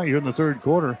 seconds to play here in the third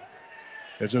quarter.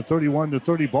 It's a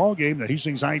 31-30 ball game. The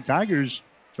Hastings High Tigers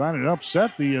trying to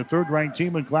upset the third-ranked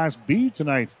team in Class B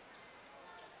tonight.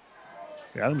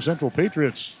 The Adams Central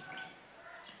Patriots.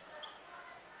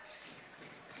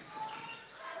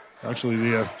 Actually,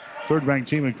 the third-ranked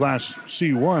team in Class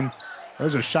C1.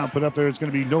 There's a shot put up there. It's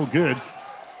going to be no good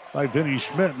by Vinny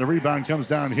Schmidt. And the rebound comes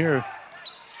down here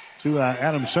to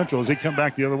Adams Central as they come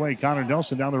back the other way. Connor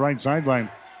Nelson down the right sideline.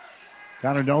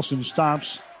 Connor Nelson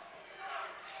stops.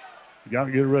 You got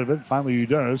to get rid of it. Finally, he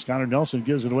does. Connor Nelson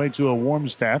gives it away to a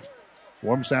Wormstadt.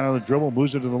 Wormstadt on the dribble,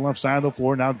 moves it to the left side of the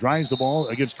floor. Now drives the ball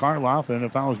against Karloff, and a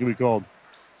foul is going to be called.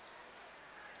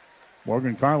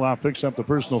 Morgan Karloff picks up the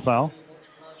personal foul.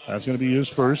 That's going to be his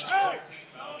first.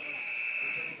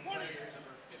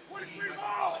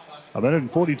 A minute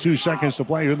and 42 seconds to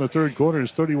play here in the third quarter.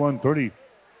 Is 31-30.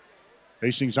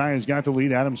 Hastings High has got the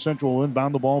lead. Adams Central will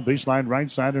inbound the ball. Baseline right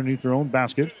side underneath their own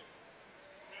basket.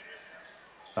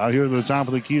 Out here to the top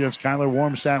of the key, that's Kyler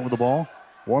Wormstadt with the ball.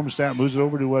 Wormstadt moves it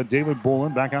over to David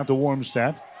Bolin. Back out to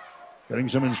Wormstadt. Getting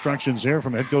some instructions here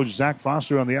from head coach Zach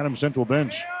Foster on the Adams Central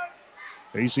bench.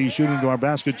 AC shooting to our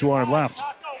basket to our left.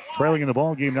 Trailing in the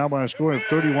ball game now by a score of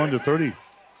 31-30.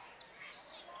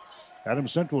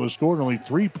 Adams Central has scored only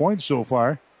 3 points so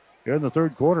far here in the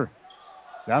third quarter.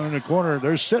 Down in the corner,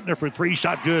 there's Sittner for 3.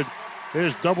 Shot good.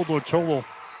 There's double Dortolo.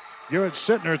 Garrett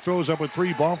Sittner throws up a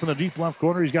 3 ball from the deep left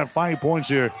corner. He's got 5 points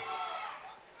here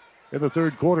in the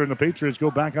third quarter, and the Patriots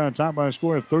go back on top by a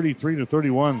score of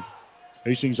 33-31.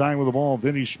 Hastings High with the ball.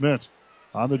 Vinny Schmidt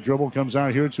on the dribble comes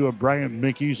out here to a Bryant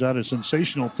Minke. He's had a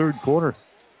sensational third quarter.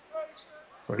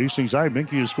 For Hastings High,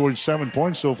 Minke has scored 7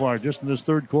 points so far just in this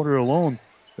third quarter alone.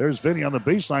 There's Vinny on the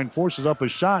baseline, forces up a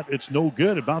shot. It's no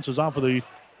good. It bounces off of the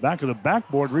back of the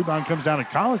backboard. Rebound comes down to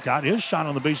Collicott. His shot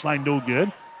on the baseline, no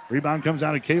good. Rebound comes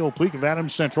down to K.O. Pleak of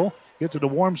Adams Central. Gets it to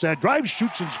Wormstadt. Drives,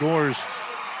 shoots, and scores.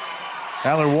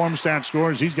 Tyler Wormstadt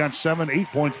scores. He's got 7-8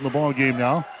 points in the ball game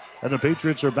now. And the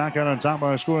Patriots are back out on top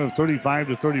by a score of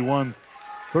 35-31.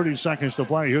 30 seconds to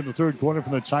play here in the third quarter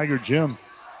from the Tiger Gym.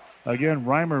 Again,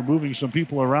 Reimer moving some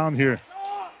people around here.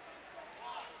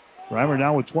 Reimer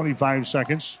now with 25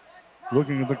 seconds.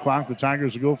 Looking at the clock, the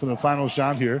Tigers will go for the final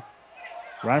shot here.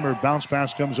 Reimer bounce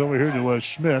pass comes over here to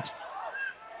Schmidt.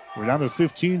 We're down to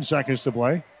 15 seconds to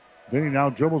play. Vinny now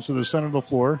dribbles to the center of the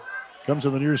floor. Comes to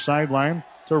the near sideline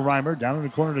to Reimer. Down in the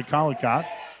corner to Collicott.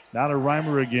 Now to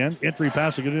Reimer again. Entry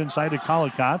pass to get it inside to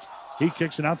Collicott. He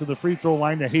kicks it out to the free throw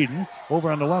line to Hayden.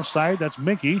 Over on the left side, that's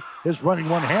Minke. His running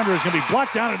one-hander is going to be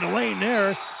blocked down in the lane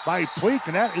there by Pleak,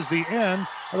 and that is the end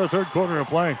of the third quarter of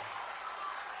play.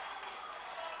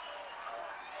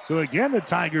 So again, the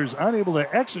Tigers unable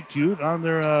to execute on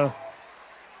their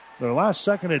last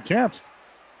second attempt.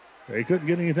 They couldn't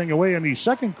get anything away in the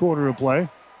second quarter of play.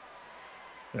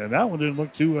 And that one didn't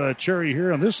look too cherry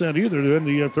here on this end either in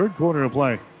the third quarter of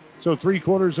play. So 3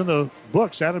 quarters in the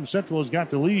books. Adams Central has got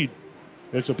the lead.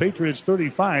 It's the Patriots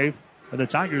 35 and the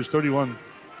Tigers 31.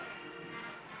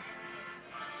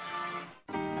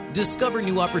 Discover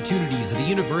new opportunities at the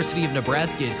University of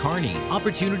Nebraska at Kearney.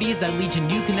 Opportunities that lead to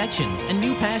new connections and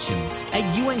new passions. At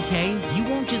UNK, you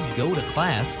won't just go to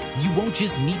class. You won't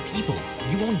just meet people.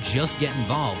 You won't just get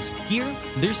involved. Here,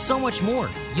 there's so much more.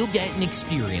 You'll get an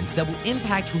experience that will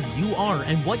impact who you are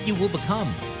and what you will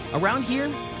become. Around here,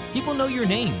 people know your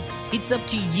name. It's up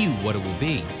to you what it will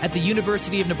be. At the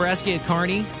University of Nebraska at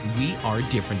Kearney, we are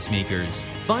difference makers.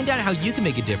 Find out how you can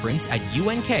make a difference at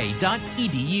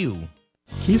unk.edu.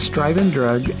 Keith's Drive-In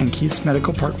Drug and Keith's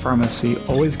Medical Park Pharmacy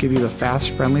always give you the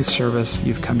fast, friendly service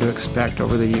you've come to expect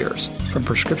over the years. From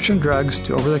prescription drugs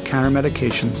to over-the-counter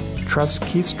medications, trust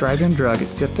Keith's Drive-In Drug at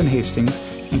 5th and Hastings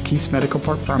and Keith's Medical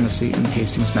Park Pharmacy in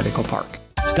Hastings Medical Park.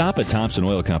 Stop at Thompson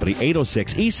Oil Company,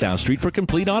 806 East South Street for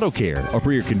complete auto care. Or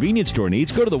for your convenience store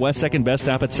needs, go to the West 2nd Best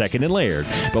Stop at 2nd and Laird.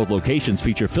 Both locations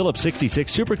feature Phillips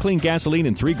 66 Super Clean gasoline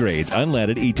in 3 grades,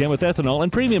 unleaded, E10 with ethanol,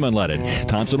 and premium unleaded.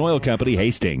 Thompson Oil Company,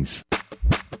 Hastings.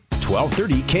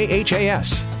 1230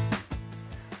 KHAS.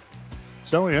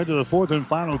 So we head to the 4th and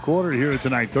final quarter here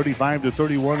tonight.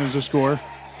 35-31 is the score.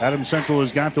 Adams Central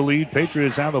has got the lead.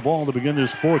 Patriots have the ball to begin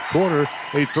this 4th quarter.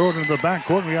 They throw it into the back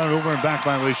court. We got an over and back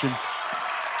violation.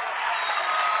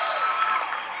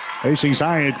 Hastings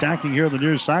High attacking here on the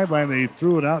near sideline. They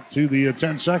threw it out to the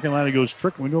 10-second line. It goes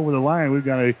trickling over the line. We've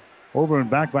got a over and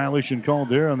back violation called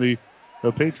there on the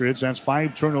Patriots. That's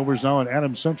 5 turnovers now at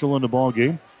Adams Central in the ball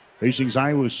game. Hastings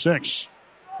High was 6.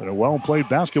 But a well-played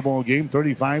basketball game.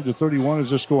 35-31 is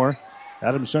the score.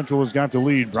 Adams Central has got the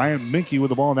lead. Brian Minke with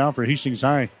the ball now for Hastings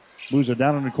High. Moves it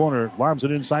down in the corner. Lobs it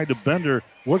inside to Bender.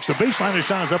 Works the baseline. His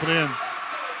shot is up and in.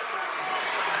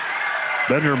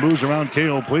 Bender moves around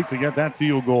K.O. Pleak to get that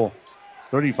field goal.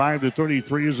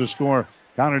 35-33 is the score.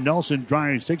 Connor Nelson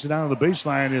drives, takes it down to the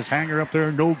baseline. His hanger up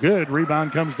there, no good.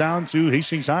 Rebound comes down to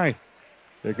Hastings High.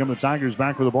 There come the Tigers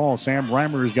back with the ball. Sam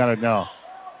Reimer has got it now.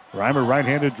 Reimer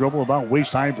right-handed dribble about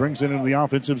waist high, brings it into the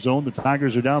offensive zone. The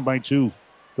Tigers are down by 2.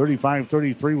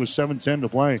 35-33 with 7:10 to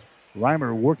play.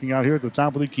 Reimer working out here at the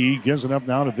top of the key. Gives it up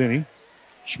now to Vinny.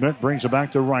 Schmidt brings it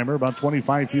back to Reimer, about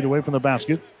 25 feet away from the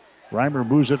basket. Reimer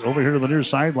moves it over here to the near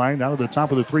sideline, down to the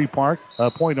top of the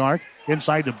point arc.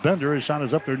 Inside to Bender. His shot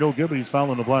is up there, no good, but he's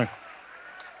fouling the play.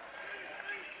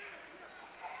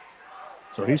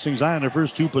 So Hastings High on their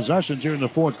first 2 possessions here in the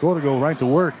 4th quarter go right to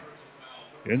work.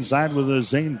 Inside with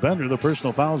Zane Bender. The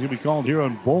personal foul is going to be called here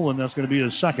on Bolin. That's going to be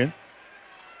his second.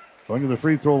 Going to the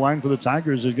free throw line for the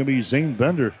Tigers is going to be Zane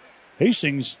Bender.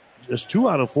 Hastings is 2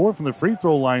 out of 4 from the free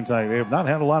throw line tonight. They have not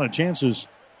had a lot of chances.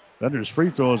 Bender's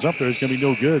free throw is up there. It's going to be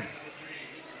no good.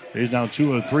 He's now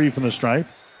 2 of 3 from the stripe.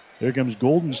 Here comes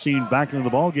Goldenstein back into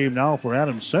the ball game now for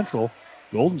Adams Central.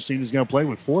 Goldenstein is going to play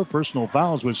with 4 personal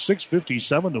fouls with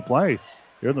 6:57 to play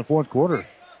here in the 4th quarter.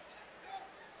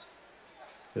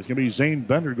 It's going to be Zane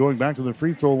Bender going back to the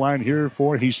free throw line here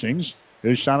for Hastings.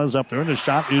 His shot is up there, and the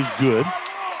shot is good.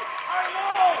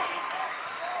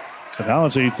 And now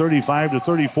it's a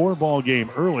 35-34 ball game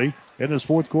early in this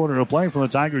 4th quarter of play from the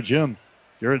Tiger Gym.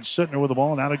 Garrett Sittner with the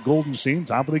ball now to Goldenstein.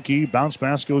 Top of the key. Bounce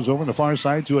pass goes over on the far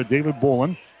side to a David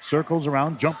Bolin. Circles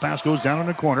around. Jump pass goes down in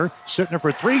the corner. Sittner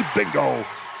for 3. Bingo!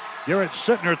 Garrett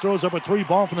Sittner throws up a 3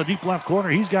 ball from the deep left corner.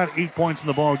 He's got 8 points in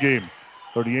the ball game.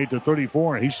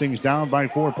 38-34. Hastings down by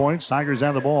 4 points. Tigers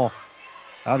have the ball.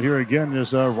 Out here again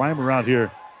is Reimer out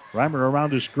here. Reimer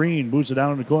around the screen. Moves it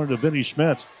down in the corner to Vinny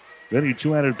Schmidt. Vinny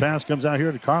 2-handed pass comes out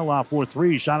here to Karloff for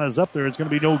 3. Shot is up there. It's going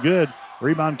to be no good.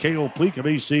 Rebound K.O. Pleak of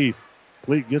AC.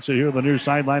 Pleak gets it here on the near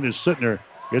sideline is Sittner.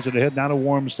 Gets it ahead now to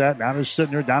Warmstead. Now to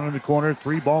Sittner down in the corner.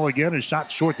 3 ball again. His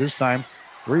shot short this time.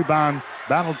 Rebound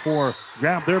battled for.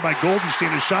 Grabbed there by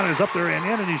Goldenstein. His shot is up there and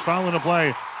in, and he's fouling the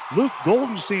play. Luke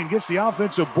Goldenstein gets the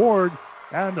offensive board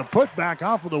and the putback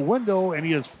off of the window, and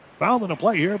he is fouled in the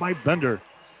play here by Bender.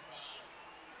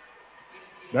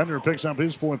 Bender picks up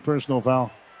his 4th personal foul.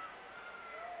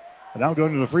 And now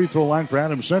going to the free throw line for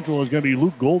Adams Central is going to be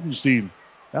Luke Goldenstein.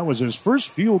 That was his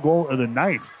first field goal of the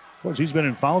night. Of course, he's been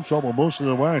in foul trouble most of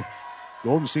the way.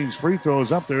 Goldenstein's free throw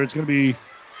is up there. It's going to be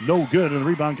no good, and the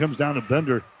rebound comes down to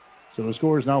Bender. So the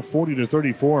score is now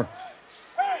 40-34.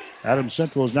 Adams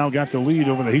Central has now got the lead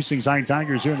over the Hastings High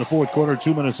Tigers here in the 4th quarter,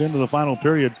 2 minutes into the final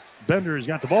period. Bender has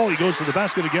got the ball. He goes to the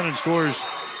basket again and scores.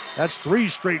 That's 3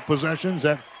 straight possessions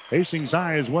that Hastings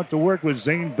High has went to work with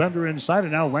Zane Bender inside,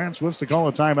 and now Lance wants to call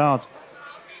a timeout.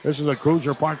 This is a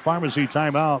Crozier Park Pharmacy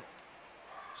timeout.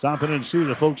 Stop in and see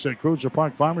the folks at Crozier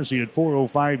Park Pharmacy at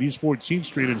 405 East 14th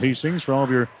Street in Hastings for all of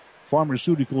your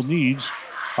pharmaceutical needs.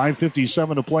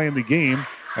 5:57 to play in the game.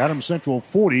 Adams Central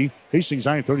 40, Hastings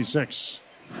High 36.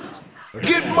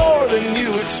 Get more than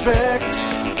you expect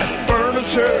at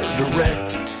Furniture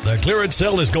Direct. The clearance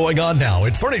sale is going on now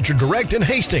at Furniture Direct in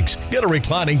Hastings. Get a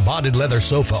reclining bonded leather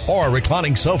sofa or a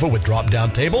reclining sofa with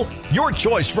drop-down table. Your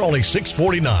choice for only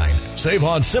 $649. Save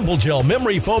on Simple Gel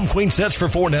Memory Foam Queen Sets for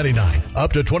 $499.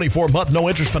 Up to 24-month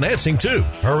no-interest financing, too.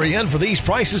 Hurry in for these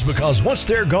prices because once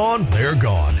they're gone, they're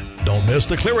gone. Don't miss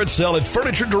the clearance sale at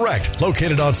Furniture Direct,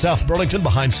 located on South Burlington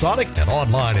behind Sonic and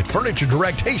online at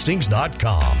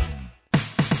FurnitureDirectHastings.com.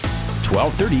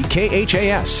 1230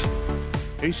 KHAS.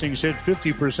 Hastings hit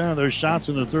 50% of their shots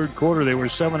in the third quarter. They were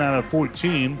 7 out of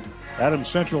 14. Adams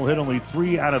Central hit only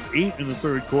 3 out of 8 in the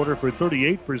third quarter for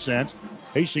 38%.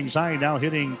 Hastings High now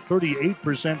hitting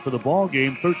 38% for the ball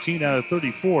game, 13 out of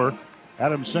 34.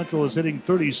 Adams Central is hitting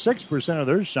 36% of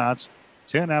their shots,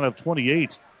 10 out of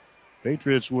 28.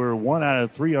 Patriots were 1 out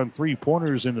of 3 on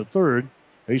three-pointers in the third.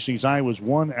 Hastings High was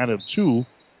 1 out of 2.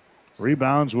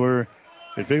 Rebounds were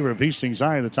in favor of Hastings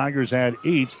High. The Tigers had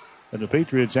 8, and the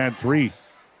Patriots had 3.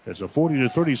 It's a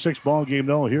 40-36 ball game,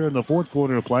 though, here in the fourth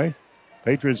quarter of play.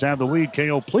 Patriots have the lead.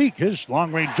 K.O. Pleak, his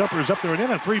long-range jumper is up there and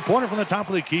in. A three-pointer from the top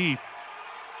of the key.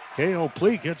 K.O.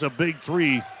 Pleak hits a big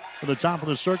three from the top of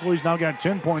the circle. He's now got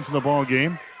 10 points in the ball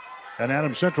game. And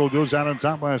Adams Central goes out on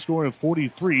top by a score of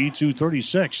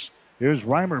 43-36. Here's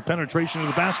Reimer, penetration to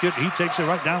the basket. He takes it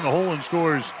right down the hole and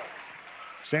scores.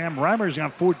 Sam Reimer's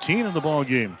got 14 in the ball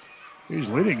game. He's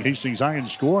leading Hastings High in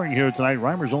scoring here tonight.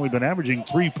 Reimer's only been averaging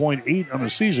 3.8 on the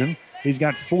season. He's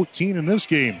got 14 in this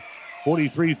game.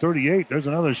 43-38. There's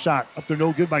another shot. Up there,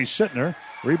 no good by Sittner.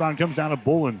 Rebound comes down to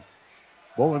Bolin.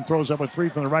 Bolin throws up a three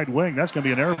from the right wing. That's going to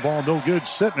be an air ball. No good.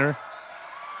 Sittner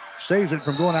saves it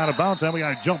from going out of bounds. Now we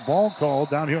got a jump ball called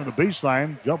down here on the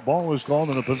baseline. Jump ball is called,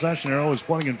 and the possession arrow is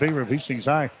pointing in favor of Hastings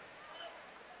High.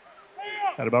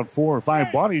 Had about 4 or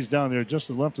 5 bodies down there just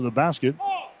to the left of the basket.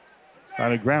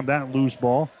 Trying to grab that loose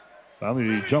ball.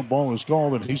 Finally, the jump ball is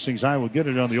called, and Hastings High will get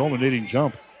it on the alternating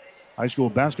jump. High school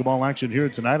basketball action here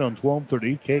tonight on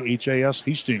 1230 KHAS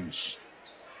Hastings.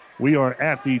 We are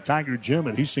at the Tiger Gym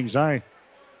at Hastings High.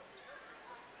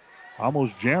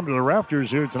 Almost jammed to the rafters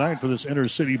here tonight for this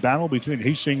inter-city battle between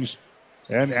Hastings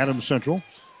and Adams Central.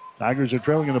 Tigers are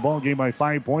trailing in the ball game by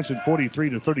 5 points at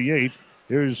 43-38.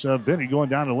 Here's Vinny going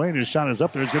down the lane. His shot is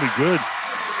up there. It's going to be good.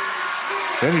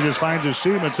 Then he just finds his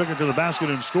seam and took it to the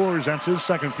basket and scores. That's his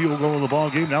second field goal of the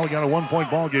ball game. Now we got a 1-point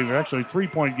ball game. Or actually a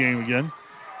 3-point game again.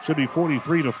 Should be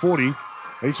 43-40.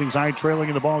 Hastings High trailing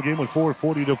in the ball game with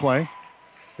 4:40 to play.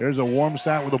 There's a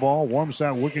Warmstadt with the ball.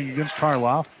 Warmstadt working against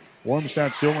Karloff.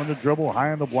 Warmstadt still on the dribble,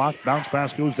 high on the block. Bounce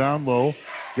pass goes down low.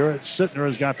 Garrett Sittner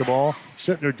has got the ball.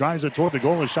 Sittner drives it toward the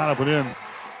goal and shot up and in.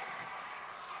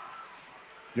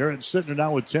 Garrett Sittner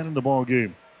now with 10 in the ball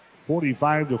game.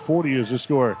 45-40 is the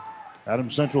score.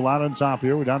 Adams Central out on top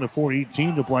here. We're down to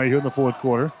 4:18 to play here in the fourth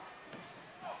quarter.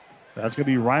 That's going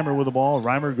to be Reimer with the ball.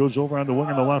 Reimer goes over on the wing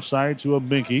on the left side to a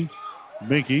Minky.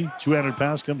 Minky, two-handed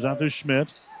pass comes out to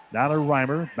Schmidt. Now to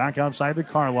Reimer. Back outside to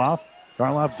Karloff.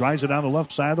 Karloff drives it down the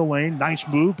left side of the lane. Nice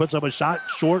move. Puts up a shot.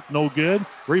 Short. No good.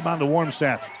 Rebound to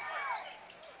Warmstadt.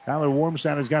 Tyler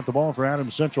Warmstadt has got the ball for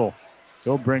Adams Central.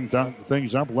 He'll bring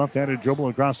things up. Left-handed dribble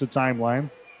across the timeline.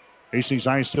 Hastings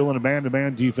High still in a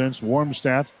man-to-man defense.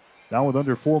 Warmstadt now with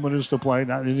under 4 minutes to play.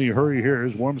 Not in any hurry here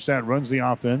as Warmstadt runs the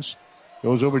offense.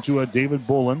 Goes over to David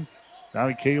Bolin. Now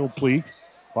to Cale Pleak.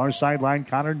 Far sideline,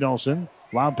 Connor Nelson.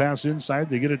 Lob pass inside.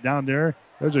 They get it down there.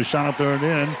 There's a shot up there and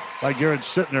in by Garrett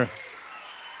Sittner.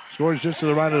 Scores just to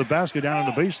the right of the basket down on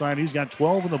the baseline. He's got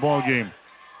 12 in the ball game.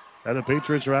 And the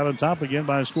Patriots are out on top again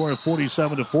by a score of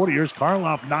 47-40. Here's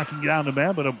Karloff knocking down the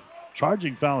man, but a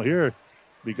charging foul here.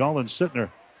 Be calling Sittner.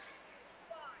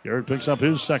 Garrett picks up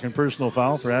his second personal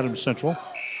foul for Adams Central.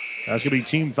 That's going to be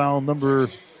team foul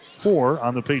number 4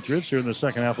 on the Patriots here in the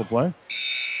second half of play.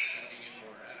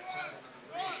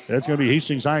 That's going to be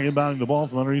Hastings High inbounding the ball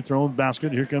from underneath their own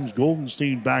basket. Here comes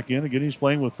Goldenstein back in. Again, he's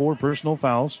playing with 4 personal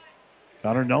fouls.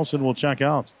 Connor Nelson will check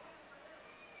out.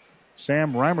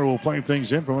 Sam Reimer will play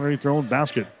things in from underneath their own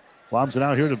basket. Lobs it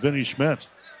out here to Vinny Schmidt.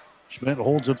 Schmidt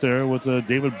holds it there with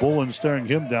David Bolin staring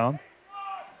him down.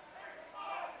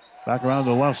 Back around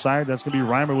to the left side. That's going to be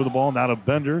Reimer with the ball. Now to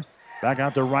Bender. Back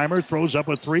out to Reimer. Throws up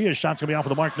a 3. His shot's going to be off of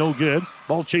the mark. No good.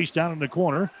 Ball chased down in the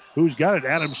corner. Who's got it?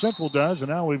 Adams Central does.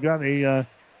 And now we've got a...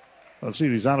 let's see.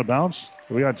 He's out of bounds.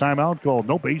 We got a timeout called.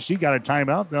 Nope. AC got a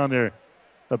timeout down there.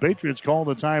 The Patriots called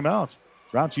the timeout.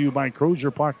 Brought to you by Crozier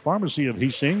Park Pharmacy of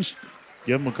Hastings.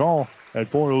 Give them a call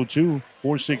at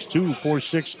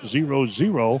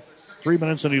 402-462-4600. 3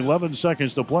 minutes and 11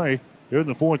 seconds to play. Here in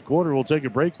the fourth quarter, we'll take a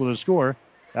break with a score.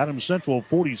 Adams Central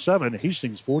 47,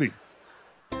 Hastings 40.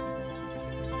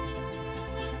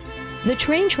 The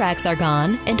train tracks are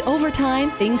gone, and over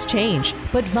time, things change.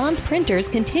 But Vaughn's Printers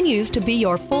continues to be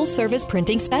your full-service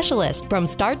printing specialist. From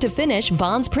start to finish,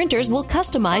 Vaughn's Printers will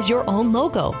customize your own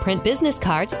logo, print business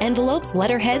cards, envelopes,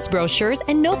 letterheads, brochures,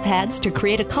 and notepads to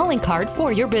create a calling card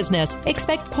for your business.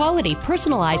 Expect quality,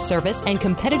 personalized service and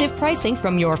competitive pricing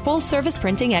from your full-service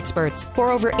printing experts. For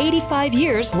over 85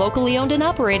 years, locally owned and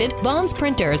operated, Vaughn's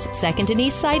Printers, 2nd and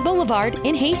East Side Boulevard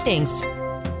in Hastings.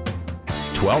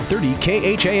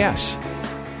 1230 KHAS.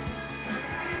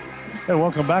 And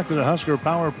welcome back to the Husker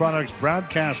Power Products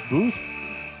broadcast booth.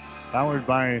 Powered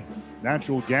by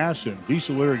natural gas and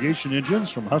diesel irrigation engines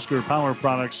from Husker Power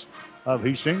Products of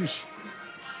Hastings.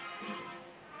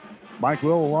 Mike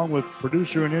Will, along with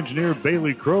producer and engineer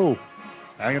Bailey Crow,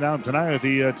 hanging out tonight at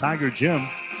the Tiger Gym.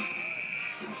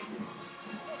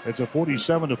 It's a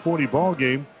 47-40 ball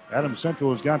game. Adams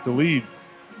Central has got the lead.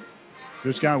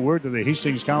 Just got word that the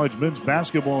Hastings College men's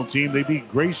basketball team, they beat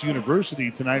Grace University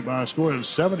tonight by a score of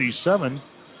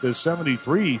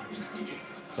 77-73.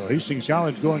 So Hastings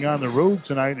College going on the road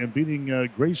tonight and beating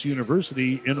Grace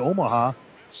University in Omaha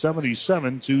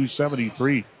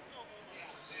 77-73.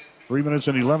 3 minutes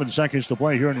and 11 seconds to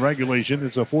play here in regulation.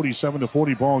 It's a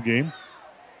 47-40 ball game.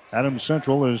 Adams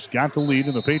Central has got the lead,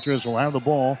 and the Patriots will have the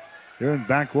ball here in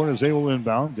backcourt as they will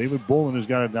inbound. David Bolin has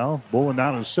got it now. Bolin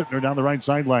down to Sittner down the right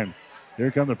sideline. Here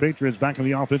come the Patriots back in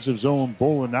the offensive zone.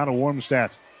 Bolin now to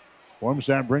Warmstadt.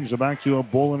 Warmstadt brings it back to a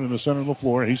Bolin in the center of the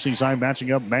floor. Hastings High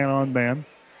matching up man on man.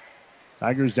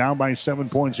 Tigers down by 7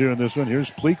 points here in this one.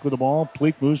 Here's Pleak with the ball.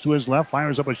 Pleak moves to his left,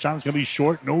 fires up a shot. It's going to be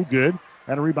short, no good.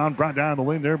 And a rebound brought down the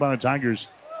lane there by the Tigers.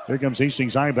 Here comes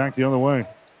Hastings High back the other way.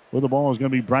 With the ball is going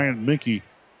to be Bryant Mickey.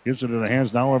 Gets it in the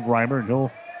hands now of Reimer, and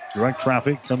he'll direct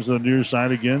traffic. Comes to the near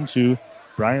side again to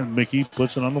Bryant Mickey.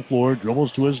 Puts it on the floor,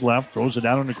 dribbles to his left, throws it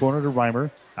down in the corner to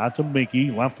Reimer. Out to Mickey,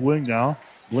 left wing now.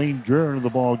 Blaine Dreher into the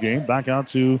ball game. Back out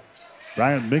to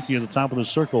Bryant Mickey at the top of the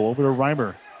circle. Over to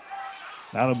Reimer.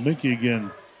 Now to Mickey again.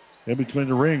 In between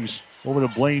the rings. Over to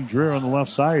Blaine Dreher on the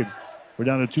left side. We're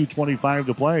down to 2:25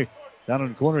 to play. Down in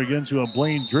the corner again to a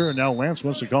Blaine Dreher. Now Lance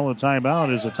wants to call a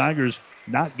timeout as the Tigers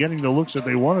not getting the looks that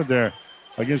they wanted there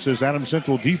against this Adams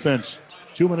Central defense.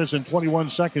 2 minutes and 21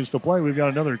 seconds to play. We've got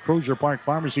another Crozier Park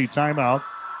Pharmacy timeout.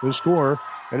 The score,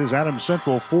 it is Adams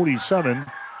Central 47,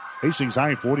 Hastings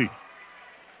High 40.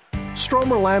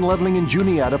 Stromer Land Leveling in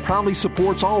Juniata proudly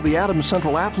supports all the Adams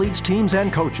Central athletes, teams,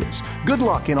 and coaches. Good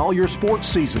luck in all your sports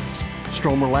seasons.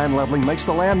 Stromer Land Leveling makes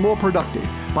the land more productive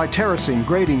by terracing,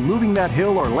 grading, moving that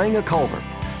hill, or laying a culvert.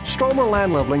 Stromer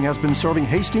Land Leveling has been serving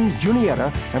Hastings,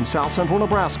 Juniata, and South Central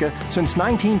Nebraska since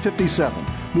 1957.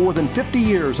 More than 50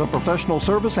 years of professional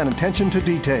service and attention to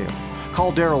detail.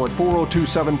 Call Darrell at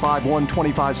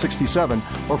 402-751-2567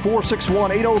 or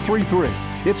 461-8033.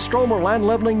 It's Stromer Land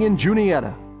Leveling in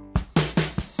Juniata.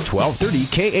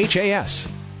 1230 KHAS.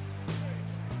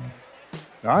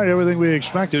 All right, everything we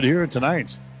expected here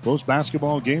tonight. Close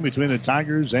basketball game between the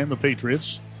Tigers and the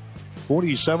Patriots.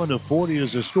 47-40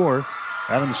 is the score.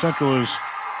 Adams Central has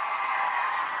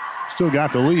still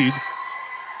got the lead.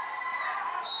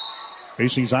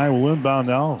 Hastings High will inbound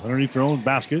now underneath their own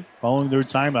basket following their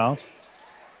timeout.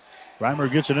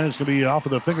 Reimer gets it in. It's going to be off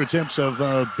of the fingertips of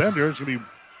Bender. It's going to be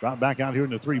brought back out here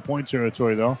in the three-point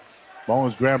territory, though. Ball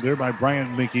is grabbed there by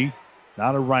Bryant Mickey.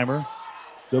 Now to Reimer.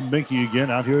 To Mickey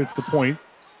again out here at the point.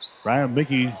 Bryant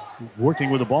Mickey working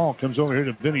with the ball. Comes over here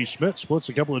to Vinny Schmidt. Splits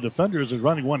a couple of defenders. Is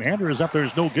running one-hander. Is up there.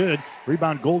 Is no good.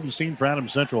 Rebound Goldenstein for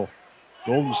Adams Central.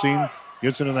 Goldenstein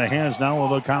gets it in the hands now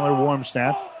of Kyler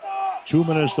Warmstadt. 2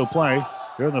 minutes to play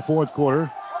here in the fourth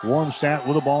quarter. Warmstadt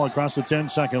with the ball across the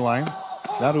 10-second line.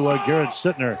 Now to Garrett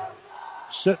Sittner.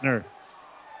 Sittner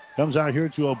comes out here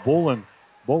to a Bolin.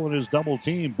 Bolin is double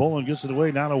teamed. Bolin gets it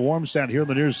away now to Warmstadt here on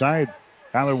the near side.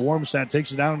 Kyler Warmstadt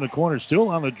takes it down in the corner. Still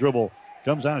on the dribble.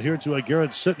 Comes out here to a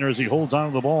Garrett Sittner as he holds on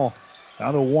to the ball.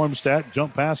 Now to Warmstadt.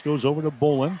 Jump pass goes over to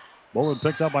Bolin. Bolin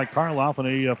picked up by Karloff, and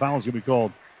a foul is going to be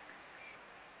called.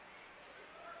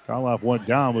 Karloff went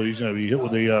down, but he's going to be hit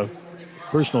with a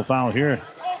personal foul here.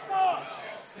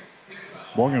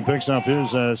 Morgan picks up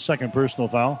his second personal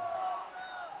foul.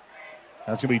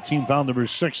 That's going to be team foul number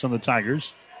 6 on the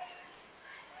Tigers.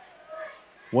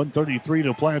 1:33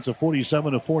 to play. It's a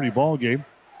 47-40 ball game.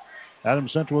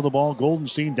 Adams Central with the ball.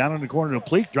 Goldenstein down in the corner to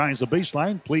Pleak. Drives the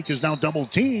baseline. Pleak is now double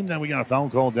teamed. Then we got a foul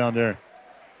called down there.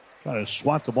 Trying to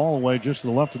swat the ball away just to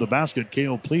the left of the basket.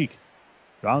 K.O. Pleak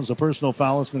rounds the personal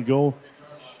foul. It's going to go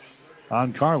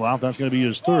on Karloff. That's going to be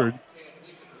his third.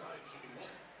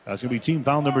 That's going to be team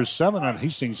foul number 7 on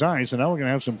Hastings High. So now we're going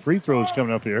to have some free throws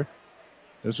coming up here.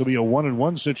 This will be a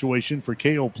 1-and-1 situation for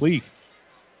K.O. Pleak.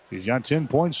 He's got 10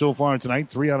 points so far tonight,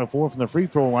 3 out of 4 from the free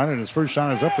throw line, and his first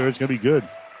shot is up there. It's going to be good.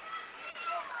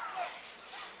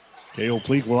 K.O.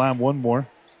 Pleak will have one more.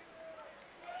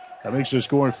 That makes the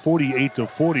score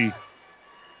 48-40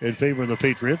 in favor of the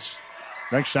Patriots.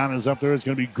 Next shot is up there. It's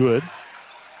going to be good.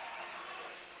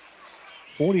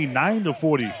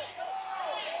 49-40.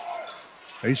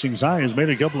 Hastings High has made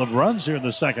a couple of runs here in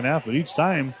the second half, but each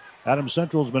time Adams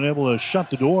Central's been able to shut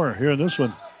the door here in this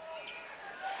one.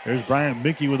 There's Bryant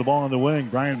Mickey with the ball on the wing.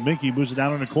 Bryant Mickey moves it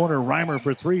down in the corner. Reimer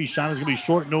for three. Shot is going to be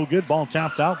short, no good. Ball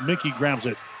tapped out. Mickey grabs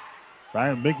it.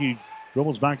 Bryant Mickey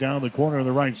dribbles back down in the corner on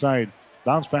the right side.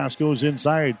 Bounce pass goes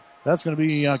inside. That's going to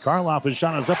be Karloff. His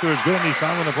shot is up there. It's good, and he's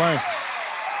fouling the play.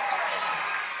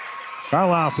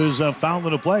 Karloff is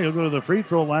fouling the play. He'll go to the free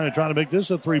throw line and try to make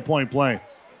this a three-point play.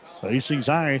 So Hastings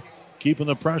High keeping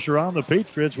the pressure on the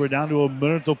Patriots. We're down to a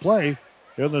minute to play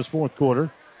here in this fourth quarter.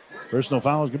 Personal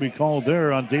foul is going to be called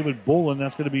there on David Bolin.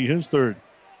 That's going to be his third.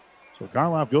 So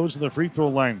Karloff goes to the free throw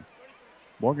line.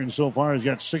 Morgan so far has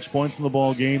got 6 points in the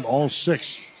ball game, all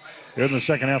 6 here in the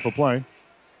second half of play.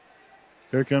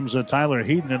 Here comes Tyler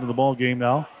Heaton into the ball game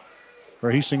now for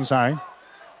Hastings High.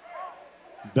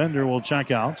 Bender will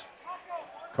check out.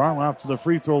 Karloff to the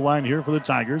free throw line here for the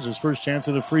Tigers. His first chance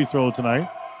at a free throw tonight.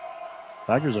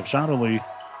 Tigers have shot only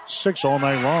 6 all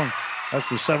night long. That's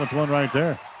the 7th one right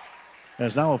there. And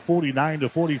it's now a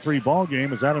 49-43 ball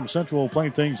game as Adams Central will play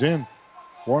things in.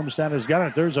 Wormstad has got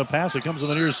it. There's a pass. It comes on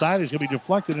the near side. It's going to be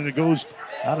deflected, and it goes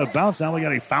out of bounds. Now we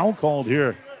got a foul called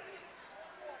here.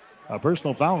 A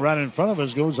personal foul right in front of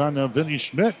us goes on Vinny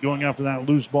Schmidt going after that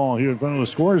loose ball here in front of the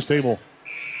scorer's table.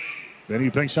 Then he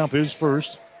picks up his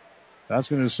first. That's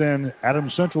going to send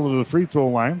Adams Central to the free throw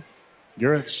line.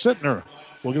 Garrett Sittner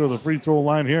will go to the free throw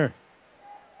line here.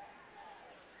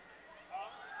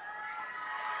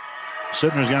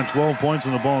 Sittner's got 12 points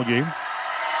in the ball game.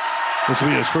 This will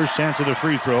be his first chance at a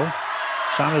free throw.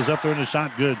 Shot is up there and the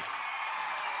shot good.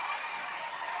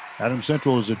 Adams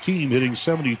Central is a team hitting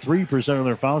 73% of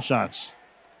their foul shots.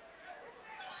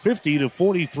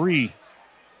 50-43.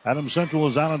 Adams Central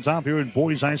is out on top here in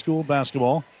boys high school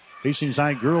basketball. Hastings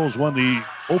High girls won the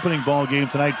opening ball game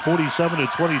tonight,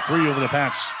 47-23 over the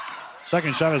Pats.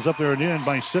 Second shot is up there and in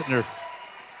by Sittner.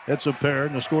 It's a pair,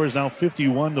 and the score is now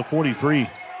 51-43.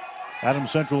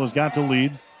 Adams Central has got the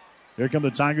lead. Here come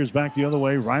the Tigers back the other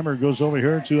way. Reimer goes over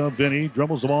here to Vinny,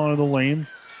 dribbles the ball into the lane.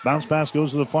 Bounce pass goes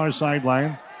to the far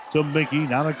sideline to Mickey.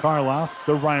 Now to Karloff,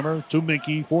 to Reimer, to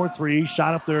Mickey. 4-3,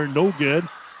 shot up there, no good.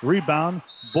 Rebound,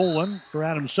 Bolin for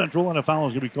Adams Central, and a foul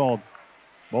is going to be called.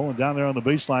 Bolin down there on the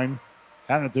baseline.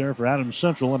 Had it there for Adams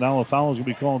Central, and now a foul is going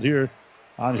to be called here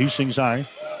on Hastings High.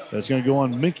 That's going to go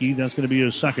on Mickey. That's going to be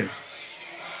his second.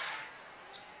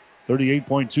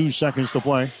 38.2 seconds to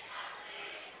play.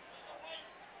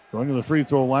 Going to the free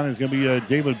throw line is going to be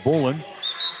David Bolin.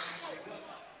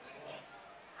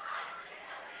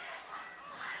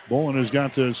 Bolin has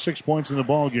got 6 points in the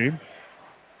ball game.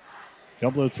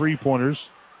 Couple of three-pointers.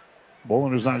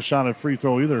 Bolin has not shot a free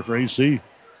throw either for AC.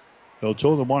 He'll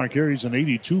toe the mark here. He's an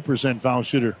 82% foul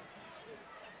shooter.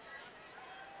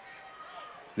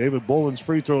 David Bolin's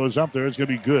free throw is up there. It's going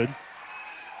to be good.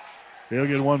 He'll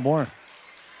get one more.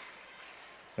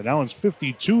 And now it's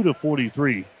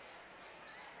 52-43.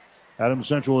 Adams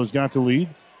Central has got the lead.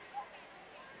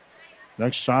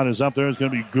 Next shot is up there. It's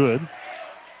going to be good.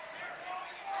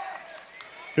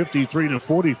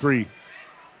 53-43.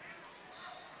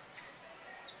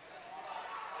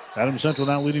 Adams Central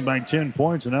now leading by 10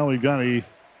 points, and now we've got a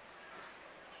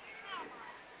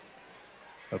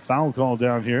foul call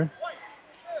down here.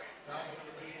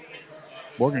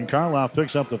 Morgan Karloff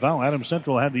picks up the foul. Adams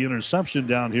Central had the interception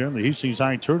down here in the Hastings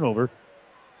High turnover.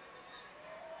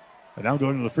 And now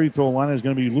going to the free throw line is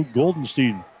going to be Luke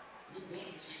Goldenstein.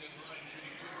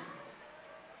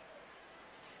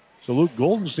 So Luke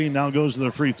Goldenstein now goes to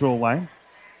the free throw line.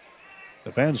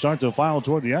 The fans start to file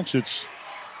toward the exits.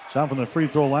 Shot from the free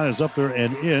throw line is up there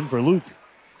and in for Luke.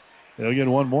 They'll get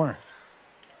one more.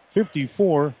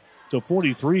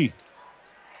 54-43.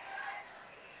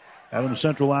 Adams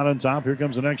Central out on top. Here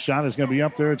comes the next shot. It's going to be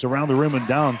up there. It's around the rim and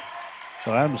down.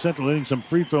 So Adams Central hitting some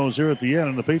free throws here at the end,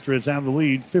 and the Patriots have the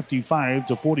lead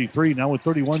 55-43 now with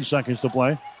 31 seconds to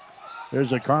play.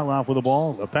 There's a Karloff with the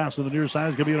ball. The pass to the near side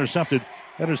is going to be intercepted.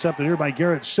 Intercepted here by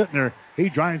Garrett Sittner. He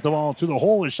drives the ball to the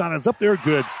hole. His shot is up there.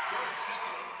 Good.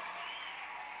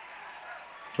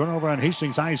 Turnover on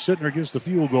Hastings High. Sittner gets the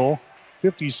field goal.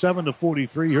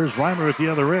 57-43. Here's Reimer at the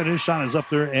other end. His shot is up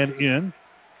there and in.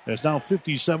 It's now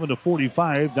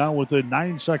 57-45. Now with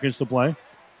 9 seconds to play.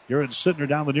 Garrett Sittner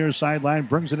down the near sideline,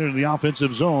 brings it into the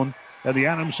offensive zone. And the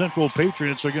Adams Central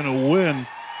Patriots are going to win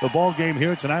the ball game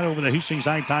here tonight over the Hastings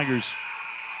High Tigers.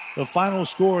 The final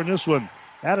score in this one,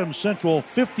 Adams Central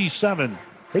 57,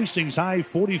 Hastings High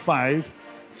 45.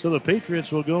 So the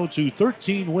Patriots will go to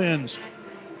 13 wins,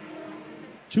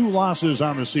 2 losses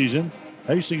on the season.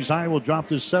 Hastings High will drop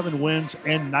to 7 wins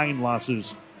and 9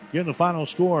 losses. Again, the final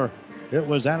score, it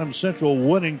was Adams Central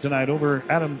winning tonight over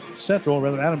Adams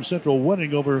Central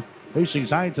winning over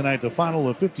Hastings High tonight. The final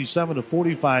of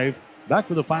 57-45. Back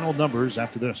with the final numbers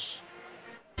after this.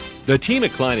 The team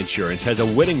at Klein Insurance has a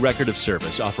winning record of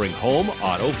service, offering home,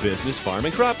 auto, business, farm,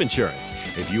 and crop insurance.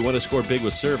 If you want to score big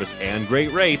with service and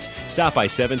great rates, stop by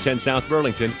 710 South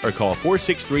Burlington or call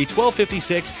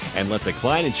 463-1256 and let the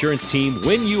Klein Insurance team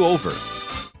win you over.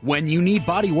 When you need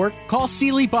body work, call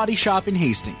Seeley Body Shop in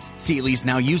Hastings. Seeley's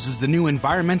now uses the new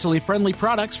environmentally friendly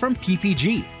products from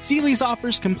PPG. Seeley's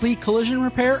offers complete collision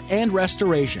repair and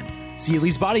restoration.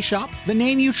 Seeley's Body Shop, the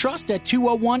name you trust at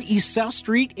 201 East South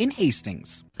Street in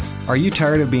Hastings. Are you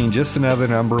tired of being just another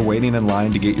number waiting in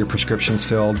line to get your prescriptions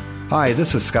filled? Hi,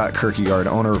 this is Scott Kierkegaard,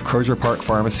 owner of Crozier Park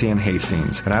Pharmacy in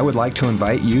Hastings, and I would like to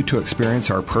invite you to experience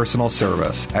our personal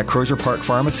service. At Crozier Park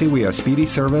Pharmacy, we have speedy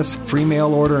service, free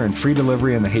mail order, and free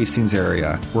delivery in the Hastings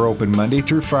area. We're open Monday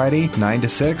through Friday, 9 to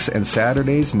 6, and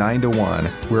Saturdays, 9 to 1.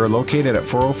 We are located at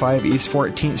 405 East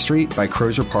 14th Street by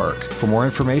Crozier Park. For more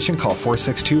information, call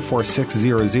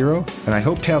 462-4600, and I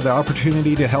hope to have the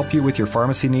opportunity to help you with your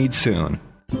pharmacy needs soon.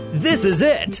 This is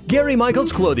it! Gary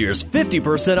Michaels Clothiers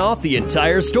 50% off the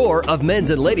entire store of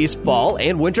men's and ladies' fall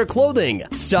and winter clothing.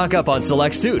 Stock up on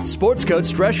select suits, sports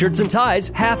coats, dress shirts, and ties,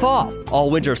 half off. All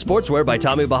winter sportswear by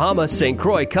Tommy Bahama, St.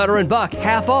 Croix, Cutter & Buck,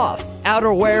 half off.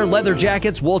 Outerwear, leather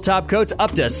jackets, wool top coats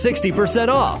up to 60%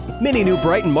 off. Many new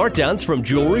Brighton markdowns from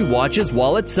jewelry, watches,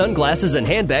 wallets, sunglasses, and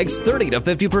handbags 30 to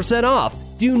 50% off.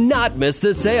 Do not miss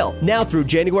this sale. Now through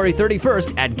January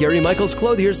 31st at Gary Michaels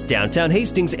Clothiers, downtown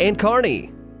Hastings and Kearney.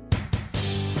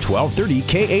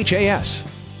 1230 KHAS.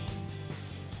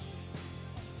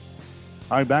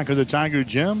 All right, back at the Tiger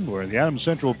Gym, where the Adams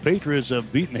Central Patriots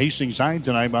have beaten Hastings High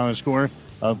tonight by a score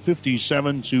of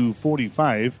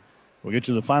 57-45. We'll get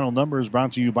to the final numbers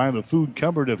brought to you by the Food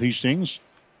Cupboard of Hastings.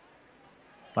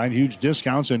 Find huge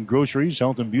discounts in groceries,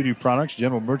 health and beauty products,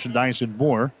 general merchandise, and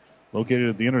more. Located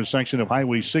at the intersection of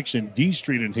Highway 6 and D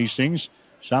Street in Hastings.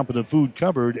 Shop at the Food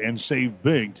Cupboard and save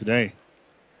big today.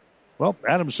 Well,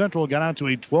 Adams Central got out to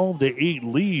a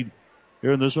 12-8 lead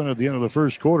here in this one at the end of the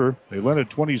first quarter. They led it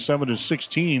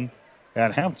 27-16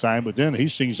 at halftime, but then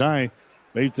Hastings High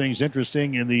made things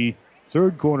interesting in the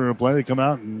third quarter of play. They come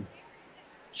out and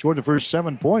scored the first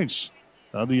 7 points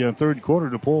of the third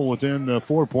quarter to pull within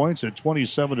 4 points at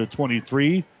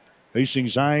 27-23.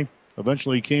 Hastings High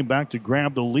eventually came back to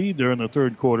grab the lead there in the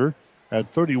third quarter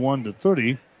at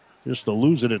 31-30, just to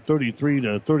lose it at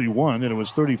 33-31, and it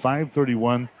was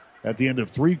 35-31 at the end of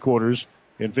 3 quarters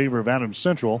in favor of Adams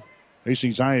Central.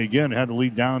 Hastings High again had to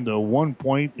lead down to 1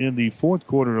 point in the fourth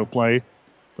quarter of play,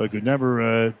 but could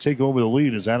never take over the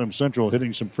lead as Adams Central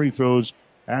hitting some free throws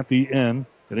at the end,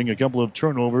 hitting a couple of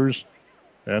turnovers.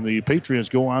 And the Patriots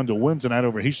go on to win tonight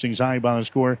over Hastings High by a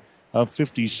score of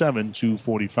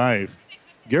 57-45.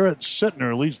 Garrett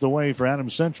Sittner leads the way for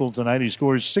Adams Central tonight. He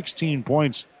scores 16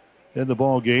 points in the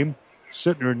ball game.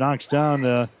 Sittner knocks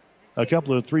down a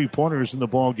couple of three-pointers in the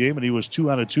ball game, and he was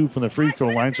 2 out of 2 from the free throw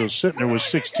line, so Sittner was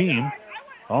 16.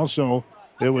 Also,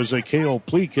 it was a Cale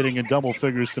Pleak hitting in double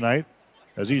figures tonight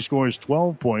as he scores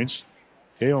 12 points.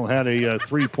 Cale had a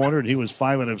three-pointer, and he was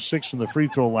 5 out of 6 from the free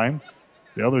throw line.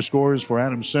 The other scorers for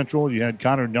Adams Central, you had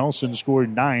Connor Nelson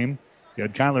scored 9. You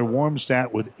had Kyler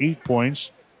Warmstadt with 8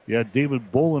 points. You had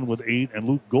David Bolin with 8, and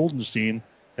Luke Goldenstein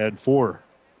had 4.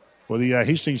 For the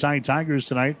Hastings High Tigers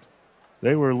tonight,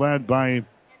 they were led by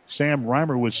Sam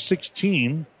Reimer with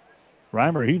 16.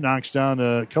 Reimer, he knocks down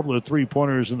a couple of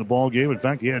three-pointers in the ball game. In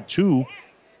fact, he had 2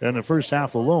 in the first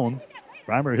half alone.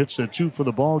 Reimer hits a 2 for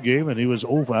the ball game, and he was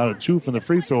 0 out of 2 from the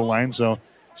free throw line. So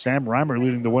Sam Reimer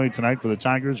leading the way tonight for the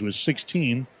Tigers with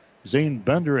 16. Zane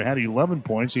Bender had 11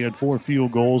 points. He had 4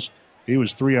 field goals. He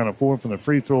was 3 out of 4 from the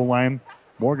free throw line.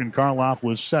 Morgan Karloff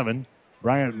was 7.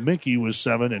 Bryant Mickey was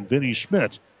 7. And Vinny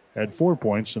Schmidt had 4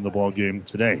 points in the ball game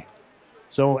today.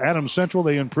 So Adams Central,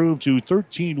 they improved to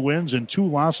 13 wins and 2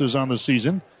 losses on the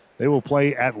season. They will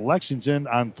play at Lexington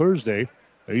on Thursday.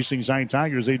 The Hastings High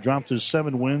Tigers, they dropped to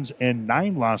 7 wins and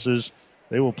 9 losses.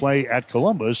 They will play at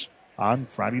Columbus on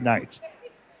Friday night.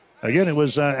 Again, it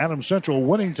was Adams Central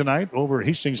winning tonight over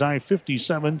Hastings High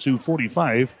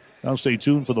 57-45. Now stay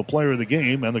tuned for the player of the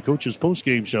game and the coach's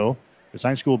postgame show as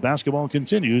high school basketball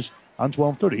continues on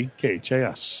 1230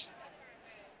 KHAS.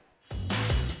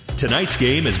 Tonight's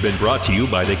game has been brought to you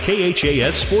by the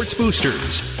KHAS Sports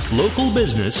Boosters, local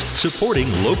business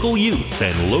supporting local youth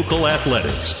and local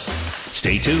athletics.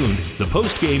 Stay tuned. The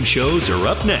post-game shows are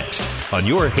up next on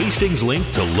your Hastings link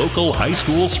to local high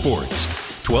school sports.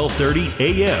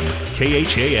 1230 a.m.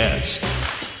 KHAS.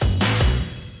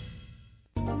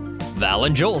 Val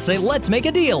and Joel say let's make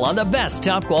a deal on the best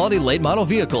top-quality late-model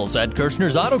vehicles at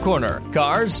Kirshner's Auto Corner.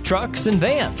 Cars, trucks, and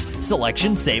vans.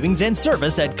 Selection, savings, and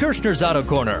service at Kirshner's Auto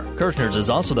Corner. Kirshner's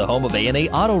is also the home of A&A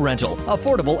Auto Rental,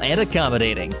 affordable and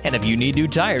accommodating. And if you need new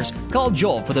tires, call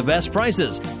Joel for the best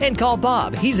prices. And call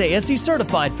Bob. He's ASE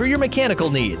certified for your mechanical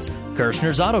needs.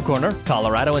 Kirshner's Auto Corner,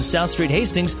 Colorado and South Street,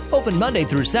 Hastings, open Monday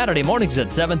through Saturday mornings at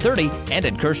 7:30 and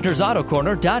at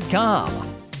Kirshner'sAutoCorner.com.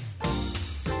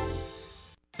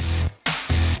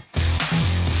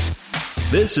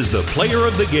 This is the player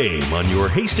of the game on your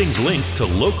Hastings link to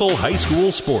local high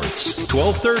school sports.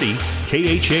 1230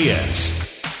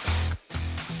 KHAS.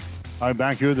 All right,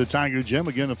 back here at the Tiger Gym.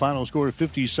 Again, the final score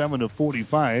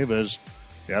 57-45 as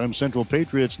the Adams Central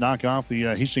Patriots knock off the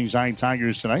Hastings High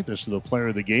Tigers tonight. This is the player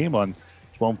of the game on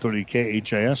 1230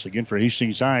 KHAS. Again, for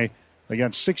Hastings High, they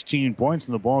got 16 points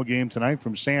in the ball game tonight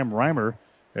from Sam Reimer.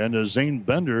 And Zane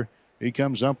Bender, he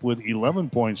comes up with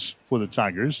 11 points for the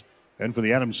Tigers. And for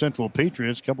the Adams Central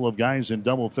Patriots, a couple of guys in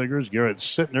double figures. Garrett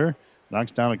Sittner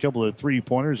knocks down a couple of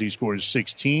three-pointers. He scores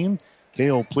 16.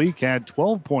 Cale Pleak had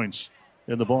 12 points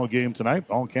in the ball game tonight.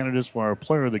 All candidates for our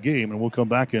player of the game. And we'll come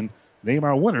back and name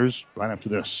our winners right after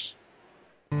this.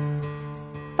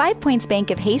 5 Points Bank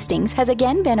of Hastings has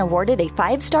again been awarded a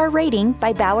 5-star rating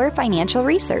by Bauer Financial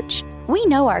Research. We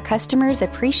know our customers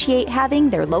appreciate having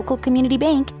their local community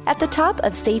bank at the top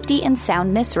of safety and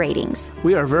soundness ratings.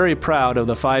 We are very proud of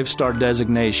the 5-star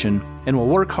designation and will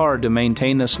work hard to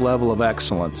maintain this level of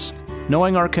excellence.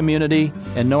 Knowing our community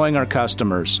and knowing our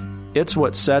customers, it's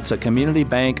what sets a community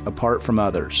bank apart from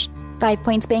others. 5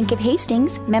 Points Bank of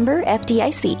Hastings, member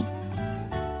FDIC.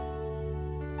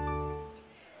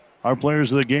 Our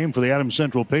players of the game for the Adams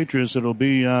Central Patriots, it'll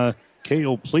be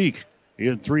Cale Pleak. He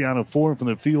had 3 out of 4 from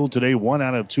the field today, 1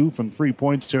 out of 2 from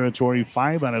three-point territory,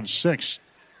 5 out of 6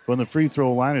 from the free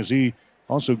throw line as he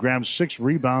also grabbed 6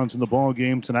 rebounds in the ball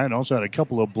game tonight. Also had a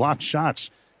couple of blocked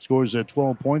shots. Scores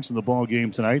 12 points in the ball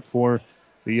game tonight for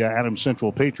the Adams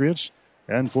Central Patriots.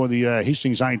 And for the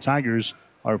Hastings High Tigers,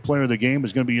 our player of the game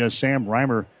is going to be Sam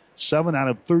Reimer. 7 out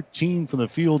of 13 from the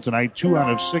field tonight, 2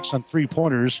 out of 6 on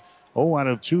three-pointers, 0 out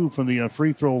of 2 from the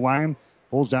free throw line.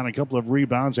 Holds down a couple of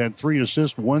rebounds, had 3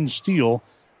 assists, 1 steal,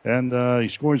 and he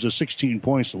scores 16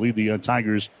 points to lead the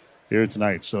Tigers here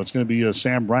tonight. So it's going to be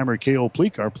Sam Reimer, Cale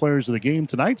Pleak, our players of the game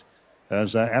tonight,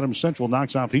 as Adams Central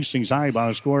knocks off Hastings High by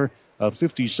a score of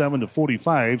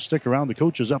 57-45. Stick around. The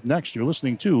coach is up next. You're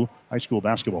listening to high school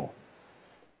basketball.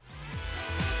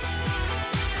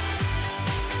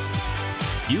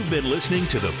 You've been listening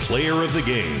to the player of the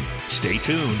game. Stay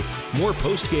tuned. More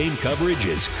post-game coverage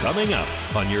is coming up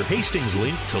on your Hastings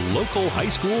link to local high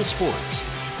school sports.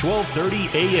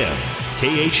 1230 a.m.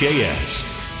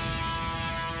 KHAS.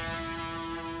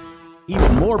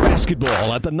 Even more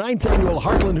basketball at the 9th Annual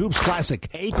Heartland Hoops Classic.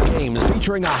 8 games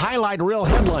featuring a highlight reel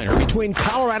headliner between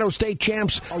Colorado State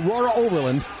champs Aurora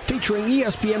Overland, featuring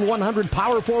ESPN 100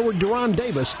 power forward Deron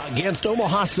Davis against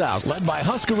Omaha South, led by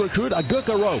Husker recruit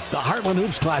Aguka Rope. The Heartland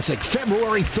Hoops Classic,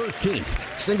 February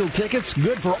 13th. Single tickets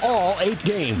good for all 8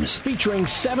 games, featuring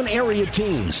 7 area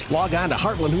teams. Log on to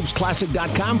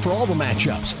HeartlandHoopsClassic.com for all the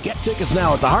matchups. Get tickets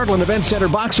now at the Heartland Event Center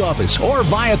box office or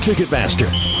via Ticketmaster.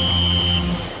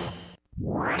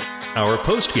 Our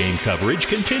post-game coverage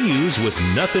continues with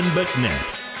nothing but net.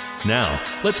 Now,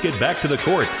 let's get back to the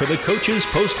court for the coach's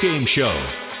post-game show.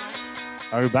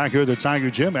 All right, back here at the Tiger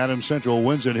Gym. Adams Central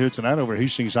wins it here tonight over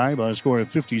Hastings High by a score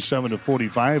of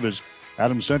 57-45 as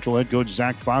Adams Central head coach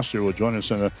Zach Foster will join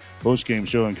us in a post-game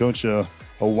show. And Coach, a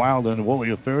wild and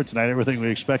woolly affair tonight. Everything we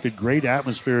expected. Great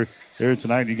atmosphere here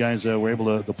tonight. You guys were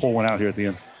able to pull one out here at the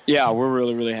end. Yeah, we're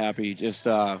really, really happy. Just,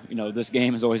 this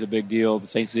game is always a big deal. The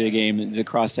St. Cecilia game, the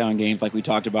crosstown games like we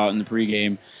talked about in the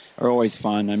pregame are always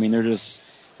fun. I mean, they're just,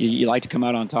 you like to come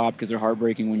out on top because they're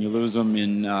heartbreaking when you lose them.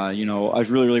 And, I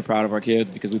was really, really proud of our kids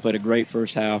because we played a great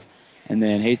first half. And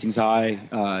then Hastings High,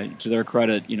 to their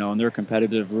credit, and they're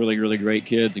competitive, really, really great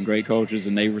kids and great coaches,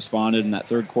 and they responded in that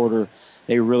third quarter.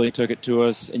 They really took it to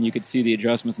us, and you could see the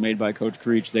adjustments made by Coach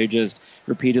Creech. They just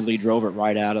repeatedly drove it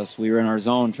right at us. We were in our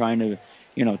zone trying to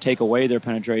take away their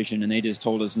penetration, and they just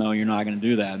told us, no, you're not going to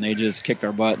do that. And they just kicked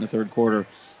our butt in the third quarter.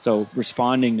 So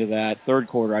responding to that third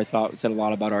quarter, I thought said a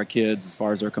lot about our kids as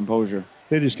far as their composure.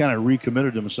 they just kind of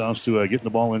recommitted themselves to getting the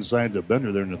ball inside the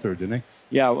Bender there in the third, didn't they?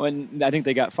 Yeah, and I think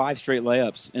they got 5 straight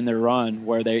layups in their run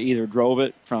where they either drove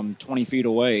it from 20 feet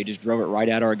away, just drove it right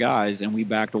at our guys, and we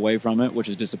backed away from it, which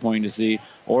is disappointing to see,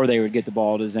 or they would get the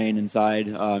ball to Zane inside,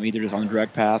 either just on the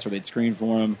direct pass or they'd screen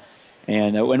for him.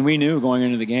 And when we knew going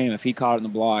into the game, if he caught it in the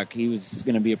block, he was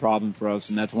going to be a problem for us,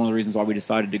 and that's one of the reasons why we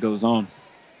decided to go zone.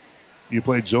 You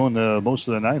played zone most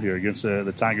of the night here against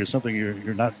the Tigers, something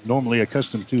you're not normally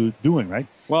accustomed to doing, right?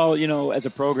 Well, as a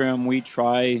program, we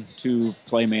try to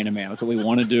play man-to-man. That's what we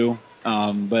want to do.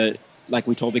 But like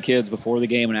we told the kids before the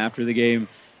game and after the game,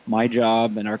 my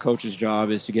job and our coach's job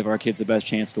is to give our kids the best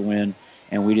chance to win.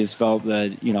 And we just felt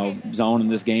that, zone in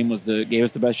this game gave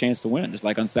us the best chance to win. Just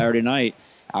like on Saturday night,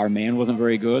 our man wasn't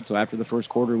very good. So after the first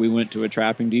quarter, we went to a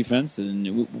trapping defense,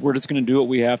 and we're just going to do what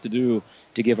we have to do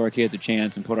to give our kids a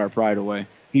chance and put our pride away.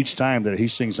 Each time that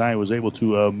Hastings High was able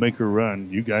to make a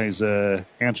run, you guys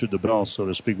answered the bell, so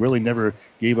to speak. Really never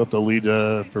gave up the lead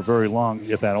for very long,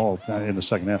 if at all, in the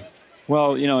second half.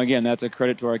 Well, again, that's a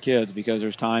credit to our kids because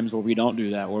there's times where we don't do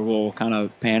that, where we'll kind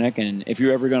of panic. And if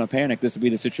you're ever going to panic, this would be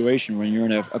the situation when you're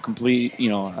in a complete,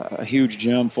 a huge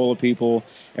gym full of people.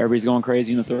 Everybody's going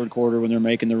crazy in the third quarter when they're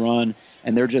making the run,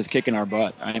 and they're just kicking our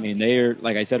butt. I mean, they're,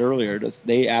 like I said earlier,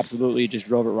 they absolutely just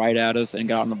drove it right at us and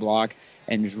got on the block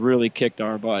and just really kicked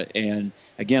our butt. And,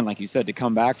 again, like you said, to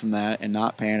come back from that and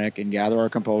not panic and gather our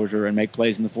composure and make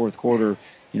plays in the fourth quarter,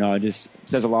 it just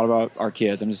says a lot about our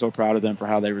kids. I'm just so proud of them for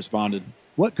how they responded.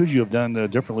 What could you have done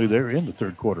differently there in the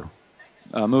third quarter?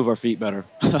 Move our feet better.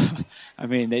 I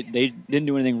mean, they didn't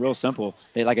do anything real simple.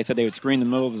 Like I said, they would screen the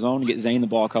middle of the zone and get Zane the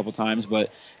ball a couple times, but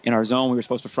in our zone we were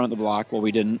supposed to front the block. Well,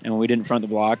 we didn't, and when we didn't front the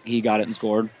block, he got it and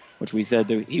scored, which we said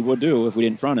that he would do if we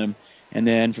didn't front him. And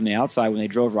then from the outside, when they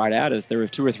drove right at us, there were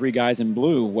 2 or 3 guys in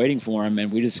blue waiting for him, and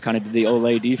we just kind of did the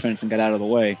Olay defense and got out of the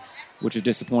way, which is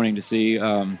disappointing to see.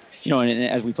 And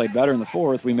as we played better in the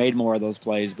fourth, we made more of those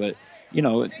plays. But,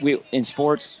 we in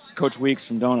sports, Coach Weeks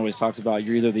from Doan always talks about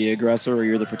you're either the aggressor or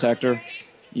you're the protector.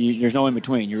 There's no in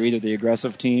between. You're either the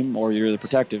aggressive team or you're the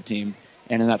protective team.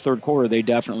 And in that third quarter, they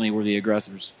definitely were the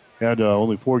aggressors. Had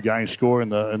only 4 guys score in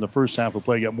the first half of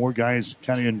play. Got more guys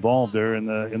kind of involved there in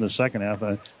the second half.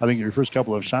 I think your first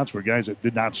couple of shots were guys that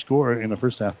did not score in the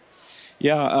first half.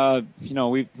 Yeah,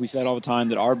 we said all the time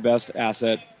that our best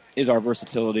asset is our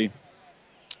versatility.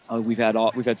 We've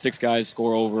had 6 guys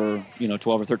score over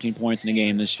 12 or 13 points in a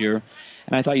game this year,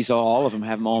 and I thought you saw all of them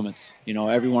have moments.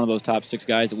 Every one of those top 6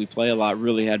 guys that we play a lot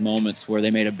really had moments where they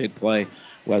made a big play.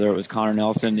 Whether it was Connor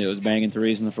Nelson, it was banging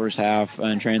threes in the first half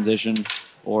in transition,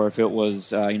 or if it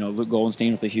was Luke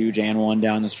Goldenstein with a huge and one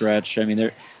down the stretch. I mean,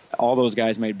 all those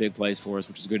guys made big plays for us,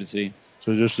 which is good to see.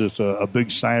 So just a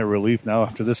big sigh of relief now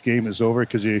after this game is over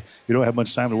because you don't have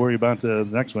much time to worry about the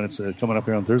next one. It's coming up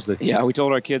here on Thursday. Yeah, we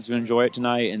told our kids to enjoy it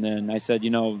tonight, and then I said,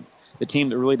 the team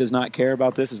that really does not care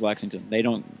about this is Lexington. They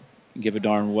don't give a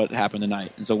darn what happened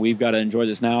tonight. And so we've got to enjoy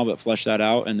this now, but flesh that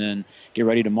out, and then get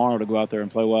ready tomorrow to go out there and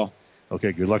play well.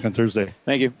 Okay, good luck on Thursday.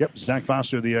 Thank you. Yep, Zach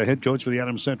Foster, the head coach for the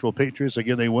Adams Central Patriots.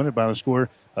 Again, they win it by a score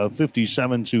of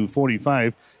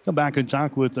 57-45. Come back and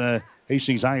talk with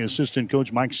Hastings High assistant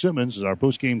coach Mike Simmons as our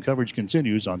post-game coverage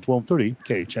continues on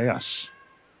 1230 KHAS.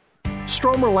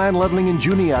 Stromer Land Leveling in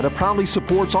Juniata proudly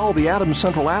supports all the Adams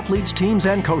Central athletes, teams,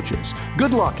 and coaches.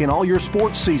 Good luck in all your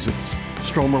sports seasons.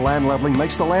 Stromer Land Leveling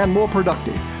makes the land more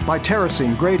productive by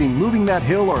terracing, grading, moving that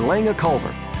hill, or laying a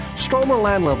culvert. Stromer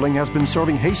Land Leveling has been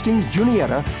serving Hastings,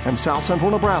 Juniata, and South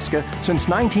Central Nebraska since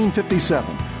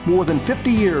 1957. More than 50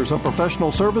 years of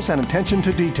professional service and attention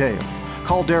to detail.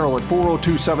 Call Darrell at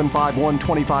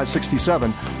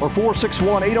 402-751-2567 or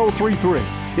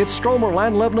 461-8033. It's Stromer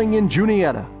Land Leveling in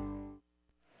Juniata.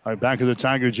 All right, back at the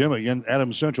Tiger Gym again.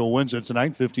 Adams Central wins it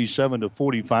tonight,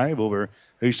 57-45 over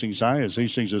Hastings High. As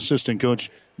Hastings assistant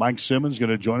coach Mike Simmons going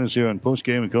to join us here on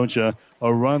postgame and coach a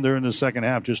run there in the second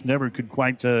half. Just never could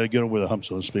quite get over the hump,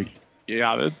 so to speak.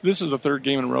 Yeah, this is the third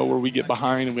game in a row where we get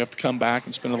behind and we have to come back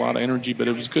and spend a lot of energy. But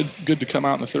it was good to come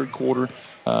out in the third quarter,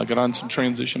 got on some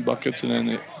transition buckets, and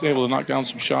then able to knock down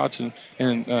some shots and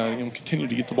continue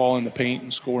to get the ball in the paint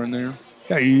and score in there.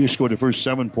 Yeah, you scored the first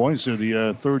 7 points in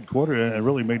the third quarter and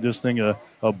really made this thing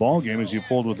a ball game as you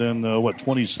pulled within,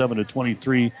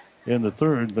 27-23 in the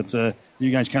third. But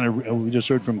you guys kind of, we just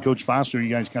heard from Coach Foster, you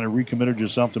guys kind of recommitted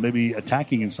yourself to maybe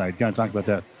attacking inside. Kind of talk about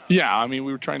that. Yeah, I mean,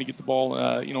 we were trying to get the ball,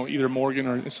 either Morgan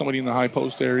or somebody in the high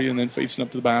post area and then facing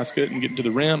up to the basket and getting to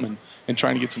the rim and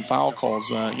trying to get some foul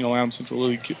calls. Adams Central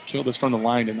really killed us from the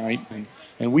line tonight,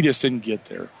 and we just didn't get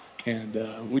there.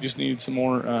 And we just needed some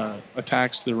more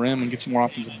attacks to the rim and get some more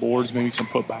offensive boards, maybe some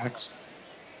putbacks.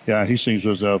 Yeah, Hastings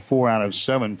was 4 out of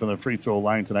 7 from the free throw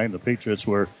line tonight. And the Patriots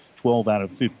were 12 out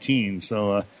of 15.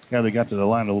 So, they got to the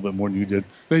line a little bit more than you did.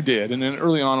 They did. And then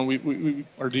early on,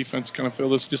 our defense kind of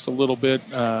failed us just a little bit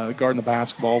guarding the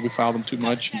basketball. We fouled them too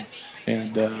much.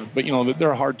 But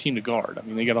they're a hard team to guard. I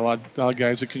mean, they got a lot of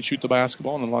guys that can shoot the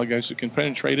basketball and a lot of guys that can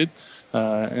penetrate it.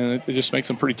 And it just makes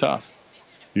them pretty tough.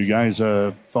 You guys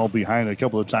fell behind a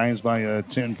couple of times by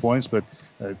 10 points, but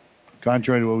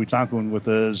contrary to what we talked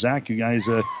with Zach, you guys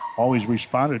always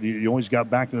responded. You always got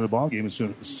back into the ball game, it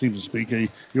seems to speak.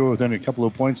 You were within a couple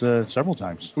of points several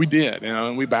times. We did,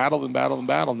 and we battled and battled and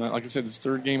battled. And like I said, it's the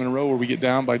third game in a row where we get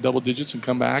down by double digits and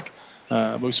come back.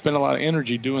 But we spent a lot of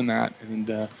energy doing that, and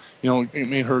it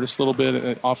may hurt us a little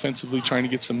bit offensively, trying to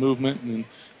get some movement,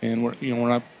 and we're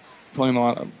not playing a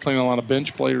lot of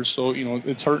bench players, so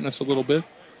it's hurting us a little bit.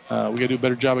 We got to do a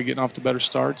better job of getting off to better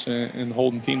starts and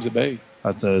holding teams at bay.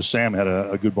 Sam had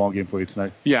a good ball game for you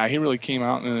tonight. Yeah, he really came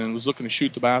out and was looking to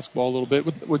shoot the basketball a little bit,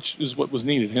 which is what was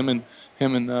needed. Him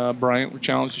and Bryant were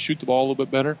challenged to shoot the ball a little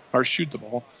bit better, or shoot the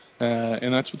ball,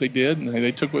 and that's what they did. And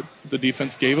they took what the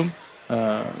defense gave them,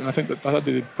 and I thought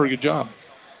they did a pretty good job.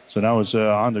 So now it's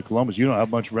on to Columbus. You don't have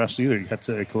much rest either. You got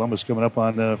Columbus coming up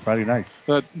on Friday night.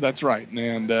 That's right.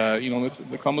 And,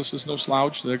 the Columbus is no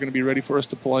slouch. They're going to be ready for us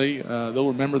to play. They'll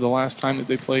remember the last time that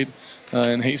they played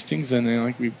in Hastings,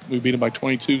 and we beat them by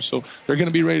 22. So they're going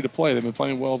to be ready to play. They've been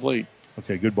playing well of late.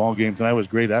 Okay, good ball game tonight. It was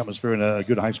great atmosphere and a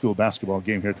good high school basketball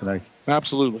game here tonight.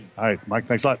 Absolutely. All right, Mike,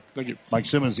 thanks a lot. Thank you. Mike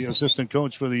Simmons, the assistant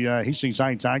coach for the Hastings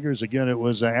High Tigers. Again, it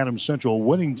was Adams Central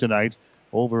winning tonight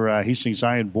over Hastings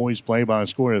High in boys play by a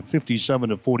score of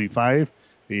 57-45.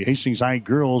 The Hastings High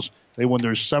girls, they won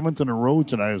their 7th in a row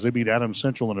tonight as they beat Adams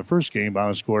Central in the first game by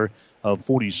a score of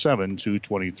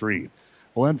 47-23.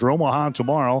 Well, then for Omaha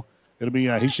tomorrow, it'll be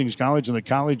Hastings College and the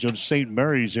College of St.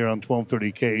 Mary's here on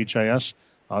 1230 KHIS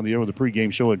on the air with the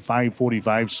pregame show at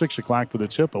 5:45, 6 o'clock for the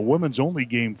tip. A women's only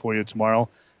game for you tomorrow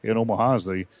in Omaha as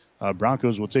the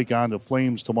Broncos will take on the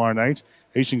Flames tomorrow night.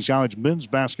 Hastings College men's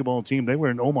basketball team, they were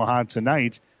in Omaha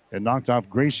tonight and knocked off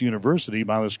Grace University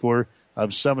by the score of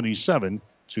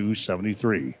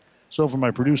 77-73. So for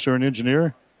my producer and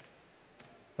engineer,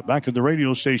 back at the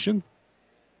radio station,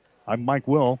 I'm Mike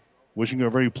Will, wishing you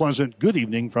a very pleasant good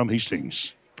evening from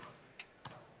Hastings.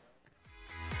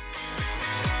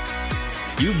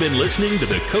 You've been listening to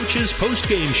the Coach's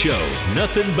Postgame Show,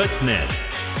 Nothing But Net.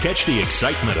 Catch the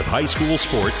excitement of high school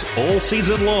sports all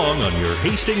season long on your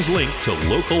Hastings link to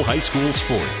local high school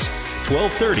sports.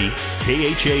 1230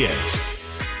 KHAS.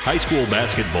 High school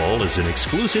basketball is an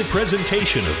exclusive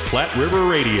presentation of Platte River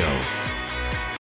Radio.